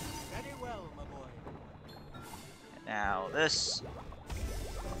 Very well, my boy. And now this.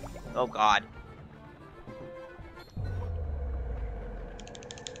 Oh god.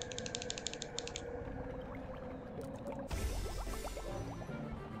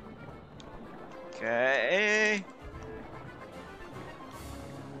 Okay.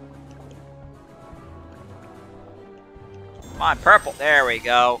 Come on, purple. There we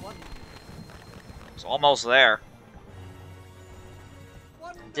go. It's almost there.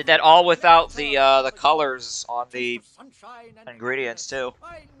 Did that all without the colors on the ingredients too.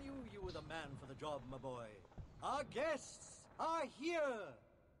 I knew you were the man for the job, my boy. Our guests are here.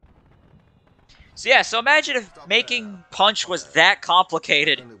 So yeah, so imagine if making punch was that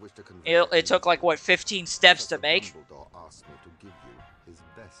complicated. It took like what, 15 steps to make? Dumbledore asked me to give you his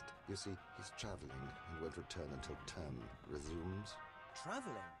vest. You see, he's traveling and won't return until term resumes.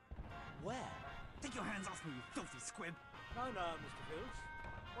 Travelling? Where? Take your hands off me, you filthy squib! No, Mr. Fields.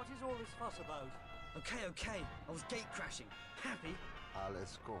 What is all this fuss about? Okay. I was gate crashing. Happy? I'll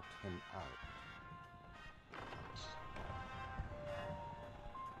escort him out.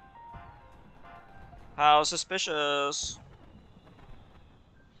 How suspicious.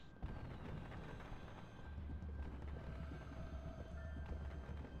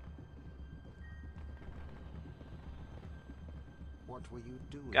 What were you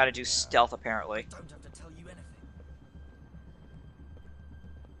doing? Gotta do stealth, apparently. I don't have to tell you anything.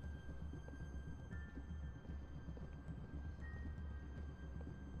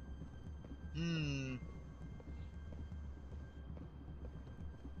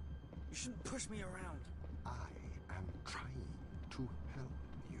 You shouldn't push me around. I am trying to help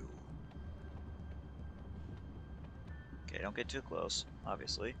you. Okay, don't get too close,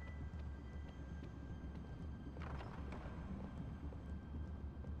 obviously.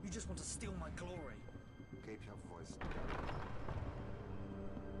 You just want to steal my glory. Keep your voice down.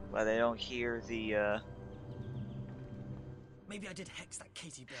 Glad they don't hear the, Maybe I did hex that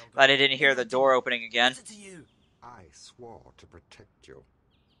Katie Bell. Glad I didn't hear the door opening again. What's it to you? I swore to protect you.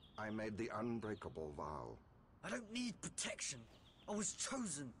 I made the unbreakable vow. I don't need protection. I was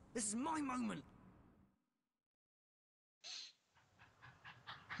chosen. This is my moment.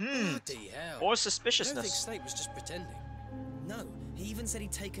 Bloody hell. More I don't suspiciousness. think Snape was just pretending. No, he even said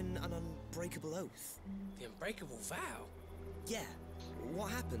he'd taken an unbreakable oath. The unbreakable vow? Yeah.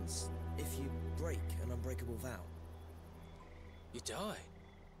 What happens if you break an unbreakable vow? You die.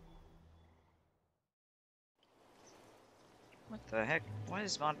 What the heck? Why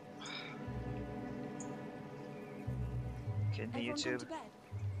is Mon... Get into Everyone gone YouTube. to bed?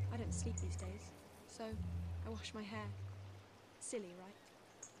 I don't sleep these days, so I wash my hair. Silly, right?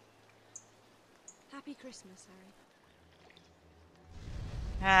 Happy Christmas, Harry.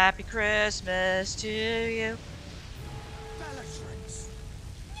 Happy Christmas to you. Bellatrix!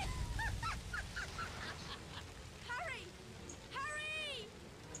 Harry! Harry!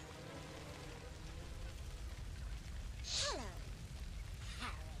 Hello,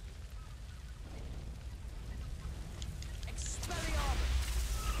 Harry. Expelliarmus!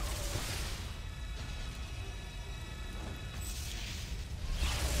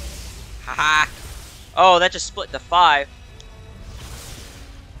 Haha. Oh, that just split to 5.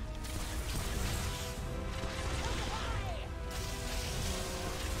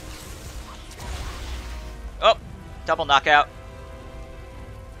 Oh, double knockout.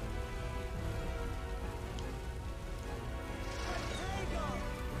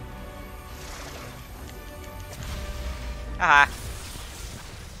 Haha.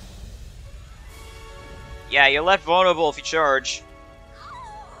 Yeah, you're left vulnerable if you charge.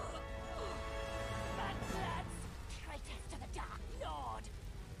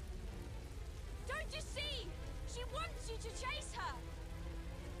 Don't you see? She wants you to chase her!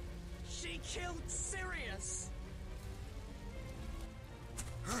 She killed Sirius!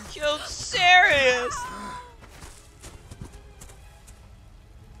 Killed Sirius!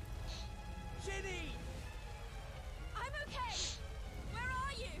 Ginny! I'm okay! Where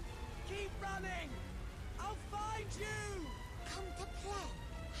are you? Keep running! I'll find you! Come to play,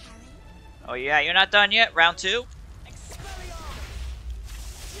 Harry. Oh yeah, you're not done yet? Round 2? Expelliarmus!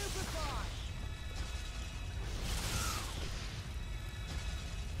 Stupefy!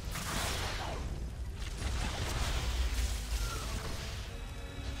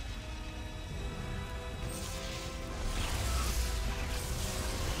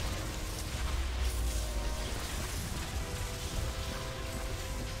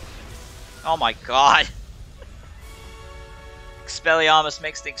 Oh my god. Expelliarmus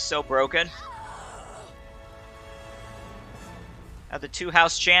makes things so broken. Now the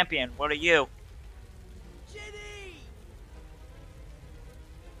 2-house champion, what are you? Ginny!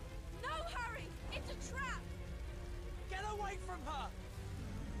 No, Harry! It's a trap! Get away from her!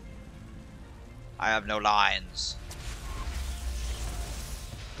 I have no lines.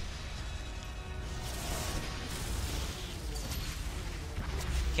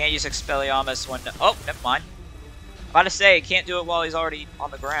 Can't use Expelliarmus when... Oh, never mind. About to say, can't do it while he's already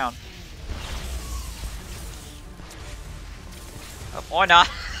on the ground. Oh, or not.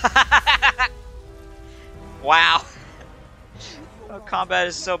 Wow. Oh, combat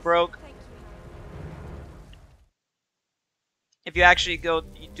is so broke. If you actually go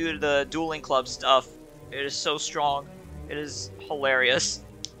do the dueling club stuff, it is so strong. It is hilarious.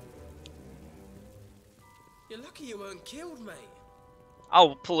 You're lucky you weren't killed, mate.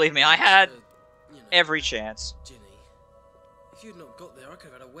 Oh, believe me, I had every chance. Ginny, if If you'd not got there, I could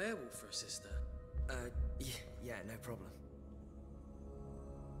have had a werewolf for a sister. Yeah, no problem.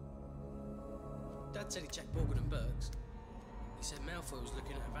 Dad said he checked Morgan and Burke's. He said Malfoy was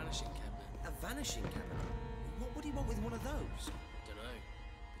looking at a vanishing cabinet. A vanishing cabinet? What would he want with one of those? Dunno.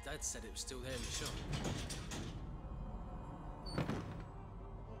 But Dad said it was still there in the shop.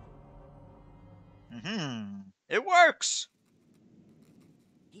 It works!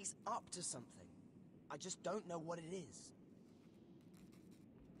 He's up to something. I just don't know what it is.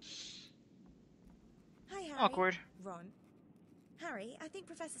 Hi, Harry. Awkward. Ron. Harry, I think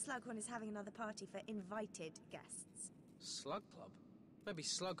Professor Slughorn is having another party for invited guests. Slug Club? Maybe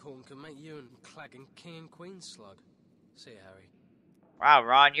Slughorn can make you and Claggin king and queen slug. See you, Harry. Wow,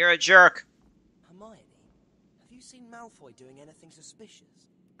 Ron, you're a jerk. Hermione, have you seen Malfoy doing anything suspicious?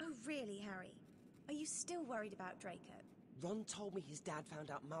 Oh, really, Harry? Are you still worried about Draco? Ron told me his dad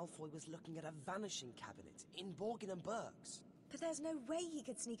found out Malfoy was looking at a vanishing cabinet in Borgin and Burke's. But there's no way he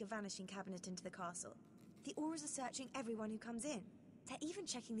could sneak a vanishing cabinet into the castle. The Aurors are searching everyone who comes in. They're even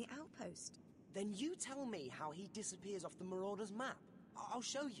checking the outpost. Then you tell me how he disappears off the Marauders' map. I'll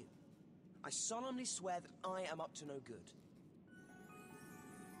show you. I solemnly swear that I am up to no good.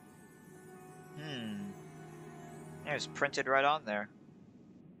 It was printed right on there.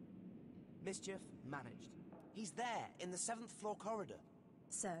 Mischief managed. He's there, in the 7th floor corridor.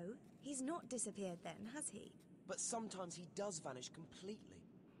 So, he's not disappeared then, has he? But sometimes he does vanish completely.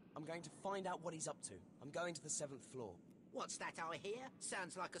 I'm going to find out what he's up to. I'm going to the 7th floor. What's that I hear?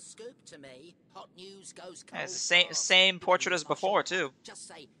 Sounds like a scoop to me. Hot news goes cold. Yeah, it's the same portrait as before, too. Just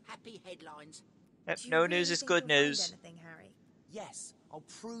say happy headlines. Yep, no news is good news. Anything, Harry? Yes, I'll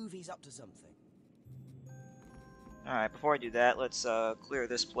prove he's up to something. Alright, before I do that, let's clear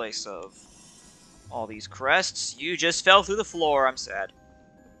this place of all these crests. You just fell through the floor, I'm sad.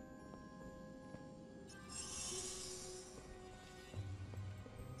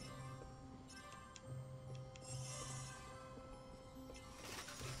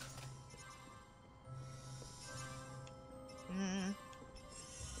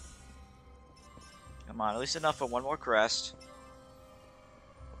 Come on, at least enough for one more crest.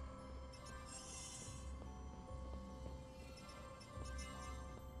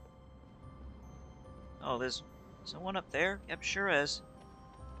 Oh, there's one up there? Yep, sure is.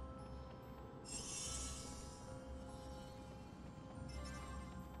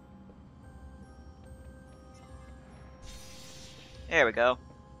 There we go.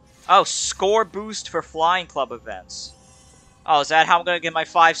 Oh, score boost for flying club events. Oh, is that how I'm gonna get my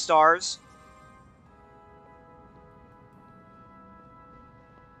 5 stars?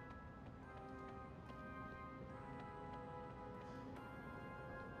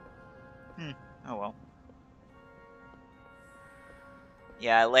 Oh well.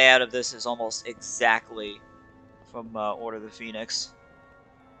 Yeah, layout of this is almost exactly from Order of the Phoenix.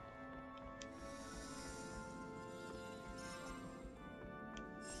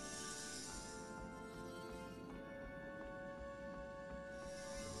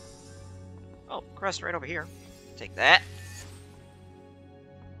 Oh, crest right over here. Take that.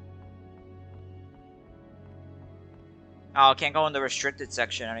 Oh, can't go in the restricted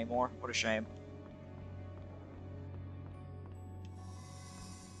section anymore. What a shame.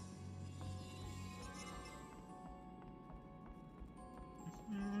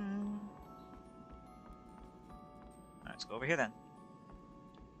 Let's go over here then.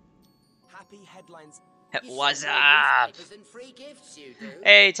 Happy headlines. What's up? And free gifts, you do.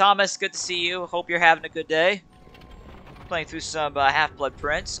 Hey, Thomas, good to see you. Hope you're having a good day. Playing through some Half-Blood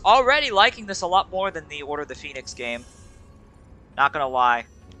Prince. Already liking this a lot more than the Order of the Phoenix game. Not gonna lie.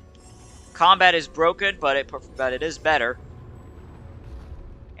 Combat is broken, but it is better.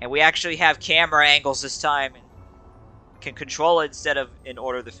 And we actually have camera angles this time. And can control it instead of in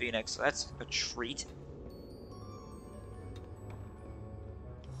Order of the Phoenix. So that's a treat.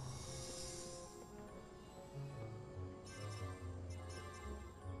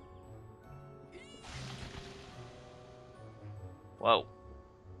 Whoa.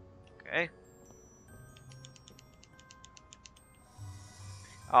 Okay.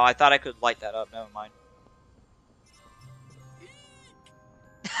 Oh, I thought I could light that up. Never mind.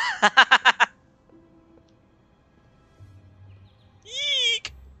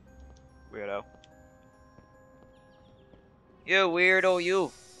 Eek! Weirdo. You weirdo,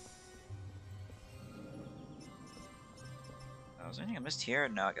 you. Oh, is there anything I missed here?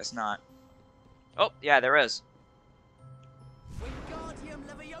 No, I guess not. Oh, yeah, there is. Wingardium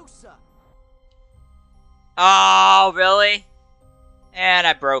Leviosa. Oh, really? And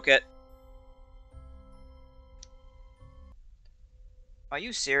I broke it. Are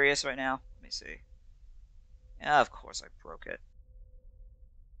you serious right now? Let me see. Yeah, of course I broke it.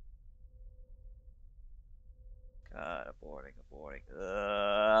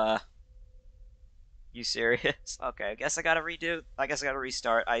 Aborting. You serious? Okay, I guess I gotta redo. I guess I gotta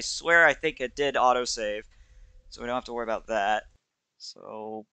restart. I swear I think it did autosave, so we don't have to worry about that.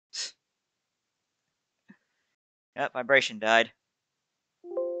 So, yep, vibration died.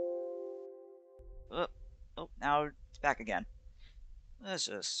 Oh, oh, now it's back again. Let's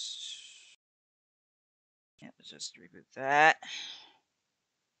just, yeah, let's just reboot that.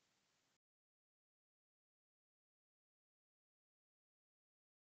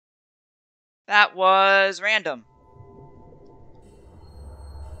 That was random.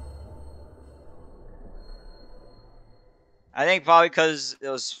 I think probably because it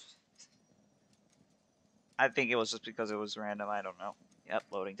was. I think it was just because it was random. I don't know. Yep,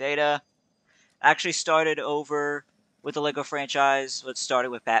 loading data. Actually started over with the Lego franchise. Let's start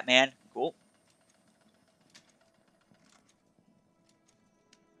it with Batman. Cool.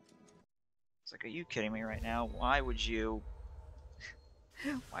 It's like, are you kidding me right now? Why would you?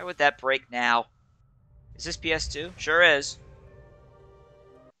 Why would that break now? Is this PS2? Sure is.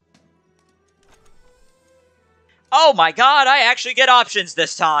 Oh my god, I actually get options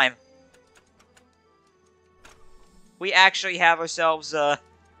this time. We actually have ourselves,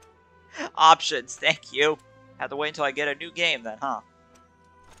 options. Thank you. Have to wait until I get a new game then, huh?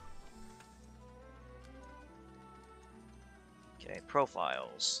 Okay,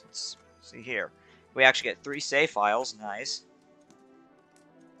 profiles. Let's see here. We actually get 3 save files. Nice.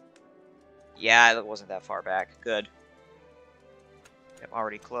 Yeah, that wasn't that far back. Good. We have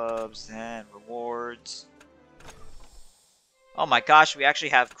already clubs and rewards. Oh my gosh, we actually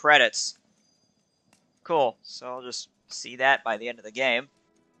have credits. Cool. So I'll just see that by the end of the game.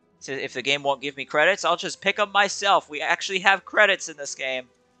 So if the game won't give me credits, I'll just pick them myself. We actually have credits in this game.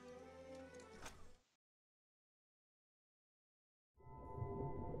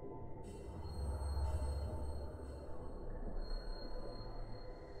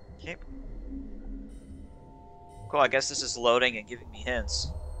 Okay. Cool, I guess this is loading and giving me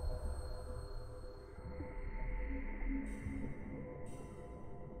hints.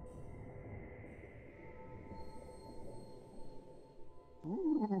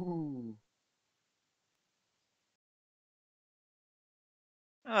 Ooh.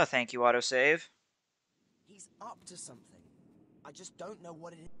 Oh, thank you, autosave. He's up to something. I just don't know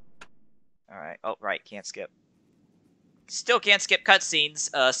what it is. Alright. Oh, right, can't skip. Still can't skip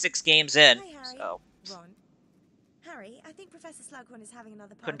cutscenes, 6 games in. Hi, Harry. So. Ron. Harry, I think Professor Slughorn is having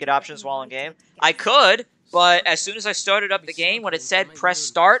another party. Couldn't get options while in game. I could, but as soon as I started up the game, when it said press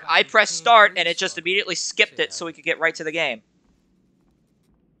start, I pressed start, and it just immediately skipped it so we could get right to the game.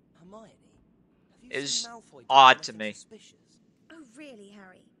 Hermione, Is odd to me. Oh, really,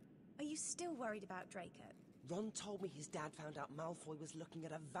 Harry? Are you still worried about Draco? Ron told me his dad found out Malfoy was looking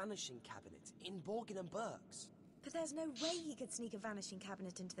at a vanishing cabinet in Borgin and Burke's. But there's no way he could sneak a vanishing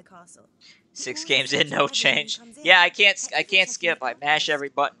cabinet into the castle. 6 games in, no change. Yeah, I can't skip. I mash every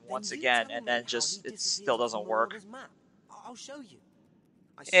button once again, and then just it still doesn't work. I'll show you.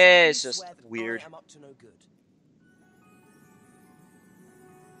 It's just weird.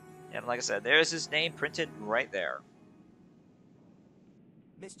 And like I said, there's his name printed right there.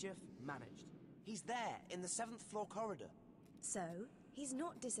 Mischief managed. He's there in the 7th floor corridor. So, he's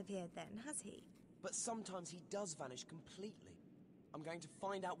not disappeared then, has he? But sometimes he does vanish completely. I'm going to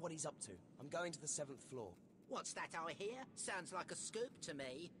find out what he's up to. I'm going to the 7th floor. What's that I hear? Sounds like a scoop to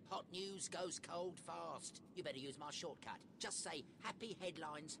me. Hot news goes cold fast. You better use my shortcut. Just say happy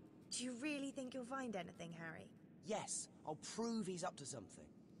headlines. Do you really think you'll find anything, Harry? Yes, I'll prove he's up to something.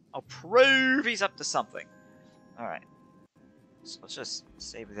 I'll prove he's up to something. Alright. So let's just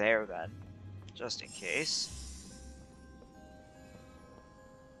save there then. Just in case.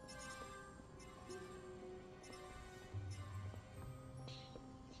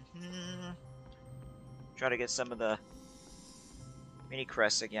 Try to get some of the mini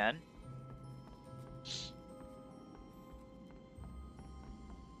crests again.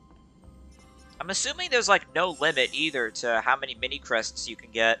 I'm assuming there's like no limit either to how many mini crests you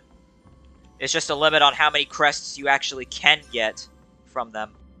can get. It's just a limit on how many crests you actually can get from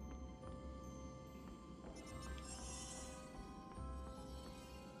them.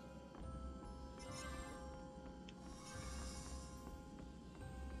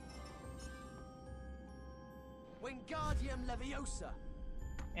 Wingardium Leviosa.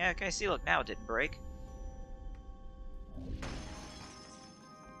 Yeah, okay, see, look, now it didn't break.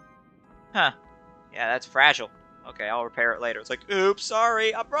 Huh. Yeah, that's fragile. Okay, I'll repair it later. It's like, oops,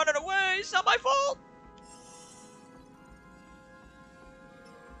 sorry, I'm running away, it's not my fault!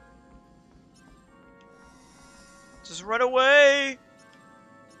 Just run away!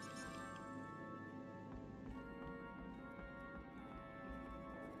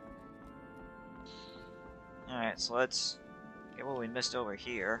 Alright, so let's get what we missed over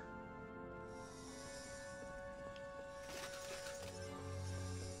here.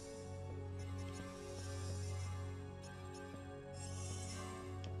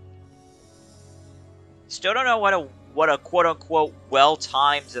 Still don't know what a quote-unquote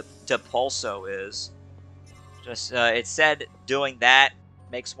well-timed depulso is. Just, it said doing that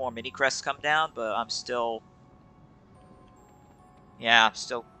makes more mini crests come down, but I'm still... Yeah, I'm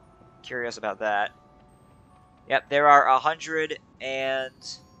still curious about that. Yep, there are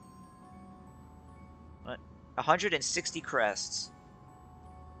 160 crests.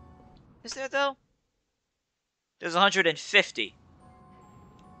 Is there, though? There's 150.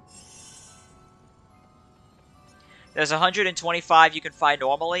 There's 125 you can find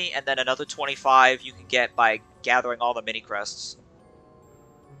normally, and then another 25 you can get by gathering all the mini crests.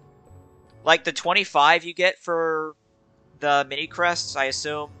 Like, the 25 you get for the mini crests, I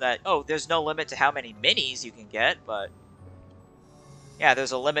assume that, oh, there's no limit to how many minis you can get, but yeah,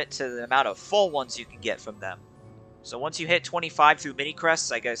 there's a limit to the amount of full ones you can get from them. So once you hit 25 through mini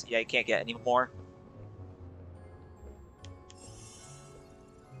crests, I guess, yeah, you can't get any more.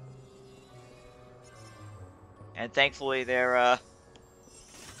 And thankfully, they're, I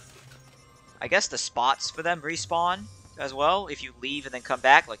guess the spots for them respawn as well, if you leave and then come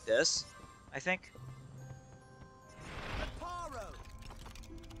back like this, I think.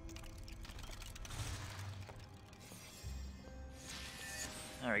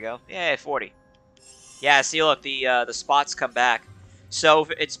 There we go. Yeah, 40. Yeah, see, look, the spots come back. So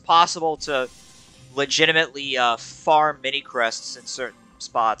it's possible to legitimately farm mini crests in certain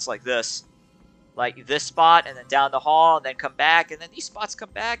spots like this. Like this spot, and then down the hall, and then come back, and then these spots come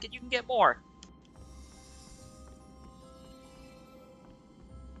back, and you can get more.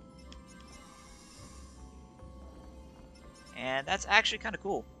 And that's actually kind of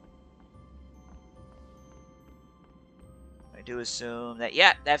cool. I do assume that,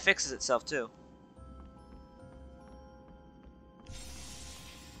 yeah, that fixes itself too.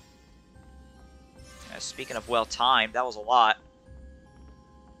 Speaking of well-timed, that was a lot.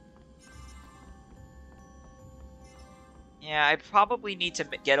 Yeah, I probably need to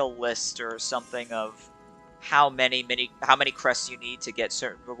get a list or something of how many crests you need to get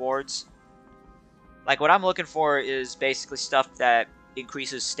certain rewards. Like, what I'm looking for is basically stuff that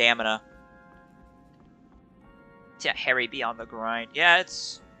increases stamina. Yeah, Harry, be on the grind. Yeah,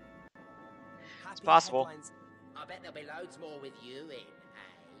 it's possible. I bet there'll be loads more with you in, eh?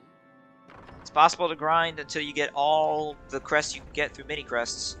 It's possible to grind until you get all the crests you can get through mini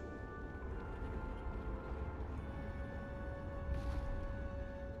crests.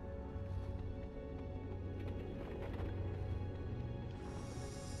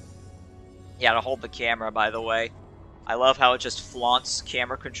 Yeah, to hold the camera, by the way. I love how it just flaunts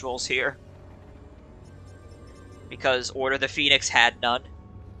camera controls here. Because Order the Phoenix had none.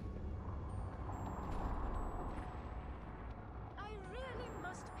 I really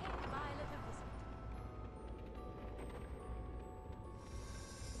must pay Violet a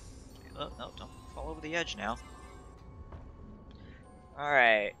visit. Oh, no, don't fall over the edge now.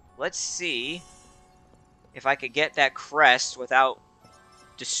 Alright, let's see if I could get that crest without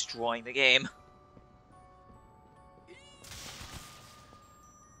destroying the game.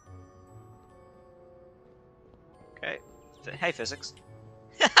 Okay. Hey, physics.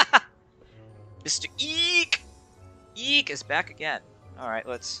 Mr. Eek! Eek is back again. Alright,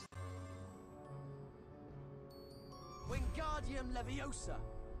 let's... Wingardium Leviosa.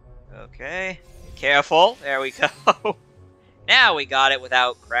 Okay. Careful. There we go. Now we got it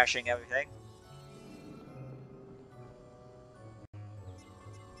without crashing everything.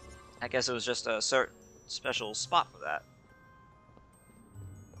 I guess it was just a certain special spot for that.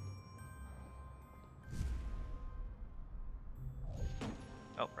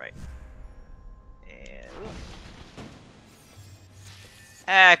 Oh, right. And...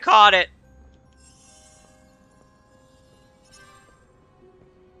 Ah, caught it!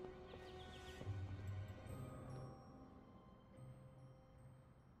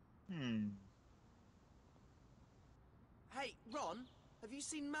 Hey, Ron, have you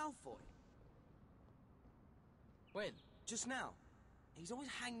seen Malfoy? When? Just now. He's always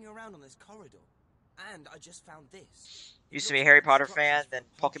hanging around on this corridor. And I just found this. Used to be a Harry Potter fan, then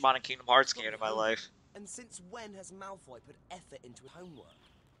Pokemon and Kingdom Hearts came into my life. And since when has Malfoy put effort into his homework?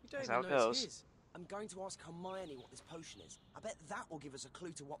 That's how it goes. I'm going to ask Hermione what this potion is. I bet that will give us a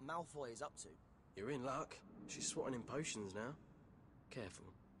clue to what Malfoy is up to. You're in luck. She's swatting in potions now.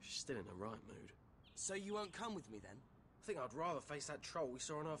 Careful, she's still in the right mood. So you won't come with me then? I think I'd rather face that troll we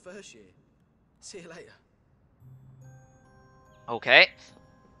saw in our first year. See you later. Okay.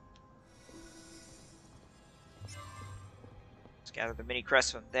 Let's gather the mini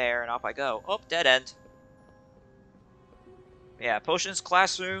crests from there, and off I go. Oh, dead end. Yeah, potions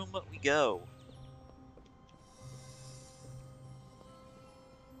classroom, we go.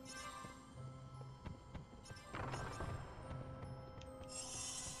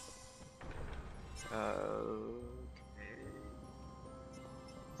 Okay.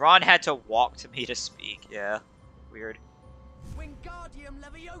 Ron had to walk to me to speak. Yeah, weird. Wingardium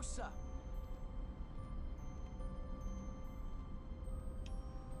Leviosa!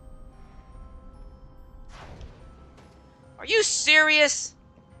 Are you serious?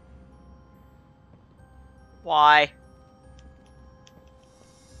 Why?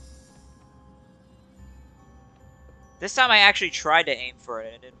 This time I actually tried to aim for it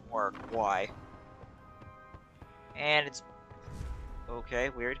and it didn't work. Why? And it's... Okay,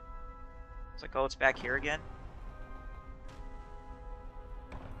 weird. It's like, oh, it's back here again?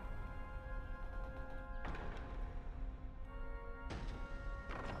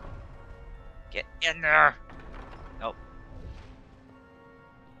 Get in there! Nope.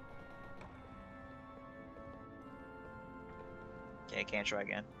 Okay, can't try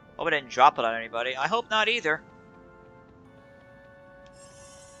again. Hope I didn't drop it on anybody. I hope not either.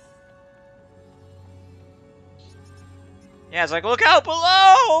 Yeah, it's like, look out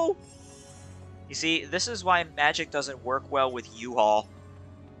below! You see, this is why magic doesn't work well with U-Haul.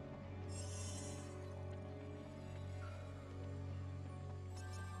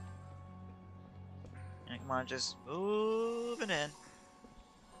 Come on, just moving in.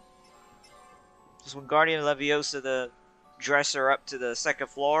 Just when Guardian Leviosa, the dresser up to the second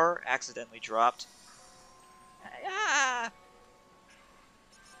floor, accidentally dropped. Ah!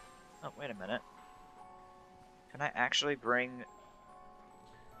 Oh, wait a minute. Can I actually bring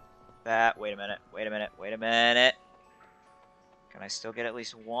that? Wait a minute, wait a minute, wait a minute. Can I still get at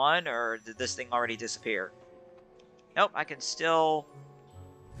least one, or did this thing already disappear? Nope, I can still...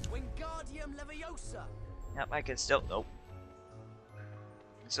 Wingardium Leviosa! Yep, I can still... Nope.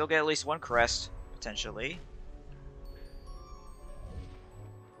 I can still get at least one crest, potentially.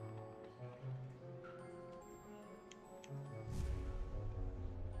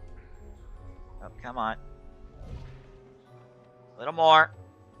 Oh, come on. A little more.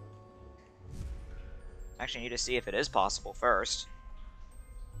 Actually, I need to see if it is possible first.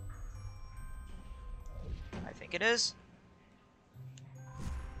 I think it is.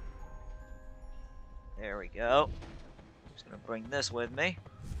 There we go. Just gonna bring this with me.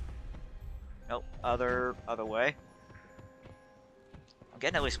 Nope, other way. I'm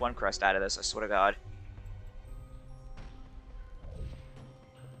getting at least one crest out of this, I swear to God.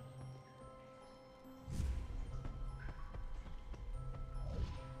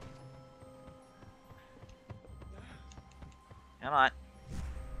 Come on.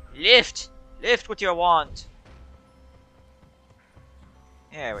 Lift! Lift with your wand!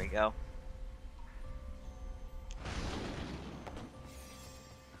 There we go.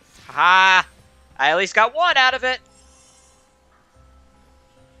 Haha! I at least got one out of it!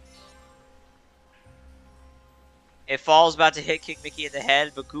 If Fall's about to hit King Mickey in the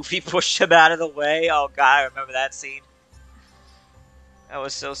head, but Goofy pushed him out of the way. Oh god, I remember that scene. That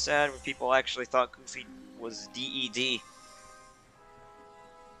was so sad when people actually thought Goofy was DED.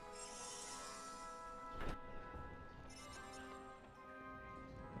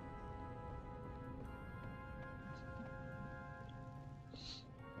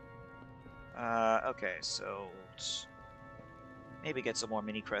 Okay, so let's maybe get some more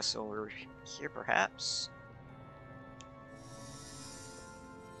mini crests over here, perhaps.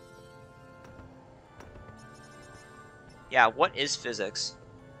 Yeah, what is physics?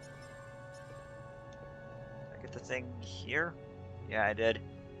 Did I get the thing here? Yeah, I did.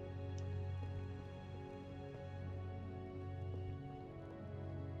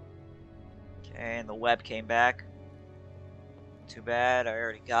 Okay, and the web came back. Too bad, I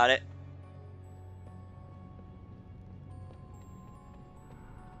already got it.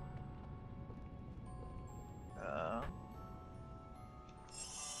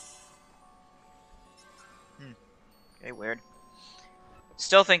 Okay, weird.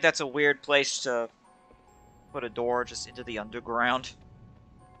 Still think that's a weird place to put a door just into the underground.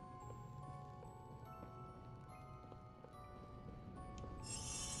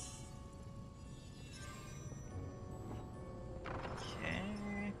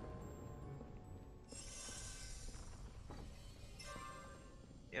 Okay.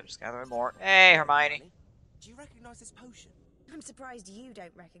 Yep, just gathering more. Hey, Hermione. Do you recognize this potion? I'm surprised you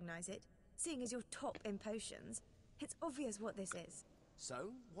don't recognize it, seeing as you're top in potions. It's obvious what this is.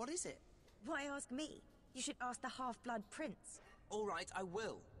 So, what is it? Why ask me? You should ask the Half-Blood Prince. All right, I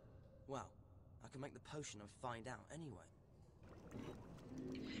will. Well, I can make the potion and find out anyway.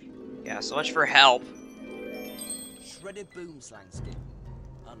 Yeah, so much for help. Shredded boomslang skin.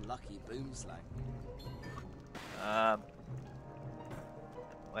 Unlucky boomslang.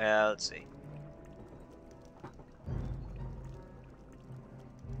 Well, let's see.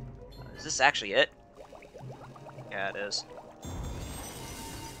 Is this actually it? Yeah, it is.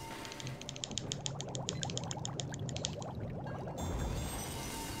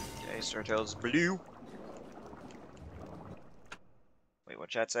 Okay, Startail's blue. Wait, what'd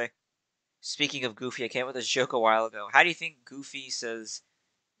chat say? Speaking of Goofy, I came up with this joke a while ago. How do you think Goofy says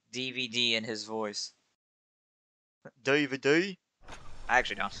DVD in his voice? DVD? I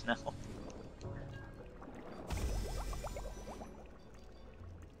actually don't know.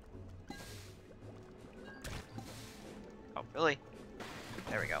 Oh, really?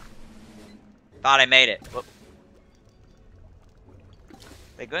 There we go. Thought I made it. Whoop.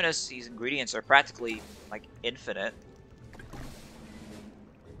 Thank goodness these ingredients are practically, like, infinite.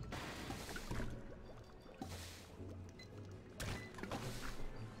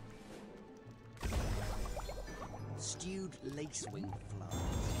 Stewed lacewing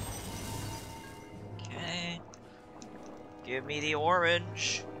flies. Okay. Give me the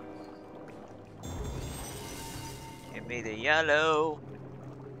orange. Give me the yellow.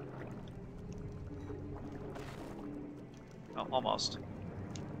 Oh, almost.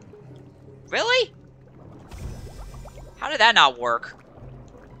 Really? How did that not work?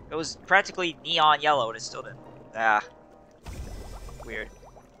 It was practically neon yellow and it still didn't. Ah. Weird.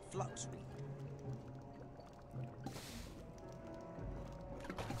 Fluxweed.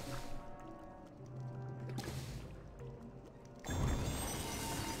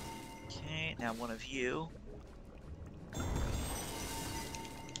 Okay, now one of you.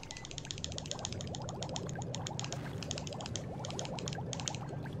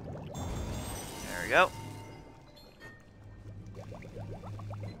 There we go.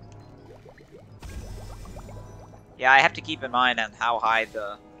 Yeah, I have to keep in mind on how high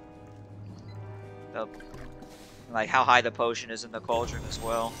the like how high the potion is in the cauldron as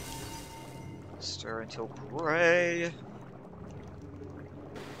well. Stir until gray.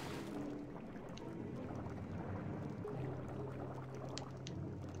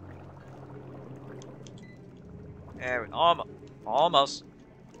 There, almost.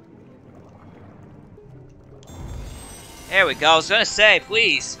 There we go. I was gonna say,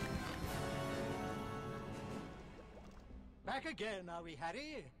 please. Back again, are we,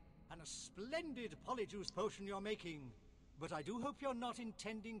 Harry? And a splendid polyjuice potion you're making. But I do hope you're not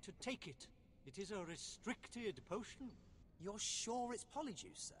intending to take it. It is a restricted potion. You're sure it's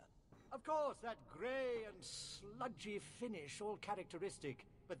polyjuice, sir? Of course, that grey and sludgy finish, all characteristic.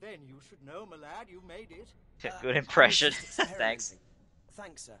 But then you should know, my lad, you made it. Good impression. Thanks.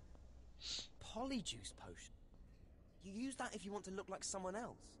 Thanks, sir. Polyjuice potion. You use that if you want to look like someone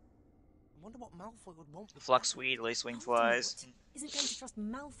else. I wonder what Malfoy would want. Fluxweed, lacewing flies. Isn't going to trust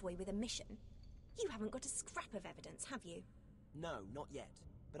Malfoy with a mission. You haven't got a scrap of evidence, have you? No, not yet.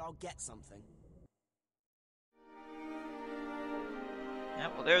 But I'll get something. Yeah,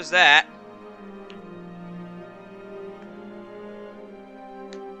 well, there's that.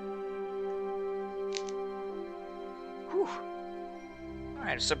 Whew.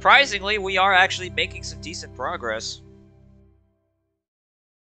 Alright, surprisingly, we are actually making some decent progress.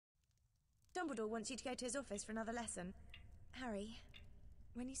 Dumbledore wants you to go to his office for another lesson. Harry,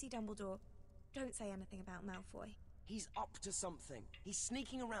 when you see Dumbledore, don't say anything about Malfoy. He's up to something. He's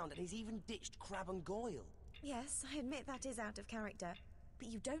sneaking around and he's even ditched Crabbe and Goyle. Yes, I admit that is out of character, but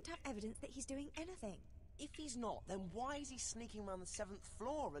you don't have evidence that he's doing anything. If he's not, then why is he sneaking around the 7th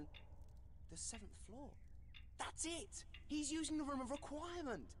floor and... The 7th floor? That's it! He's using the Room of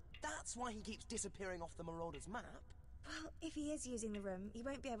Requirement! That's why he keeps disappearing off the Marauder's map. Well, if he is using the room, you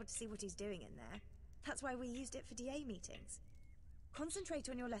won't be able to see what he's doing in there. That's why we used it for DA meetings. Concentrate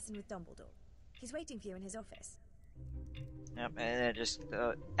on your lesson with Dumbledore. He's waiting for you in his office. Yep, and then just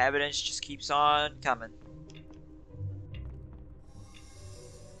the evidence just keeps on coming.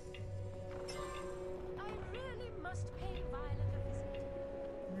 I really must pay Violet a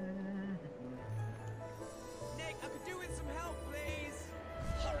visit. Nick, I could do with some help, please!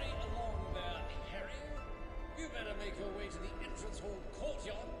 Hurry along there, Harry. You better make your way to the entrance hall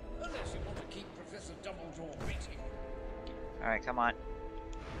courtyard, unless you want to keep Professor Dumbledore waiting. Alright, come on.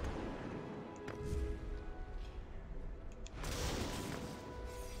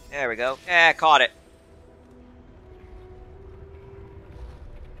 There we go. Yeah, caught it.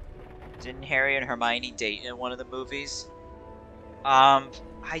 Didn't Harry and Hermione date in one of the movies?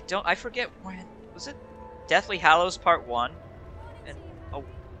 I forget when. Was it Deathly Hallows Part 1? And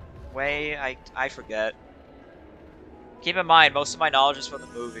Away? I forget. Keep in mind, most of my knowledge is from the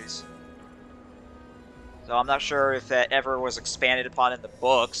movies. So I'm not sure if that ever was expanded upon in the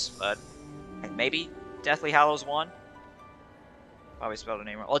books, but maybe Deathly Hallows 1? Probably spelled the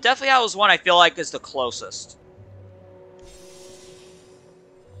name wrong. Well, Deathly Hallows 1 I feel like is the closest.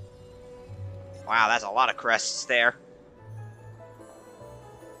 Wow, that's a lot of crests there.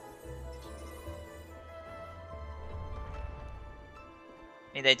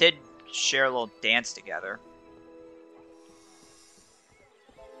 I mean, they did share a little dance together.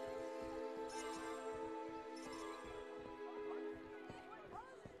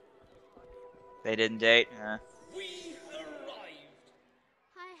 They didn't date? We arrived!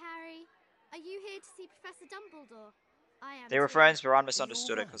 Hi, Harry. Are you here to see Professor Dumbledore? I am They were too. friends, but Ron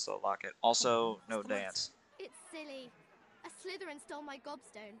misunderstood it because of the locket. Also, no dance. It's silly. A Slytherin stole my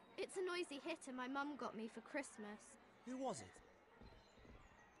gobstone. It's a noisy hitter my mum got me for Christmas. Who was it?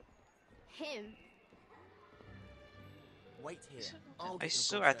 Him. Wait here.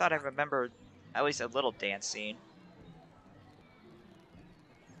 I thought I remembered at least a little dance scene.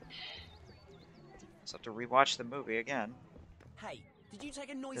 Just have to rewatch the movie again. Hey, did you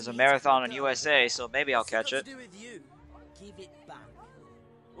take a noisy There's a hit marathon from on the girl USA, over there? so maybe I'll What's it catch got it. to do with you? Give it back.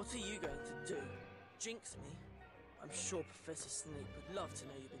 What are you going to do? Jinx me? I'm sure Professor Snape would love to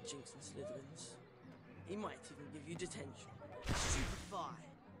know you've been jinxing Slytherins. He might even give you detention. Stupefy.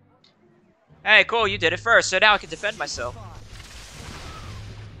 Hey, cool, you did it first, so now I can defend myself.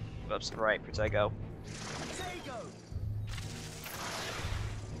 Whoops, right, Protego.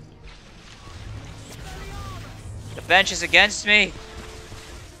 The bench is against me.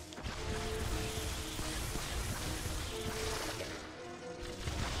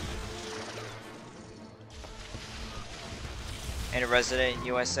 And a resident in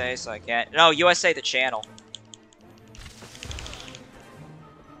USA, so I can't. No, USA the channel.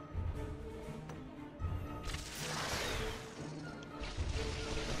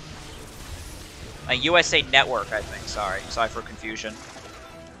 A USA Network, I think. Sorry for confusion.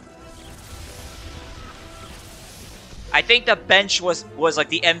 I think the bench was like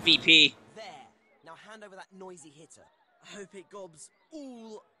the MVP. There. Now hand over that noisy hitter. I hope it gobs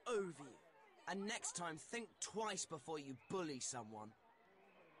all over you. And next time, think twice before you bully someone.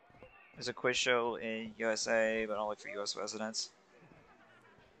 There's a quiz show in USA, but only for US residents.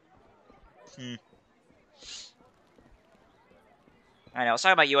 I know, I was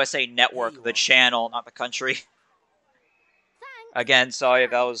talking about USA Network, the channel, not the country. Again, sorry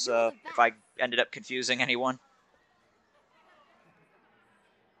if that was, if I ended up confusing anyone.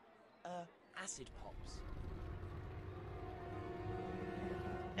 Acid pops.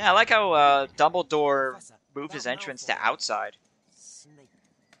 Yeah, I like how, Dumbledore moved his entrance to outside. Snape.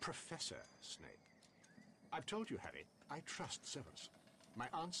 Professor Snape. I've told you, Harry, I trust Severus. My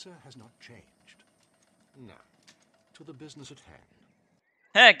answer has not changed. Now, to the business at hand.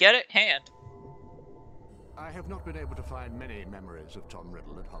 Heh, get it? Hand. I have not been able to find many memories of Tom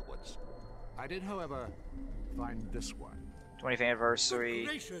Riddle at Hogwarts. I did, however, find this one. 20th anniversary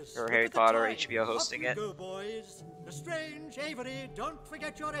Gracious, for look Harry at the Potter, time. HBO hosting Up you it. go, boys. Lestrange, Avery, don't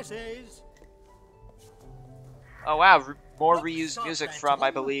forget your essays. Oh wow, more reused music from,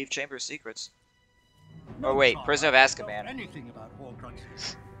 I believe, Chamber of Secrets. Oh wait, Prisoner of Azkaban. Anything about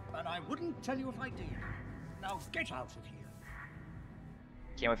Horcruxes, but I wouldn't tell you if I did. Now get out of here.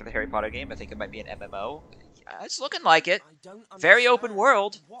 Can't wait for the Harry Potter game. I think it might be an MMO. It's looking like it. Very open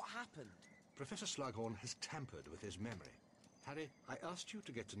world. What happened? Professor Slughorn has tampered with his memory. Harry, I asked you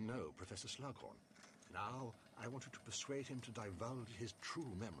to get to know Professor Slughorn. Now, I want you to persuade him to divulge his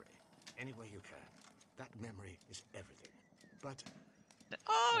true memory. Any way you can. That memory is everything. But...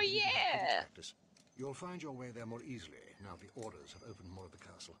 Oh, yeah! You'll find your way there more easily now the orders have opened more of the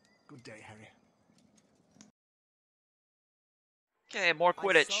castle. Good day, Harry. Okay, more I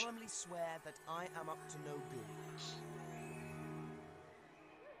Quidditch. solemnly swear that I am up to no good.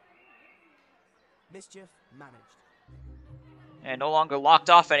 Mischief managed. And no longer locked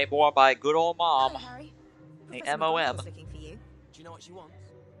off anymore by good old mom. Hello, Harry. The Professor MOM. McGonagall's looking for you. Do you know what she wants?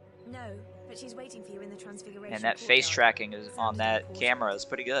 No, but she's waiting for you in the Transfiguration. And that face courtyard. tracking is on that camera is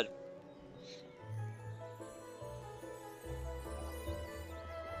pretty good.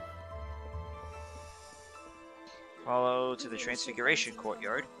 Follow to the Transfiguration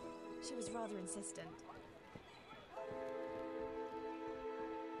courtyard. She was rather insistent.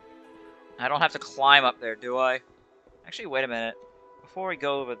 I don't have to climb up there, do I? Actually, wait a minute. Before we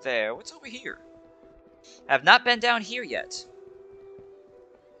go over there, what's over here? I have not been down here yet.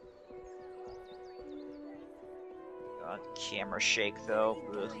 God, camera shake though.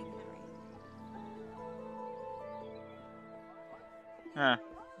 Ugh. Huh.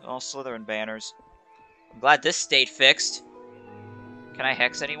 All Slytherin banners. I'm glad this stayed fixed. Can I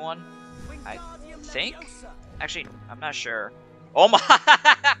hex anyone? I think? Actually, I'm not sure. Oh my!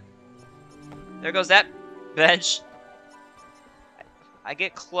 There goes that bench. I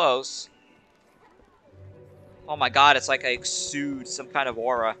get close. Oh my god, it's like I exude some kind of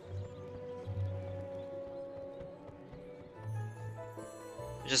aura.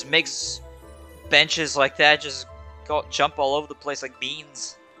 It just makes benches like that just jump all over the place like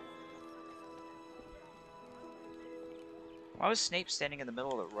beans. Why was Snape standing in the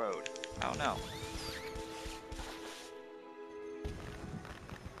middle of the road? I don't know.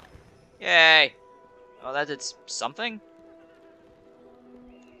 Yay! Oh, that did something?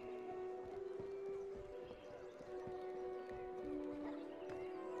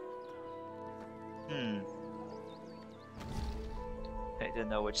 I didn't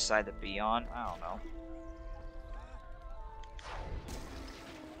know which side to be on. I don't know.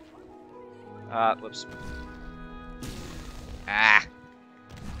 Whoops. Ah!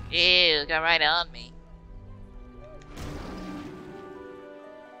 Ew, got right on me.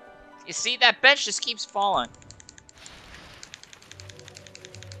 You see, that bench just keeps falling.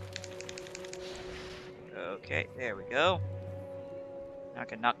 Okay, there we go. Now I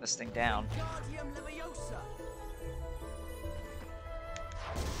can knock this thing down.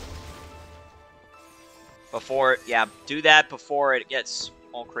 Before, yeah, do that before it gets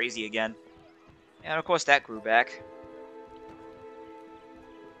all crazy again. And of course that grew back.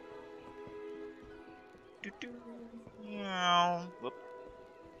 Whoop.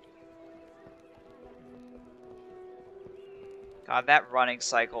 God, that running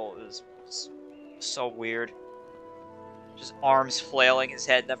cycle is so weird. Just arms flailing, his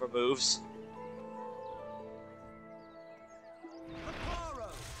head never moves.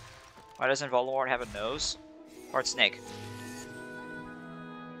 Why doesn't Voldemort have a nose? Or a snake?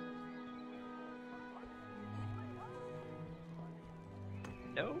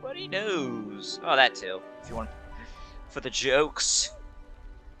 Nobody knows. Oh, that too. If you want, for the jokes.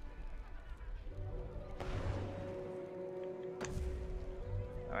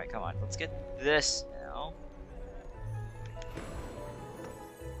 Alright, come on. Let's get this now.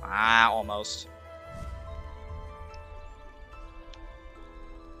 Ah, almost.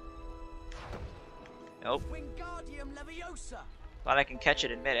 Nope. Thought I can catch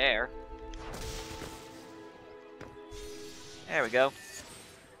it in midair. There we go.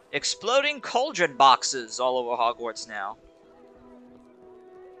 Exploding cauldron boxes all over Hogwarts now.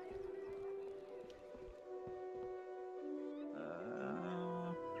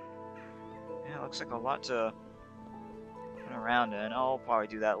 Yeah, looks like a lot to run around in. I'll probably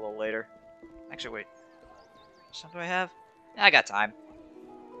do that a little later. Actually, wait. What do I have? Yeah, I got time.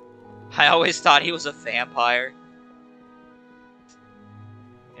 I always thought he was a vampire.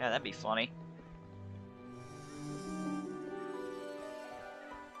 Yeah, that'd be funny.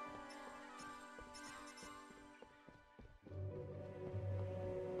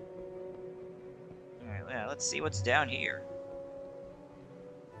 Alright, yeah, let's see what's down here.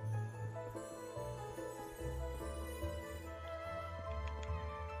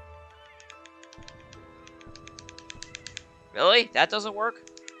 Really? That doesn't work?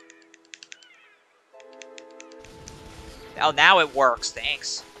 Oh, now it works.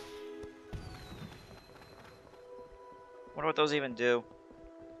 Thanks. Wonder what those even do.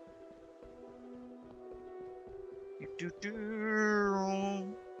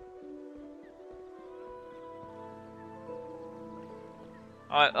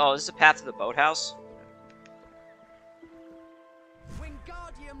 Oh, this is a path to the boathouse?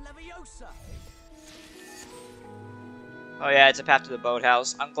 Oh yeah, it's a path to the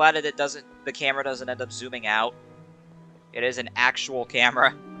boathouse. I'm glad that the camera doesn't end up zooming out. It is an actual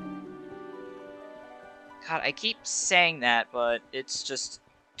camera. God, I keep saying that, but it's just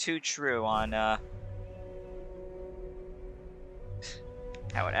too true on how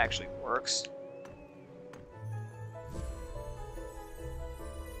it actually works.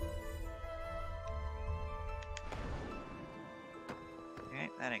 Okay,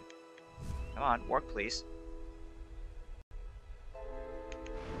 that ain't... Come on, work please.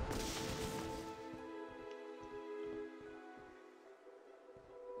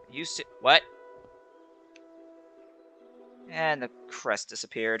 What? And the crest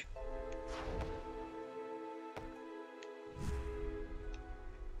disappeared.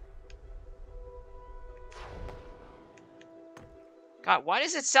 God, why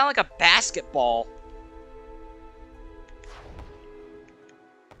does it sound like a basketball?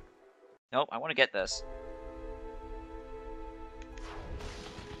 Nope, I want to get this.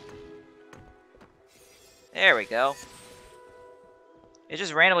 There we go. It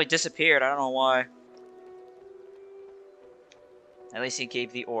just randomly disappeared. I don't know why. At least he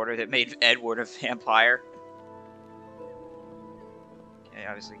gave the order that made Edward a vampire. Okay,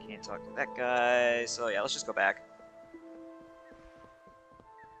 obviously can't talk to that guy, so yeah, let's just go back.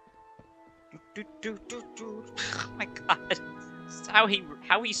 Oh my god. How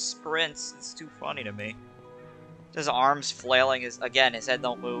he sprints, it's too funny to me. His arms flailing, his head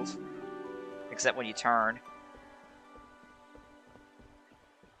don't move. Except when you turn.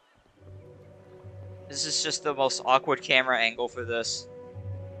 This is just the most awkward camera angle for this.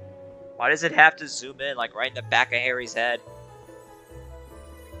 Why does it have to zoom in, like, right in the back of Harry's head?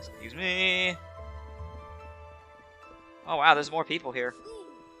 Excuse me. Oh wow, there's more people here.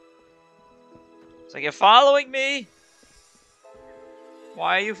 It's like, you're following me?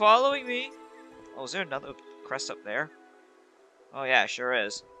 Why are you following me? Oh, is there another crest up there? Oh yeah, sure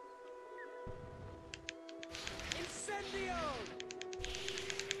is. Incendio!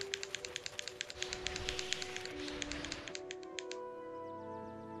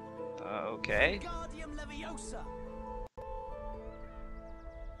 Okay. Guardium Leviosa!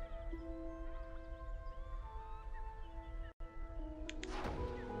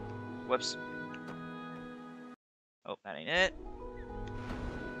 Whoops. Oh, that ain't it.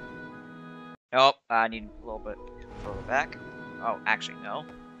 Nope, I need a little bit further back. Oh, actually, no.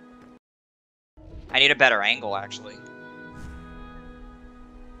 I need a better angle, actually.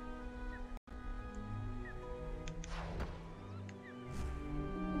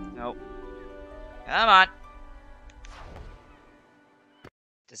 Nope. Come on.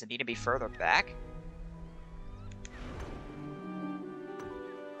 Does it need to be further back?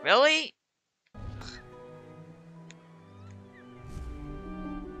 Really?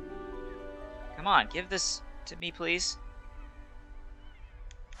 Come on, give this to me, please.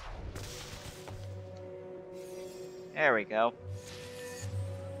 There we go.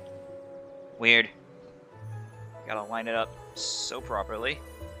 Weird. Gotta line it up so properly.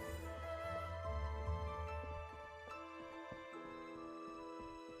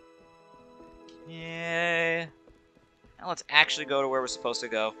 Yeah. Now let's actually go to where we're supposed to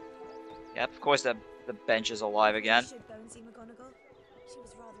go. Yep, of course the bench is alive again. Should go and see McGonagall. She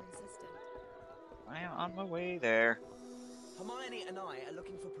was rather insistent. I am on my way there. Hermione and I are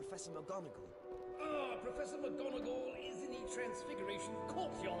looking for Professor McGonagall. Ah, Professor McGonagall is in the Transfiguration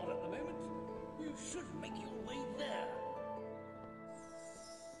Courtyard at the moment. You should make your way there.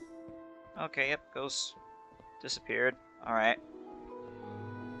 Okay, yep, ghost disappeared. Alright.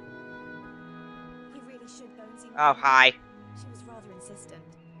 We really should go and see Oh, hi. She was rather insistent.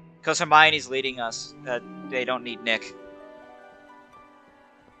 Because Hermione's leading us. They don't need Nick.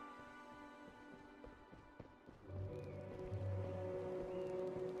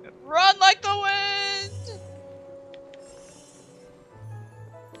 Run like the wind!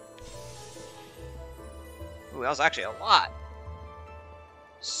 Ooh, that was actually a lot.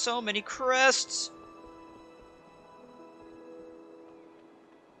 So many crests.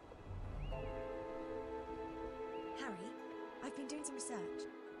 Harry, I've been doing some research.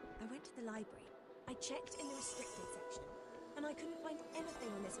 I went to the library. I checked in the restricted section, and I couldn't find anything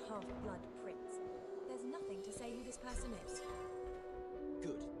on this half-blood prince. There's nothing to say who this person is.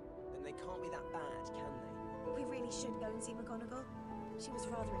 Good. Then they can't be that bad, can they? We really should go and see McGonagall. She was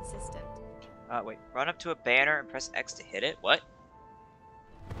rather insistent. Wait. Run up to a banner and press X to hit it? What?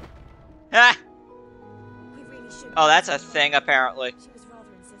 Ah! We really should. Oh, that's a thing, apparently. She was rather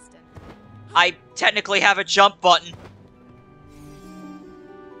insistent. I technically have a jump button.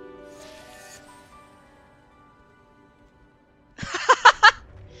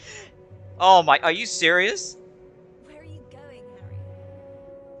 Oh my, are you serious? Where are you going, Harry?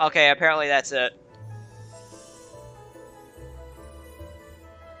 Okay, apparently that's it.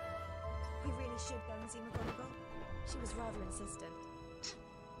 We really should go and see McGonagall. She was rather insistent.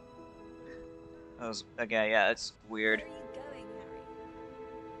 That was, okay, yeah, that's weird. Where are you going,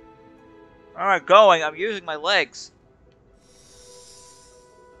 Harry? Alright, going. I'm using my legs.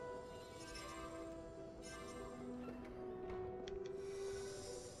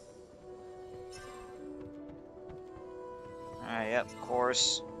 Alright, yep, of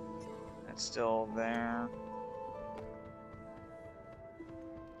course. That's still there.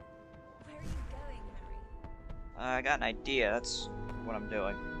 Where are you going, Harry? I got an idea. That's what I'm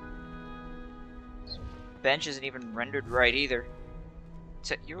doing. This bench isn't even rendered right either.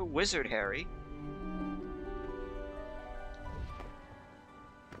 You're a wizard, Harry.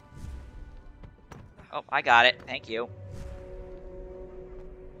 Oh, I got it. Thank you.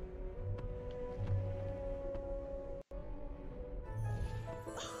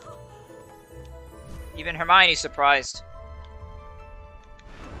 Even Hermione's surprised.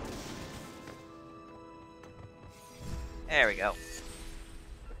 There we go.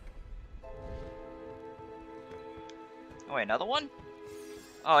 Oh, wait, another one?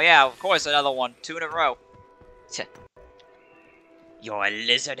 Oh, yeah, of course, another one. 2 in a row. You're a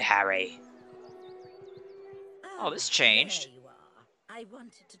lizard, Harry. Oh, this changed. There you are. I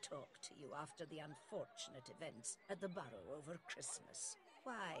wanted to talk to you after the unfortunate events at the Burrow over Christmas.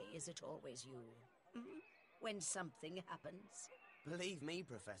 Why is it always you? When something happens? Believe me,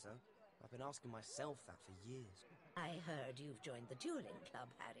 Professor, I've been asking myself that for years. I heard you've joined the dueling club,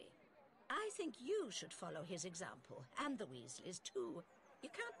 Harry. I think you should follow his example, and the Weasleys too. You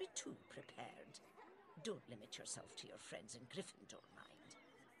can't be too prepared. Don't limit yourself to your friends in Gryffindor, mind.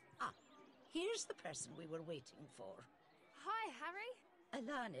 Ah, here's the person we were waiting for. Hi, Harry.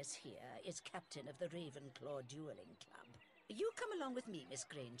 Alanis here is captain of the Ravenclaw Dueling Club. You come along with me, Miss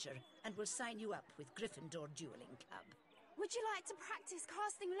Granger, and we'll sign you up with Gryffindor Dueling Club. Would you like to practice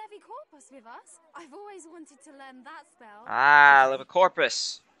casting Levicorpus with us? I've always wanted to learn that spell. Ah,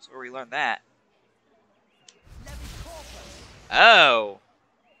 Levicorpus. That's where we learned that. Oh.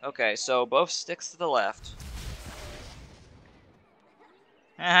 Okay, so both sticks to the left.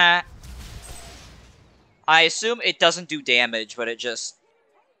 Haha. I assume it doesn't do damage, but it just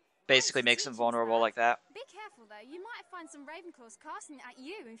basically makes them vulnerable like that. Be careful though, you might find some Ravenclaws casting at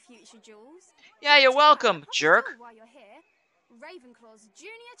you in future duels. Yeah, you're welcome, jerk. While you're here, Ravenclaw's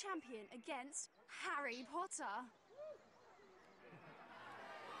junior champion against Harry Potter.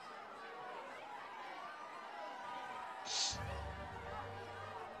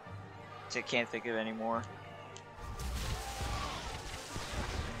 I can't think of it anymore.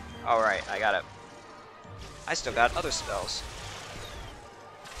 Alright, I got it. I still got other spells.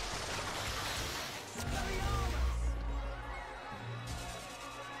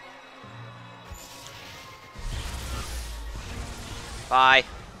 Bye.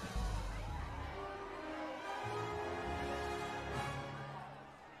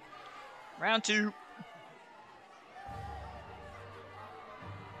 Round 2.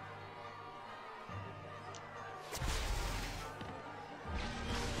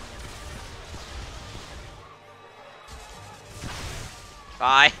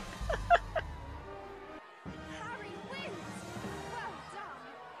 Bye. Harry wins. Well done.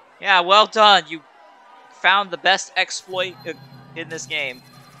 Yeah, well done. You found the best exploit in this game.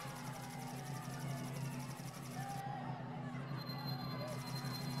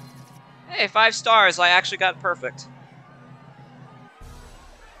 Hey, 5 stars. I actually got perfect.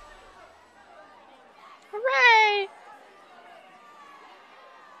 Hooray!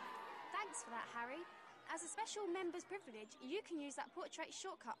 Thanks for that, Harry. As a special member's privilege, you can use that portrait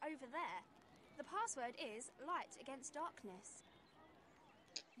shortcut over there. The password is light against darkness.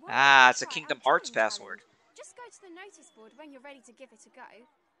 Ah, it's a Kingdom Hearts password. Just go to the notice board when you're ready to give it a go.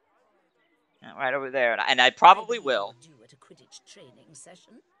 Right over there, and I probably will. Do at a Quidditch training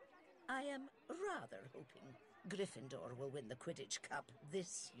session. I am rather hoping Gryffindor will win the Quidditch Cup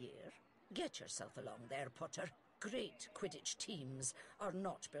this year. Get yourself along there, Potter. Great Quidditch teams are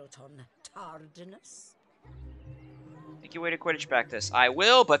not built on tardiness. Make your way to Quidditch practice. I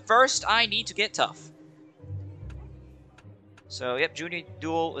will, but first I need to get tough. So, yep, Junior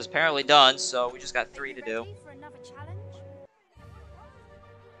Duel is apparently done, so we just got 3 to do. Ready for another challenge?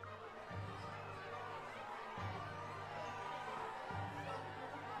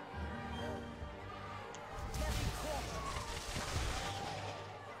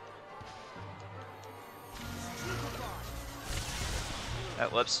 Oh,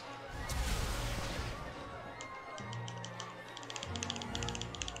 whoops.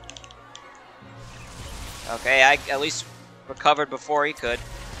 Okay, I at least recovered before he could.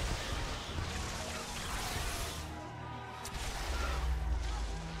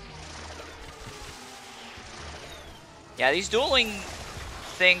 Yeah, these dueling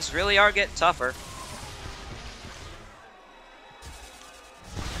things really are getting tougher.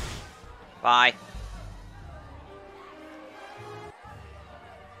 Bye.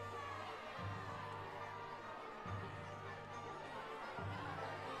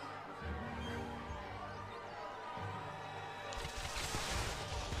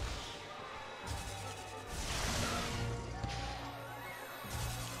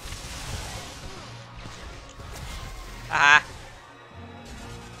 Ah.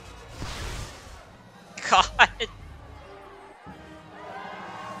 God.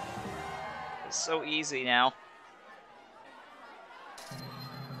 It's so easy now.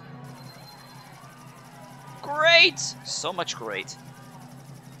 Great! So much great.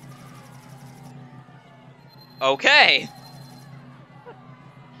 Okay.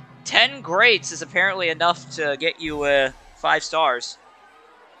 10 greats is apparently enough to get you 5 stars.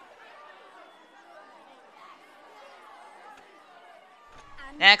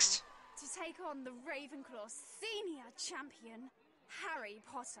 And Next. to take take on the Ravenclaw senior champion, Harry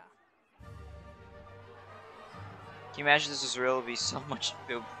Potter. Can you imagine this was real? It would be so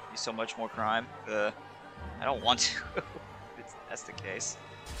much more crime. I don't want to. If that's the case.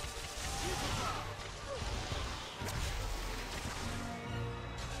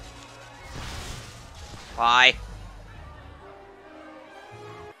 Bye.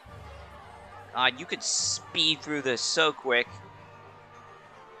 You could speed through this so quick.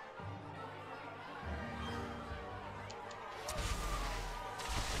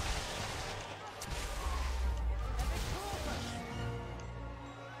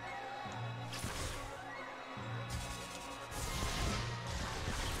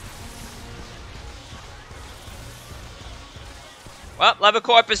 Well,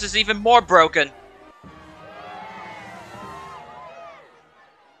 Levicorpus is even more broken.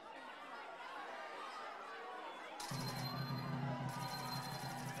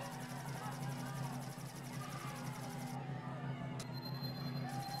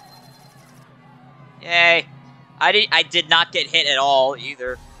 Yay. I did not get hit at all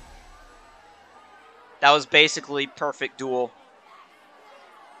either. That was basically perfect duel.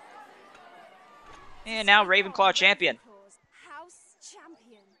 And now Ravenclaw champion. House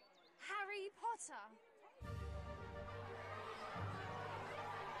champion, Harry Potter.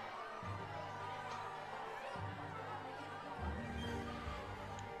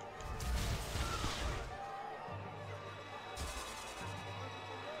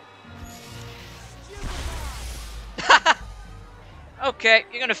 Okay,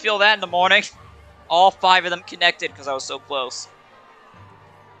 you're gonna feel that in the morning. All 5 of them connected because I was so close.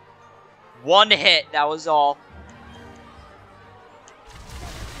 One hit, that was all.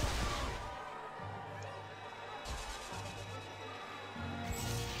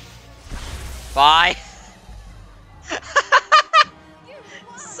 Bye.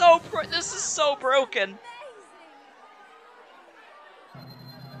 This is so broken.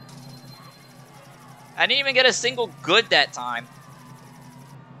 I didn't even get a single good that time.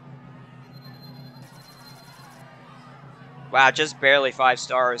 Wow, just barely 5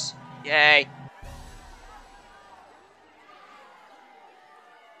 stars. Yay.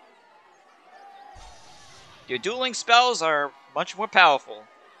 Your dueling spells are much more powerful.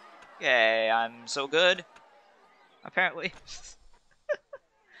 Yay, I'm so good. Apparently.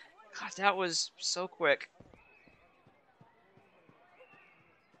 God, that was so quick.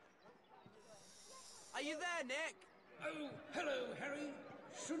 Are you there, Nick? Oh, hello, Harry.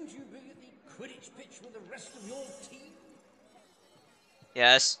 Shouldn't you be at the Quidditch pitch with the rest of your team?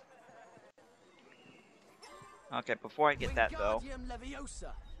 Yes. Okay, before I get that though.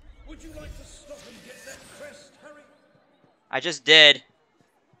 Would you like to stop and get that crest, Harry? I just did.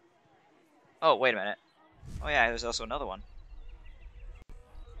 Oh, wait a minute. Oh yeah, there's also another one.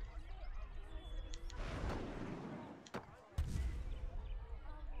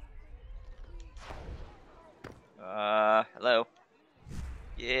 Hello.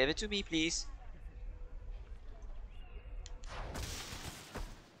 Give it to me, please.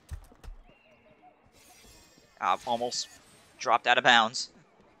 I've almost dropped out of bounds.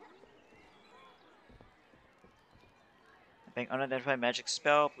 I think unidentified magic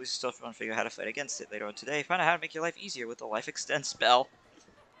spell. Please still want to figure out how to fight against it later on today. Find out how to make your life easier with the Life Extend spell.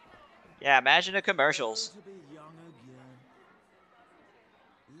 Yeah, imagine the commercials.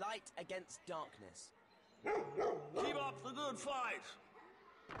 Light against darkness. Keep up the good fight.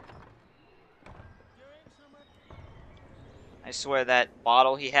 I swear that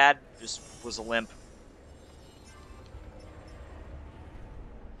bottle he had just was a limp.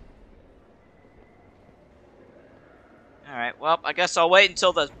 Alright, well, I guess I'll wait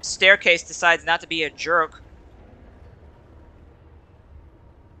until the staircase decides not to be a jerk.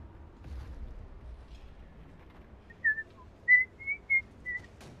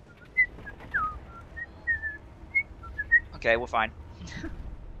 Okay, we're fine.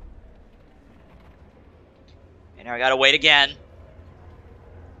 And now I gotta wait again.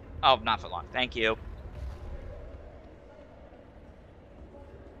 Oh, not for long. Thank you.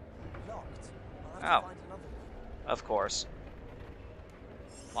 Oh. Of course.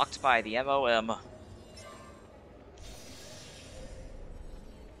 Locked by the MOM.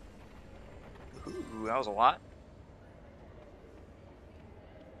 Ooh, that was a lot.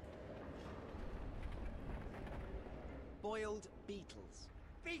 Boiled beetles.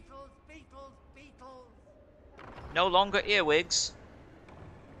 Beetles, beetles, beetles. No longer earwigs.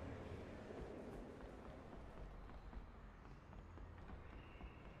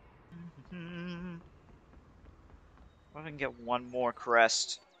 I can get one more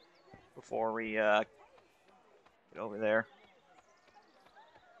crest before we get over there.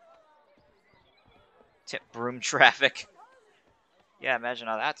 Broom traffic. Yeah, imagine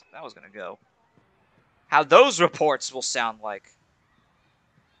how that was gonna go. How those reports will sound like.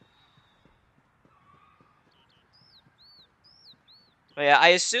 But yeah, I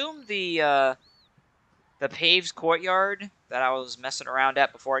assume the Paves courtyard that I was messing around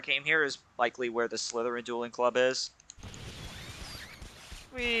at before I came here is likely where the Slytherin Dueling Club is.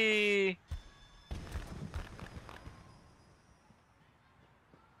 Whee!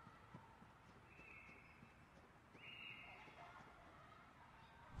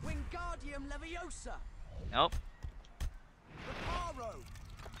 Wingardium Leviosa! Nope. Reparo!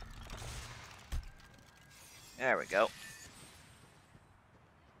 There we go.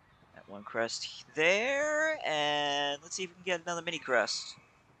 That one crest there, and let's see if we can get another mini crest.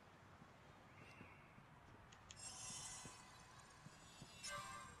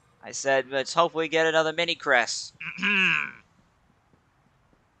 I said, let's hopefully get another mini crest.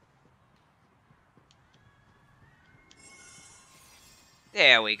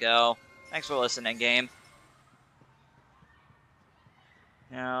 There we go. Thanks for listening, game.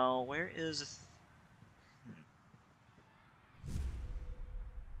 Now, where is...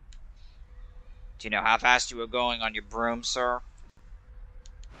 Do you know how fast you were going on your broom, sir?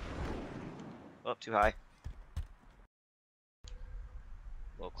 Oh, too high. A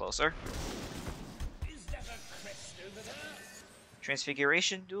little closer. Is that a crest over there?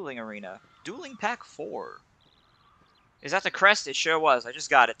 Transfiguration Dueling Arena. Dueling Pack 4. Is that the crest? It sure was. I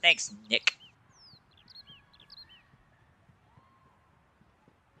just got it. Thanks, Nick.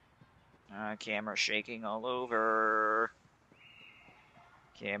 Camera shaking all over.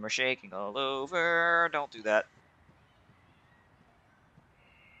 Camera shaking all over. Don't do that.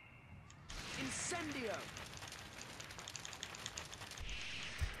 Incendio!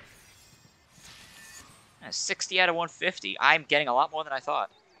 60 out of 150. I'm getting a lot more than I thought.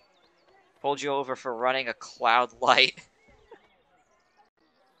 Pulled you over for running a cloud light.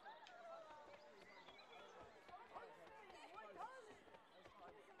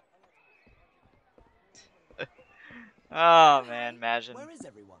 Oh, man, imagine. Where is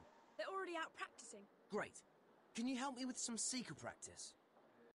everyone? They're already out practicing. Great. Can you help me with some Seeker practice?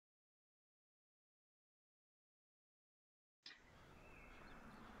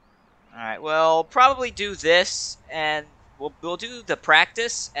 Alright, we'll probably do this, and we'll do the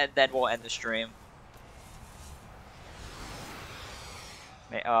practice, and then we'll end the stream.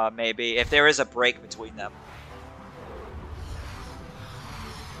 Maybe, if there is a break between them.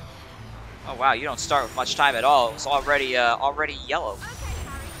 Oh wow, you don't start with much time at all. It's already already yellow. Okay,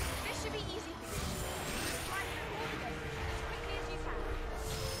 Harry, this should be easy for you. Fly through all the gates as quickly as you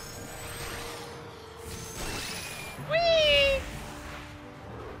can. Whee!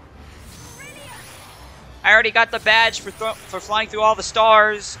 I already got the badge for flying through all the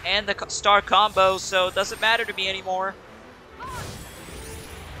stars and the star combos, so it doesn't matter to me anymore.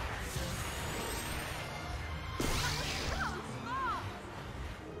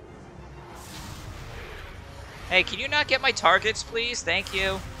 Hey, can you not get my targets, please? Thank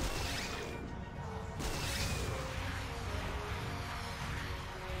you.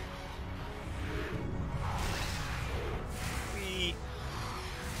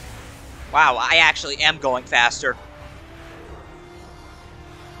 Wow, I actually am going faster. I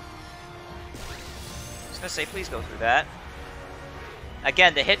was gonna say, please go through that.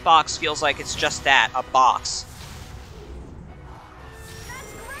 Again, the hitbox feels like it's just that, a box.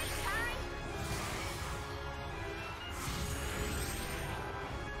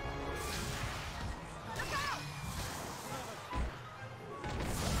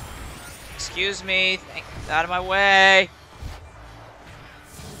 Excuse me, out of my way.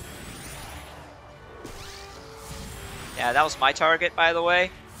 Yeah, that was my target, by the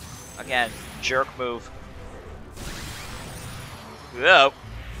way. Again, jerk move. Whoa.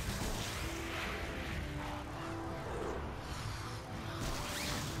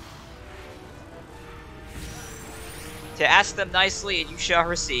 To ask them nicely and you shall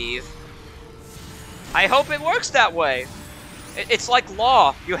receive. I hope it works that way. It's like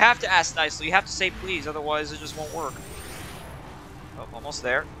law. You have to ask nicely. You have to say please, otherwise it just won't work. Oh, almost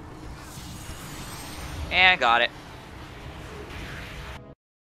there. And got it.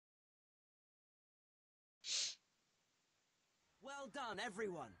 Well done,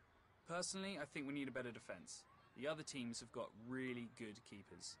 everyone. Personally, I think we need a better defense. The other teams have got really good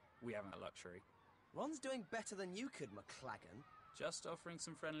keepers. We haven't a luxury. Ron's doing better than you could, McClagan. Just offering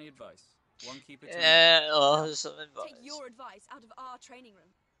some friendly advice. One keeper to some advice. Take your advice out of our training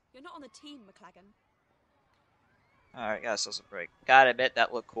room. You're not on the team, McClagan. Alright, gotta still some break. Gotta admit,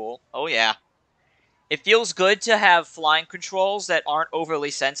 that looked cool. Oh yeah. It feels good to have flying controls that aren't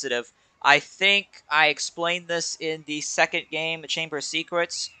overly sensitive. I think I explained this in the second game, The Chamber of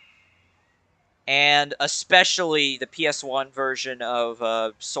Secrets, and especially the PS1 version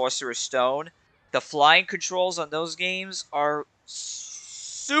of Sorcerer's Stone. The flying controls on those games are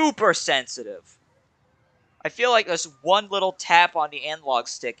super sensitive. I feel like there's one little tap on the analog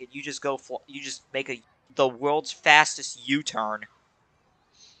stick and you just you just make the world's fastest U-turn.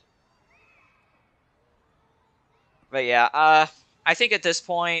 But yeah, I think at this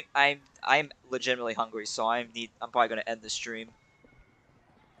point I'm legitimately hungry, so I'm probably gonna end the stream.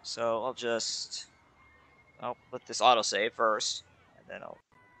 So I'll just let this autosave first, and then I'll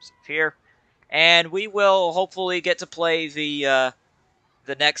save here, and we will hopefully get to play the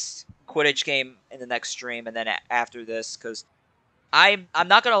next Quidditch game in the next stream, and then after this, because I'm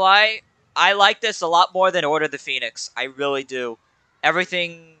not gonna lie, I like this a lot more than Order of the Phoenix. I really do.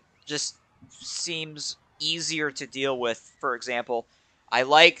 Everything just seems easier to deal with. For example, I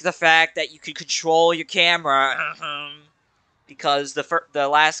like the fact that you can control your camera because the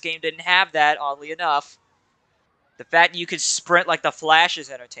last game didn't have that. Oddly enough, the fact that you can sprint like the Flash is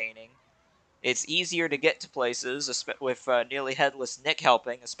entertaining. It's easier to get to places with nearly headless Nick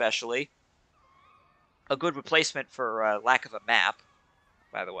helping, especially. A good replacement for lack of a map,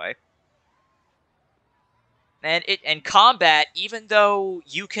 by the way. And combat, even though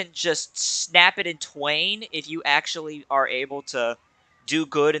you can just snap it in twain if you actually are able to do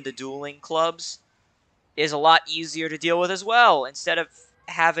good in the dueling clubs, is a lot easier to deal with as well. Instead of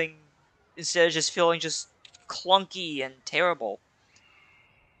just feeling just clunky and terrible.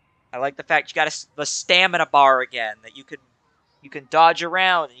 I like the fact you got the stamina bar again, that you can dodge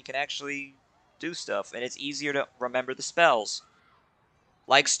around and you can actually do stuff, and it's easier to remember the spells.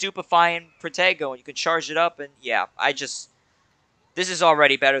 Like Stupefying Protego, and you can charge it up, and yeah, this is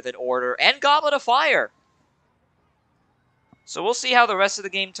already better than Order and Goblet of Fire. So we'll see how the rest of the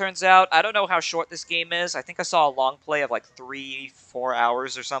game turns out. I don't know how short this game is. I think I saw a long play of like 3-4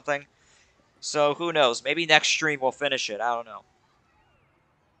 hours or something. So who knows? Maybe next stream we'll finish it. I don't know.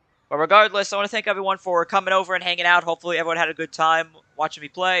 But regardless, I want to thank everyone for coming over and hanging out. Hopefully everyone had a good time watching me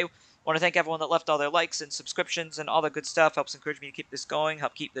play. I want to thank everyone that left all their likes and subscriptions and all that good stuff. Helps encourage me to keep this going,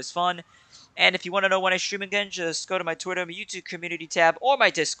 help keep this fun. And if you want to know when I stream again, just go to my Twitter, my YouTube community tab, or my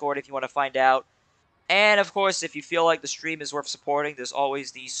Discord if you want to find out. And of course, if you feel like the stream is worth supporting, there's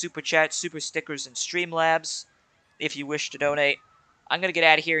always the Super Chat, Super Stickers, and Streamlabs if you wish to donate. I'm going to get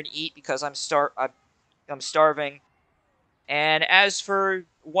out of here and eat because I'm starving. And as for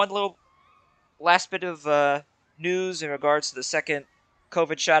one little last bit of news in regards to the second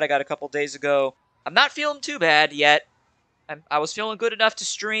COVID shot I got a couple days ago, I'm not feeling too bad yet. I was feeling good enough to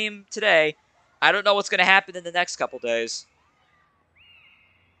stream today. I don't know what's going to happen in the next couple days.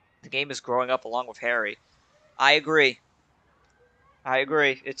 The game is growing up along with Harry. I agree.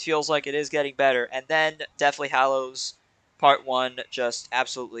 It feels like it is getting better. And then Deathly Hallows Part 1 just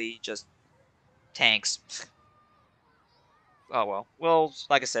absolutely just tanks. Oh well. Well,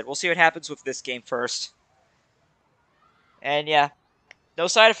 like I said, we'll see what happens with this game first. And yeah, no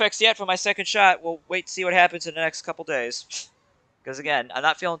side effects yet for my second shot. We'll wait to see what happens in the next couple days. Because again, I'm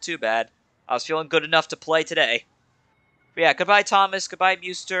not feeling too bad. I was feeling good enough to play today. But yeah, goodbye Thomas, goodbye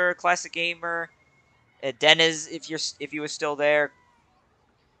Muster, Classic Gamer, Dennis if you were still there.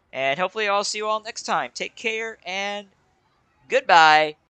 And hopefully I'll see you all next time. Take care and goodbye.